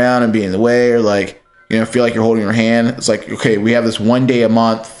hanging around and being in the way or like feel like you're holding your hand, it's like, okay, we have this one day a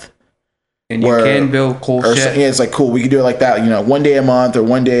month, and you can build cool shit. Yeah, it's like cool. We can do it like that. One day a month or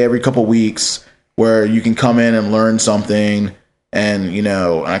one day every couple weeks where you can come in and learn something, and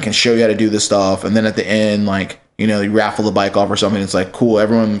I can show you how to do this stuff. And then at the end, like. You raffle the bike off or something. It's like, cool.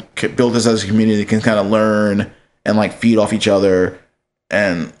 Everyone built this as a community, can kind of learn and like feed off each other.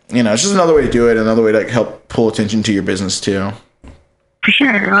 And, it's just another way to do it. Another way to like, help pull attention to your business too. For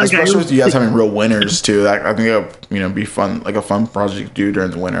sure. Especially with you guys having real winners too. I think it'll, be fun, like a fun project to do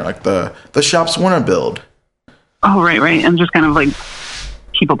during the winter, like the shop's winter build. Oh, right. And just kind of like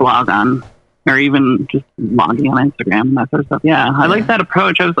keep a blog on, or even just logging on Instagram and that sort of stuff. Yeah. I like that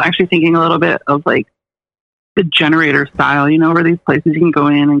approach. I was actually thinking a little bit of like, the generator style, where these places you can go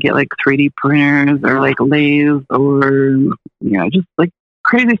in and get like 3D printers or like lathes or just like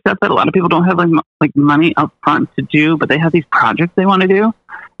crazy stuff that a lot of people don't have like money up front to do, but they have these projects they want to do.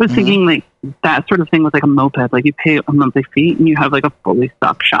 I was thinking like that sort of thing with like a moped, like you pay a monthly fee and you have like a fully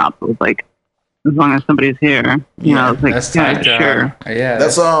stocked shop with like as long as somebody's here, it's like that's tight, sure. Yeah,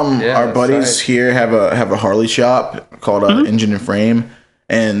 that's our buddies tight. Here have a Harley shop called Engine and Frame.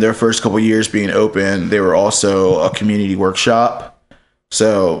 And their first couple years being open, they were also a community workshop.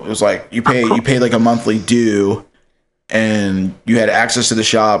 So it was like you pay like a monthly due, and you had access to the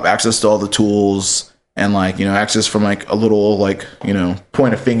shop, access to all the tools, and like access from like a little like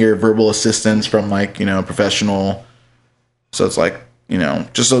point of finger verbal assistance from like professional. So it's like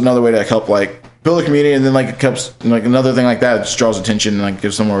just another way to help like build a community, and then like it helps like another thing like that. It just draws attention and like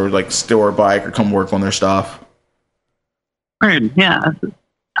gives someone like store a bike or come work on their stuff. Right. Yeah.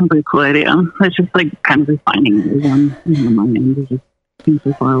 Sounds like a cool idea. It's just like kind of refining it on my end. It just seems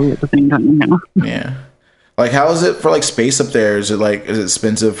so far away at the same time. Yeah. Like, how is it for like space up there? Is it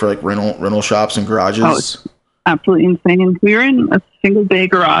expensive for like rental shops and garages? Oh, it's absolutely insane. We were in a single bay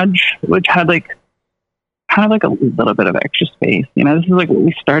garage, which had like kind of like a little bit of extra space. This is like what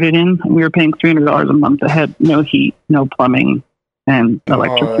we started in. We were paying $300 a month. It had no heat, no plumbing, and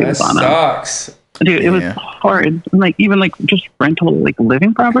electricity was on sucks. Dude, it was hard. And like even like just rental like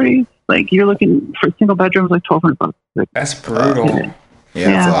living properties, like you're looking for single bedrooms like $1,200. Like, that's brutal.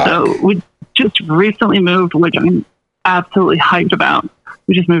 Yeah. So we just recently moved, which I'm absolutely hyped about.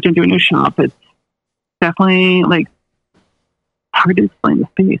 We just moved into a new shop. It's definitely like hard to explain the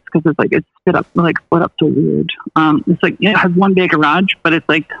space because it's like it's split up so weird. It's like it has one big garage, but it's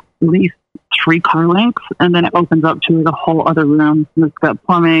like at least 3 car lengths, and then it opens up to the whole other room. And it's got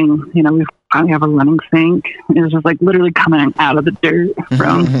plumbing. We finally have a running sink. It's just like literally coming out of the dirt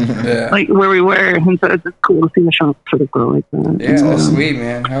from like where we were, and so it's just cool to see the shop sort of grow like that. Yeah, that's sweet,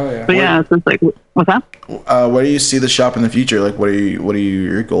 man. Hell yeah. But yeah, so it's like, what's that? Where do you see the shop in the future? Like, what are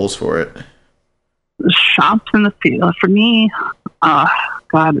your goals for it? The shops in the field for me.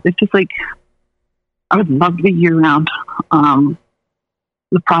 God, it's just like I would love to be year round.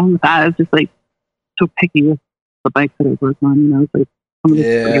 The problem with that is just like so picky with the bikes that I work on. It's like some of the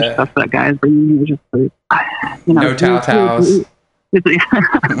bigger stuff that guys bring in here, just like no towels. It's like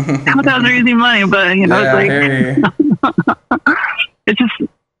towels are easy money, but it's like it's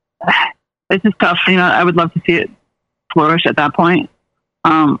just tough. I would love to see it flourish at that point.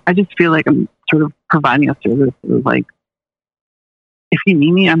 I just feel like I'm sort of providing a service of like, if you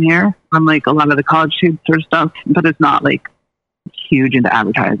need me, I'm here. I'm like a lot of the college student sort of stuff, but it's not like huge into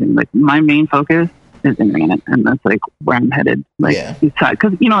advertising. Like my main focus is internet, and that's like where I'm headed. Like besides,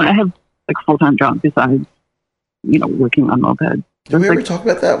 because I have like full-time jobs besides working on mopeds. Did we ever talk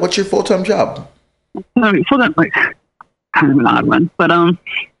about that? What's your full-time job? Full-time, like kind of an odd one, but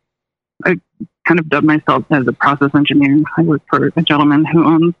I kind of dubbed myself as a process engineer. I work for a gentleman who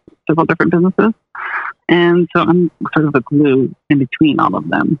owns several different businesses, and so I'm sort of the glue in between all of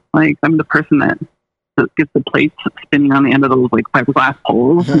them. Like I'm the person that gets the plates spinning on the end of those like fiberglass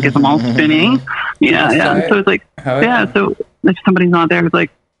poles and get them all spinning. Yeah. So it's like, so if somebody's not there, it's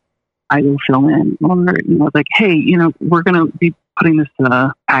like, I will fill in. Or, it's like, hey, we're going to be putting this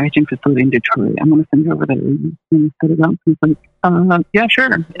packaging facility in Detroit. I'm going to send you over there and set it up. And it's like, yeah,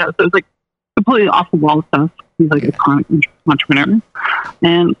 sure. So it's like completely off the wall stuff. He's like a chronic entrepreneur.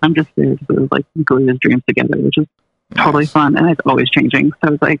 And I'm just there to sort of like glue his dreams together, which is totally fun. And it's always changing.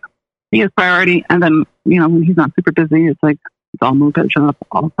 So it's like, he is priority, and then when he's not super busy, it's like it's all moped shop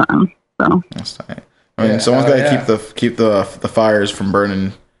all the time. So that's tight. I mean, someone's got to keep the fires from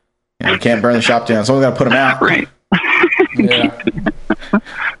burning. You can't burn the shop down. Someone's got to put them out. Right. Yeah.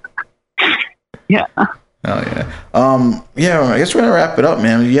 Yeah. Oh yeah. Yeah. I guess we're gonna wrap it up,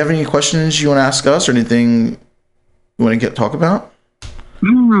 man. Do you have any questions you want to ask us, or anything you want to talk about?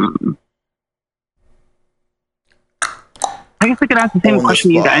 I guess I could ask the same On the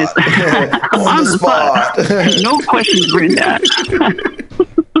question you guys. spot. On the spot. No questions written down.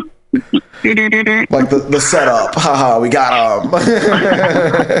 Like the setup. Haha, we got them.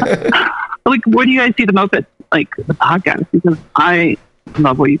 Like, where do you guys see the moped, like the podcast? Because I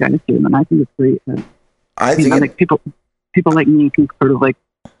love what you guys do, and I think it's great. That, I you know, think like people like me can sort of like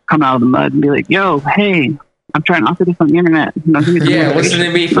come out of the mud and be like, "Yo, hey, I'm trying to offer this on the internet." You know, Yeah, listen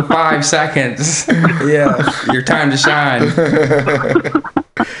to me for 5 seconds. Yeah, your time to shine.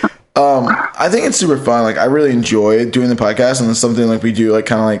 I think it's super fun. Like, I really enjoy doing the podcast, and it's something like we do, like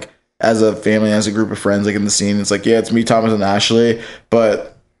kind of like as a family, as a group of friends, like in the scene. It's like, yeah, it's me, Thomas, and Ashley.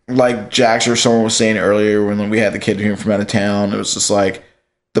 But like Jax or someone was saying earlier, when we had the kid here from out of town, it was just like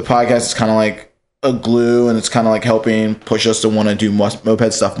the podcast is kind of like a glue, and it's kind of like helping push us to want to do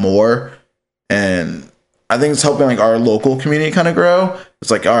moped stuff more. And I think it's helping like our local community kind of grow. It's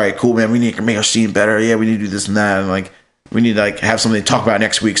like, all right, cool, man. We need to make our scene better. Yeah, we need to do this and that. And like, we need to like have something to talk about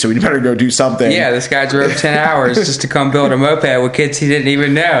next week. So we better go do something. Yeah, this guy drove 10 hours just to come build a moped with kids he didn't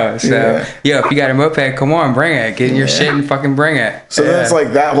even know. So, yo, if you got a moped, come on, bring it. Get in your shit and fucking bring it. So then it's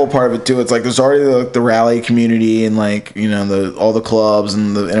like that whole part of it too. It's like there's already the rally community and like, you know, all the clubs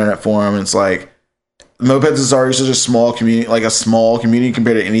and the internet forum. And it's like mopeds is already such a small community, like a small community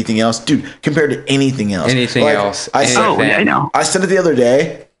compared to anything else. Dude, compared to anything else. Anything like, else. I know. I said it the other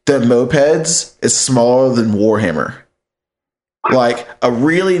day that mopeds is smaller than Warhammer. Like a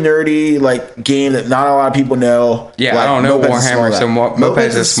really nerdy like game that not a lot of people know. Yeah, like, I don't know Warhammer, so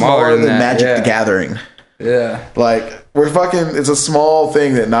mopeds is smaller than that. Magic the Gathering. Yeah. Like it's a small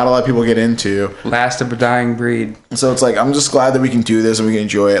thing that not a lot of people get into. Last of a dying breed. So it's like, I'm just glad that we can do this and we can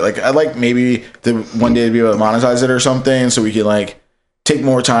enjoy it. Like, I'd like maybe one day to be able to monetize it or something, so we can like take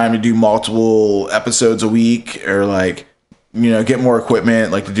more time to do multiple episodes a week, or like, you know, get more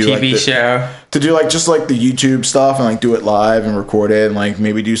equipment, like to do TV like show. To do like just like the YouTube stuff and like do it live and record it and like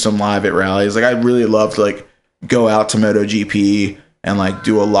maybe do some live at rallies. Like, I'd really love to like go out to MotoGP and like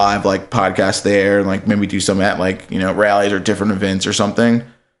do a live like podcast there, and like maybe do some at like, you know, rallies or different events or something.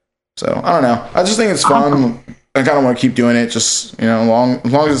 So I don't know. I just think it's fun. I kind of want to keep doing it. Just, you know,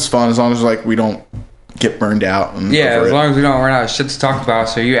 as long as it's fun, as long as like we don't get burned out. And yeah, as long as we don't run out of shit to talk about.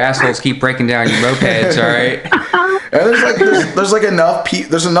 So you assholes keep breaking down your mopeds, all right? And there's like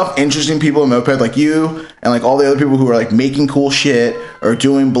there's enough interesting people in moped like you and like all the other people who are like making cool shit or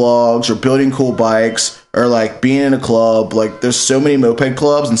doing blogs or building cool bikes or like being in a club. Like, there's so many moped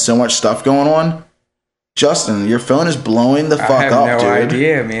clubs and so much stuff going on. Justin, your phone is blowing the fuck up, dude. I have no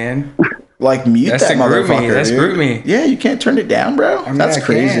idea, man. Like, mute That's that motherfucker, That's dude. group me. Yeah, you can't turn it down, bro. That's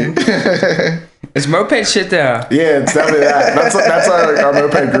crazy. It's moped shit, though. Yeah, it's definitely that. That's our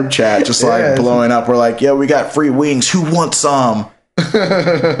moped group chat, just like blowing up. We're like, yeah, we got free wings. Who wants some?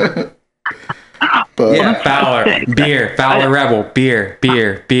 But yeah, Fowler, beer, Fowler Rebel, beer.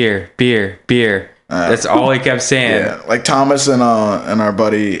 That's all he kept saying. Yeah, like Thomas and our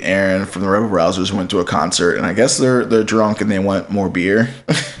buddy Aaron from the Rebel Browsers went to a concert, and I guess they're drunk and they want more beer.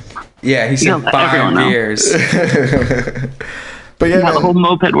 Yeah, he said 5 beers. But yeah, the whole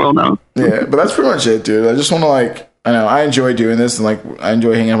moped world knows. Yeah, but that's pretty much it, dude. I just want to like, I know I enjoy doing this, and like I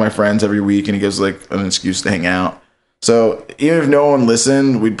enjoy hanging out with my friends every week, and it gives like an excuse to hang out. So even if no one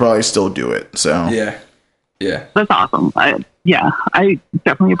listened, we'd probably still do it. So yeah, that's awesome. I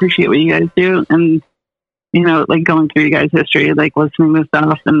definitely appreciate what you guys do, and you know, like going through you guys' history, like listening to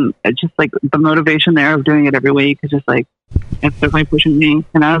stuff, and it's just like the motivation there of doing it every week is just like, it's definitely pushing me,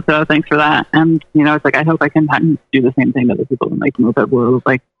 you know, so thanks for that. And, you know, it's like, I hope I can do the same thing to other people in like the moped world.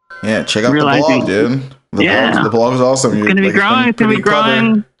 Like, yeah, check out the blog, dude. The blog is awesome. It's going to be growing. It's going to be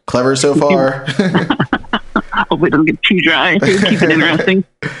growing. Clever so far. Hopefully it doesn't get too dry. Keep it interesting.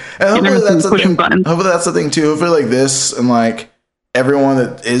 And hopefully that's the thing. Hopefully that's the thing too. Hopefully like this and like everyone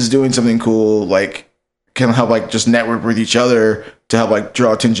that is doing something cool, like, can help like just network with each other to help like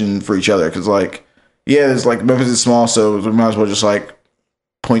draw attention for each other. Cause like, yeah, there's like Memphis is small, so we might as well just like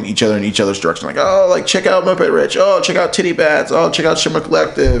point each other in each other's direction. Like, oh, like check out Moped Rich. Oh, check out Titty Bats. Oh, check out Shimmer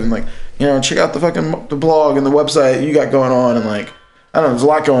Collective, and like, you know, check out the blog and the website you got going on, and like, I don't know, there's a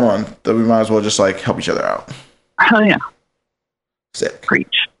lot going on that we might as well just like help each other out. Hell yeah! Sick.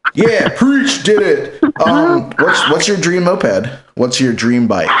 Preach. Yeah, preach. Did it. What's your dream moped? What's your dream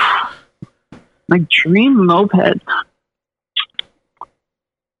bike? My dream moped.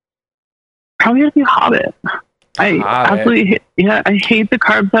 Probably gonna be Hobbit. I absolutely I hate the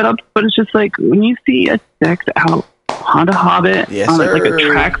carb setups, but it's just like when you see a decked out Honda Hobbit Yes, on like sir. a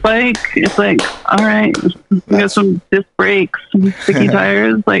track bike. It's like, all right, we got some disc brakes, some sticky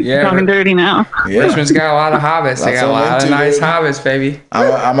tires. Like, Yeah, talking but- dirty now. Yeah. Richmond's got a lot of hobbits. They That's got a what I'm lot of into, nice dude. hobbits, baby.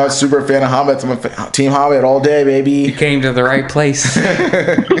 I'm a super fan of Hobbits. I'm a Team Hobbit all day, You baby. came to the right place.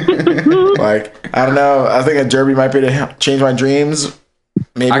 Like, I don't know. I think a derby might be to change my dreams.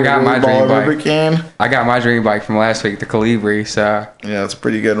 Maybe I got a my ball dream of bike. Rubicon. I got my dream bike from last week, the Calibri. So Yeah, that's a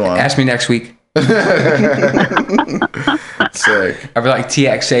pretty good one. ask me next week. Sick. I'd be like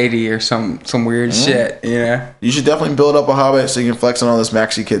TX80 or some weird shit. You know. You should definitely build up a Hobbit so you can flex on all those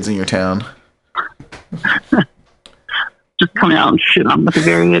maxi kids in your town. Just coming out and shit on with the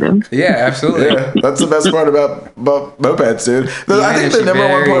variated. Yeah, absolutely. Yeah, that's the best part about mopeds, dude. I think the she number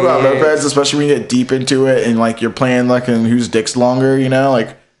one part about very mopeds, especially when you get deep into it and like you're playing like in whose dick's longer, you know,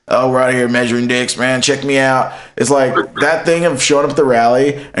 like, oh, we're out here measuring dicks, man, check me out. It's like that thing of showing up at the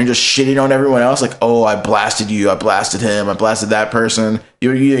rally and just shitting on everyone else, like, oh, I blasted you, I blasted him, I blasted that person.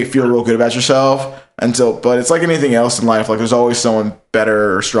 You feel real good about yourself. But it's like anything else in life, like there's always someone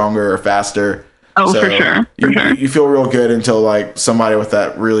better or stronger or faster. Oh, for sure. For sure. You feel real good until like somebody with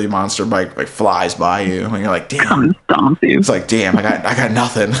that really monster bike like flies by you and you're like, damn. Come stomp you. It's like, damn, I got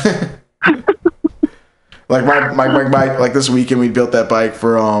nothing. Like my bike, like this weekend we built that bike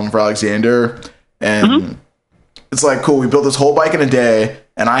for Alexander, and it's like cool. We built this whole bike in a day,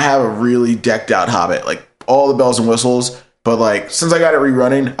 and I have a really decked out Hobbit, like all the bells and whistles. But like since I got it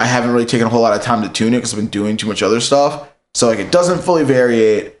rerunning, I haven't really taken a whole lot of time to tune it because I've been doing too much other stuff. So like it doesn't fully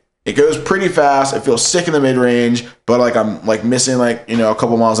variate. It goes pretty fast. It feels sick in the mid range, but like I'm like missing like a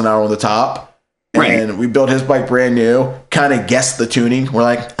couple miles an hour on the top. Right. And we built his bike brand new. Kind of guessed the tuning. We're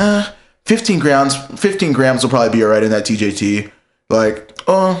like, 15 grams will probably be all right in that TJT. Like,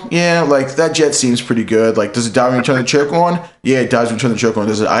 oh yeah, like that jet seems pretty good. Like, does it dive when you turn the choke on? Yeah, it dives when you turn the choke on.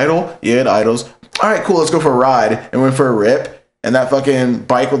 Does it idle? Yeah, it idles. All right, cool. Let's go for a ride. And went for a rip. And that fucking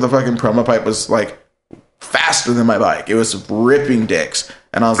bike with the fucking promo pipe was like faster than my bike. It was ripping dicks.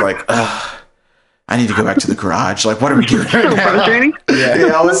 And I was like, ugh. I need to go back to the garage. Like, what are we doing right So now? frustrating.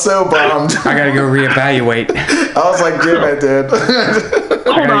 Yeah, I was so bummed. I gotta go reevaluate. I was like, damn it, dude.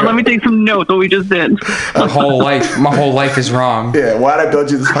 Hold on, let me take some notes what we just did. My whole life is wrong. Yeah, why'd I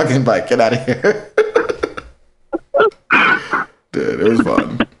build you this fucking bike? Get out of here. Dude, it was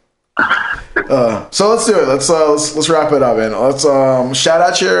fun. So let's do it. Let's wrap it up, and let's shout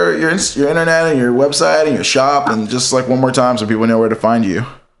out your internet and your website and your shop, and just like one more time so people know where to find you.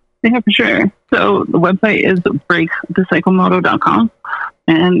 Yeah, for sure. So the website is breakthecyclemoto.com,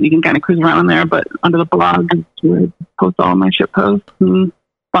 and you can kind of cruise around in there, but under the blog is where I post all my shit posts and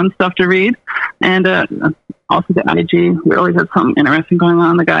fun stuff to read. And also the IG, we always have something interesting going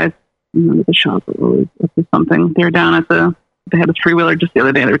on. The guys at the shop are always up to something. They were down at they had a three-wheeler just the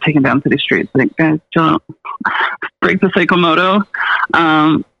other day. They were taking down city streets. Like, guys, chill out. Break the Cyclemoto.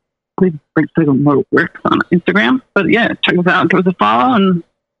 I believe Break the Cyclemoto works on Instagram. But yeah, check us out. Give us a follow, and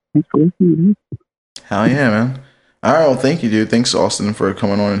thanks for listening. Hell yeah, man. All right, well, thank you, dude. Thanks, Austin, for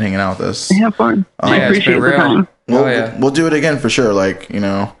coming on and hanging out with us. Yeah, fun. I Yeah, it's appreciate been the real. time. We'll do it again for sure. Like, when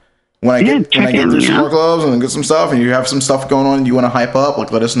I get check in, through some yeah. more gloves and get some stuff, and you have some stuff going on you want to hype up,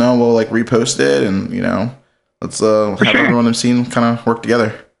 like let us know. We'll like repost it, and let's have sure. everyone I've seen kind of work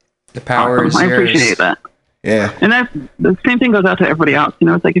together. The power is I yours. appreciate that. Yeah, And that's the same thing goes out to everybody else.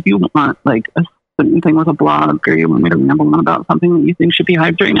 It's like if you want like a certain thing with a blog, or you want me to ramble on about something that you think should be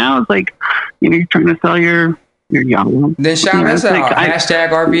hyped right now, it's like you're trying to sell your Yahoo. Then shout us It's out. like,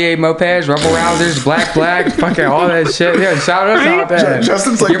 Hashtag RVA mopeds, Rebel Rousers, Black, fucking all that shit. Yeah, shout us out there.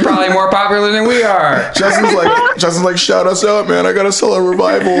 Justin's like, You're probably more popular than we are. Justin's like, shout us out, man. I gotta sell a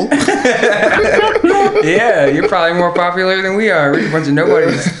revival. Yeah, you're probably more popular than we are. We're a bunch of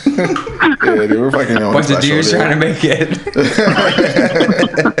nobodies. Yeah, dude, we're fucking on Bunch of special, dudes dude. trying to make it.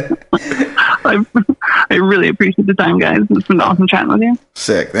 I really appreciate the time, guys. It's been awesome chatting with you.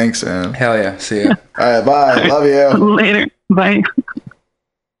 Sick. Thanks, man. Hell yeah. See ya. All right, bye. Love you. Later. Bye.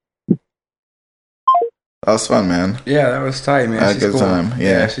 That was fun, man. Yeah, that was tight, man. Had a She's good cool. time.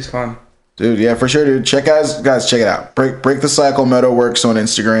 Yeah. She's fun. Dude, yeah, for sure, dude. Guys, check it out. Break the Cycle Moto works on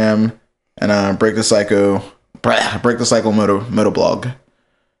Instagram, and Break the Cycle Moto blog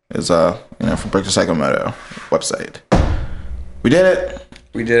is from Break the Cycle Moto website. We did it.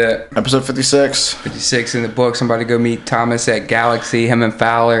 We did it. Episode 56. 56 in the books. I'm about to go meet Thomas at Galaxy. Him and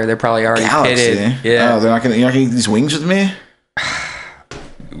Fowler. They're probably already Galaxy. pitted. Yeah. Oh, you're not gonna eat these wings with me?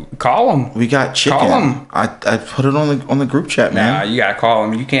 Call them. We got chicken. Call 'em. I put it on the group chat, Nah, man. you gotta call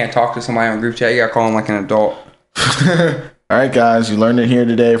them. You can't talk to somebody on group chat. You gotta call them like an adult. All right, guys, you learned it here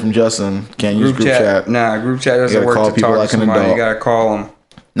today from Justin. Can't use group chat. Nah, group chat doesn't gotta work call to people talk like to an somebody. adult. You gotta call them.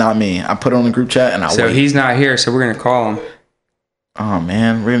 Not me. I put it on the group chat and I So wait. he's not here, so we're gonna call him. Oh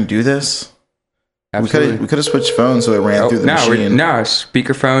man, we're gonna do this. Absolutely. We could have switched phones so it ran through the machine. No,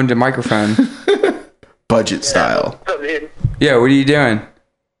 speakerphone to microphone. Budget style. What's up, dude? Yeah, what are you doing?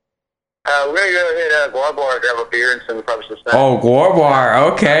 We're gonna go hit Guar Bar, grab a beer, and some probably some snacks. Oh, Guar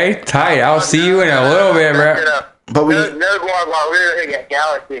Bar. Okay, tight. I'll see you in a little bit, bro. But we No Guar Bar. We're gonna hit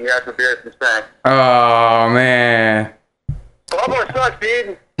Galaxy and grab some beer and some snacks. Oh man. Guar Bar sucks,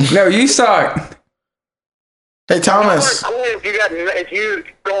 dude. No, you suck. Hey Guar Bar's Thomas. cool if you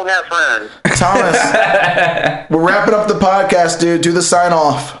don't have friends. Thomas. We're wrapping up the podcast, dude. Do the sign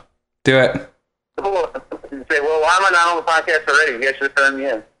off. Do it. Cool. You say, well, why am I not on the podcast already? You guys should have turned me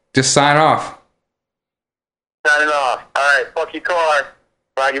in. Just sign off. Signing off. All right, fuck your car.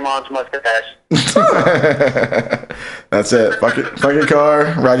 Ride your mom's mustache. That's it. Fuck your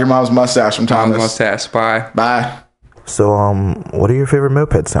car. Ride your mom's mustache from Tom's Thomas. mustache. Bye. Bye. So, what are your favorite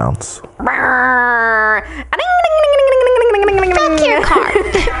moped sounds? Fuck your car.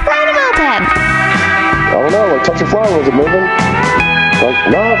 Ride a moped. I don't know, like touch a flower, was it moving?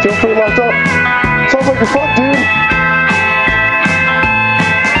 Like, nah, I feel pretty locked up. Sounds like you're fucked, dude.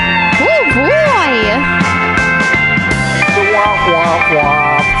 Oh boy. Womp, womp,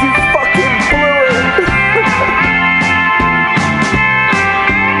 womp. You fucking blew it.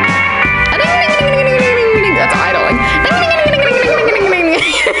 That's idling.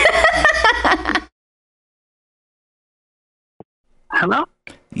 Hello?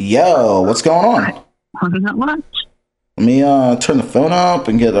 Yo, what's going on? Not much. Let me turn the phone up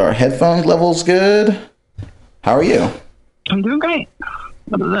and get our headphone levels good. How are you? I'm doing great.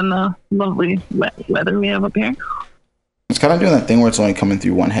 Other than the lovely wet weather we have up here. It's kind of doing that thing where it's only coming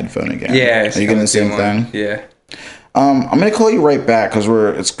through one headphone again. Yeah. Are you getting the same thing? Yeah. I'm gonna call you right back because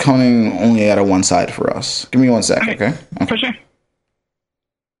it's coming only out of one side for us. Give me 1 sec, okay? For sure.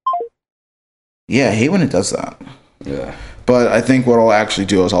 Yeah, I hate when it does that. Yeah. But I think what I'll actually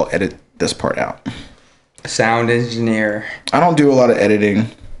do is I'll edit this part out. Sound engineer. I don't do a lot of editing,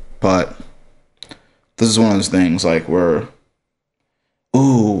 but this is one of those things like where.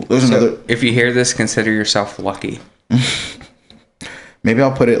 Ooh, there's another. If you hear this, consider yourself lucky. Maybe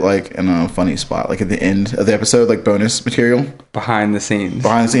I'll put it like in a funny spot, like at the end of the episode, like bonus material Behind the scenes.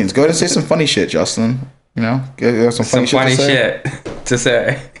 behind the scenes. Go ahead and say some funny shit, Justin. You know, get some funny, Some funny shit. shit to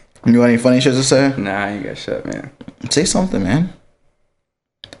say. You got any funny shit to say? Nah, you got shit, man. Say something, man.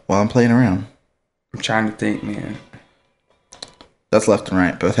 While I'm playing around. I'm trying to think, man. That's left and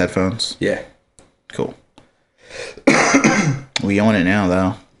right, both headphones. Yeah. Cool. We own it now,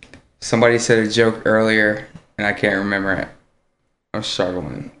 though. Somebody said a joke earlier, and I can't remember it. I'm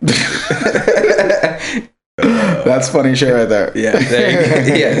struggling. That's funny shit right there. Yeah,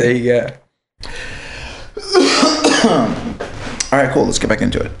 there you go. All right, cool. Let's get back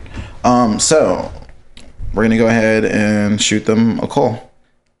into it. So we're gonna go ahead and shoot them a call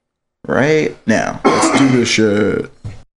right now. Let's do this shit.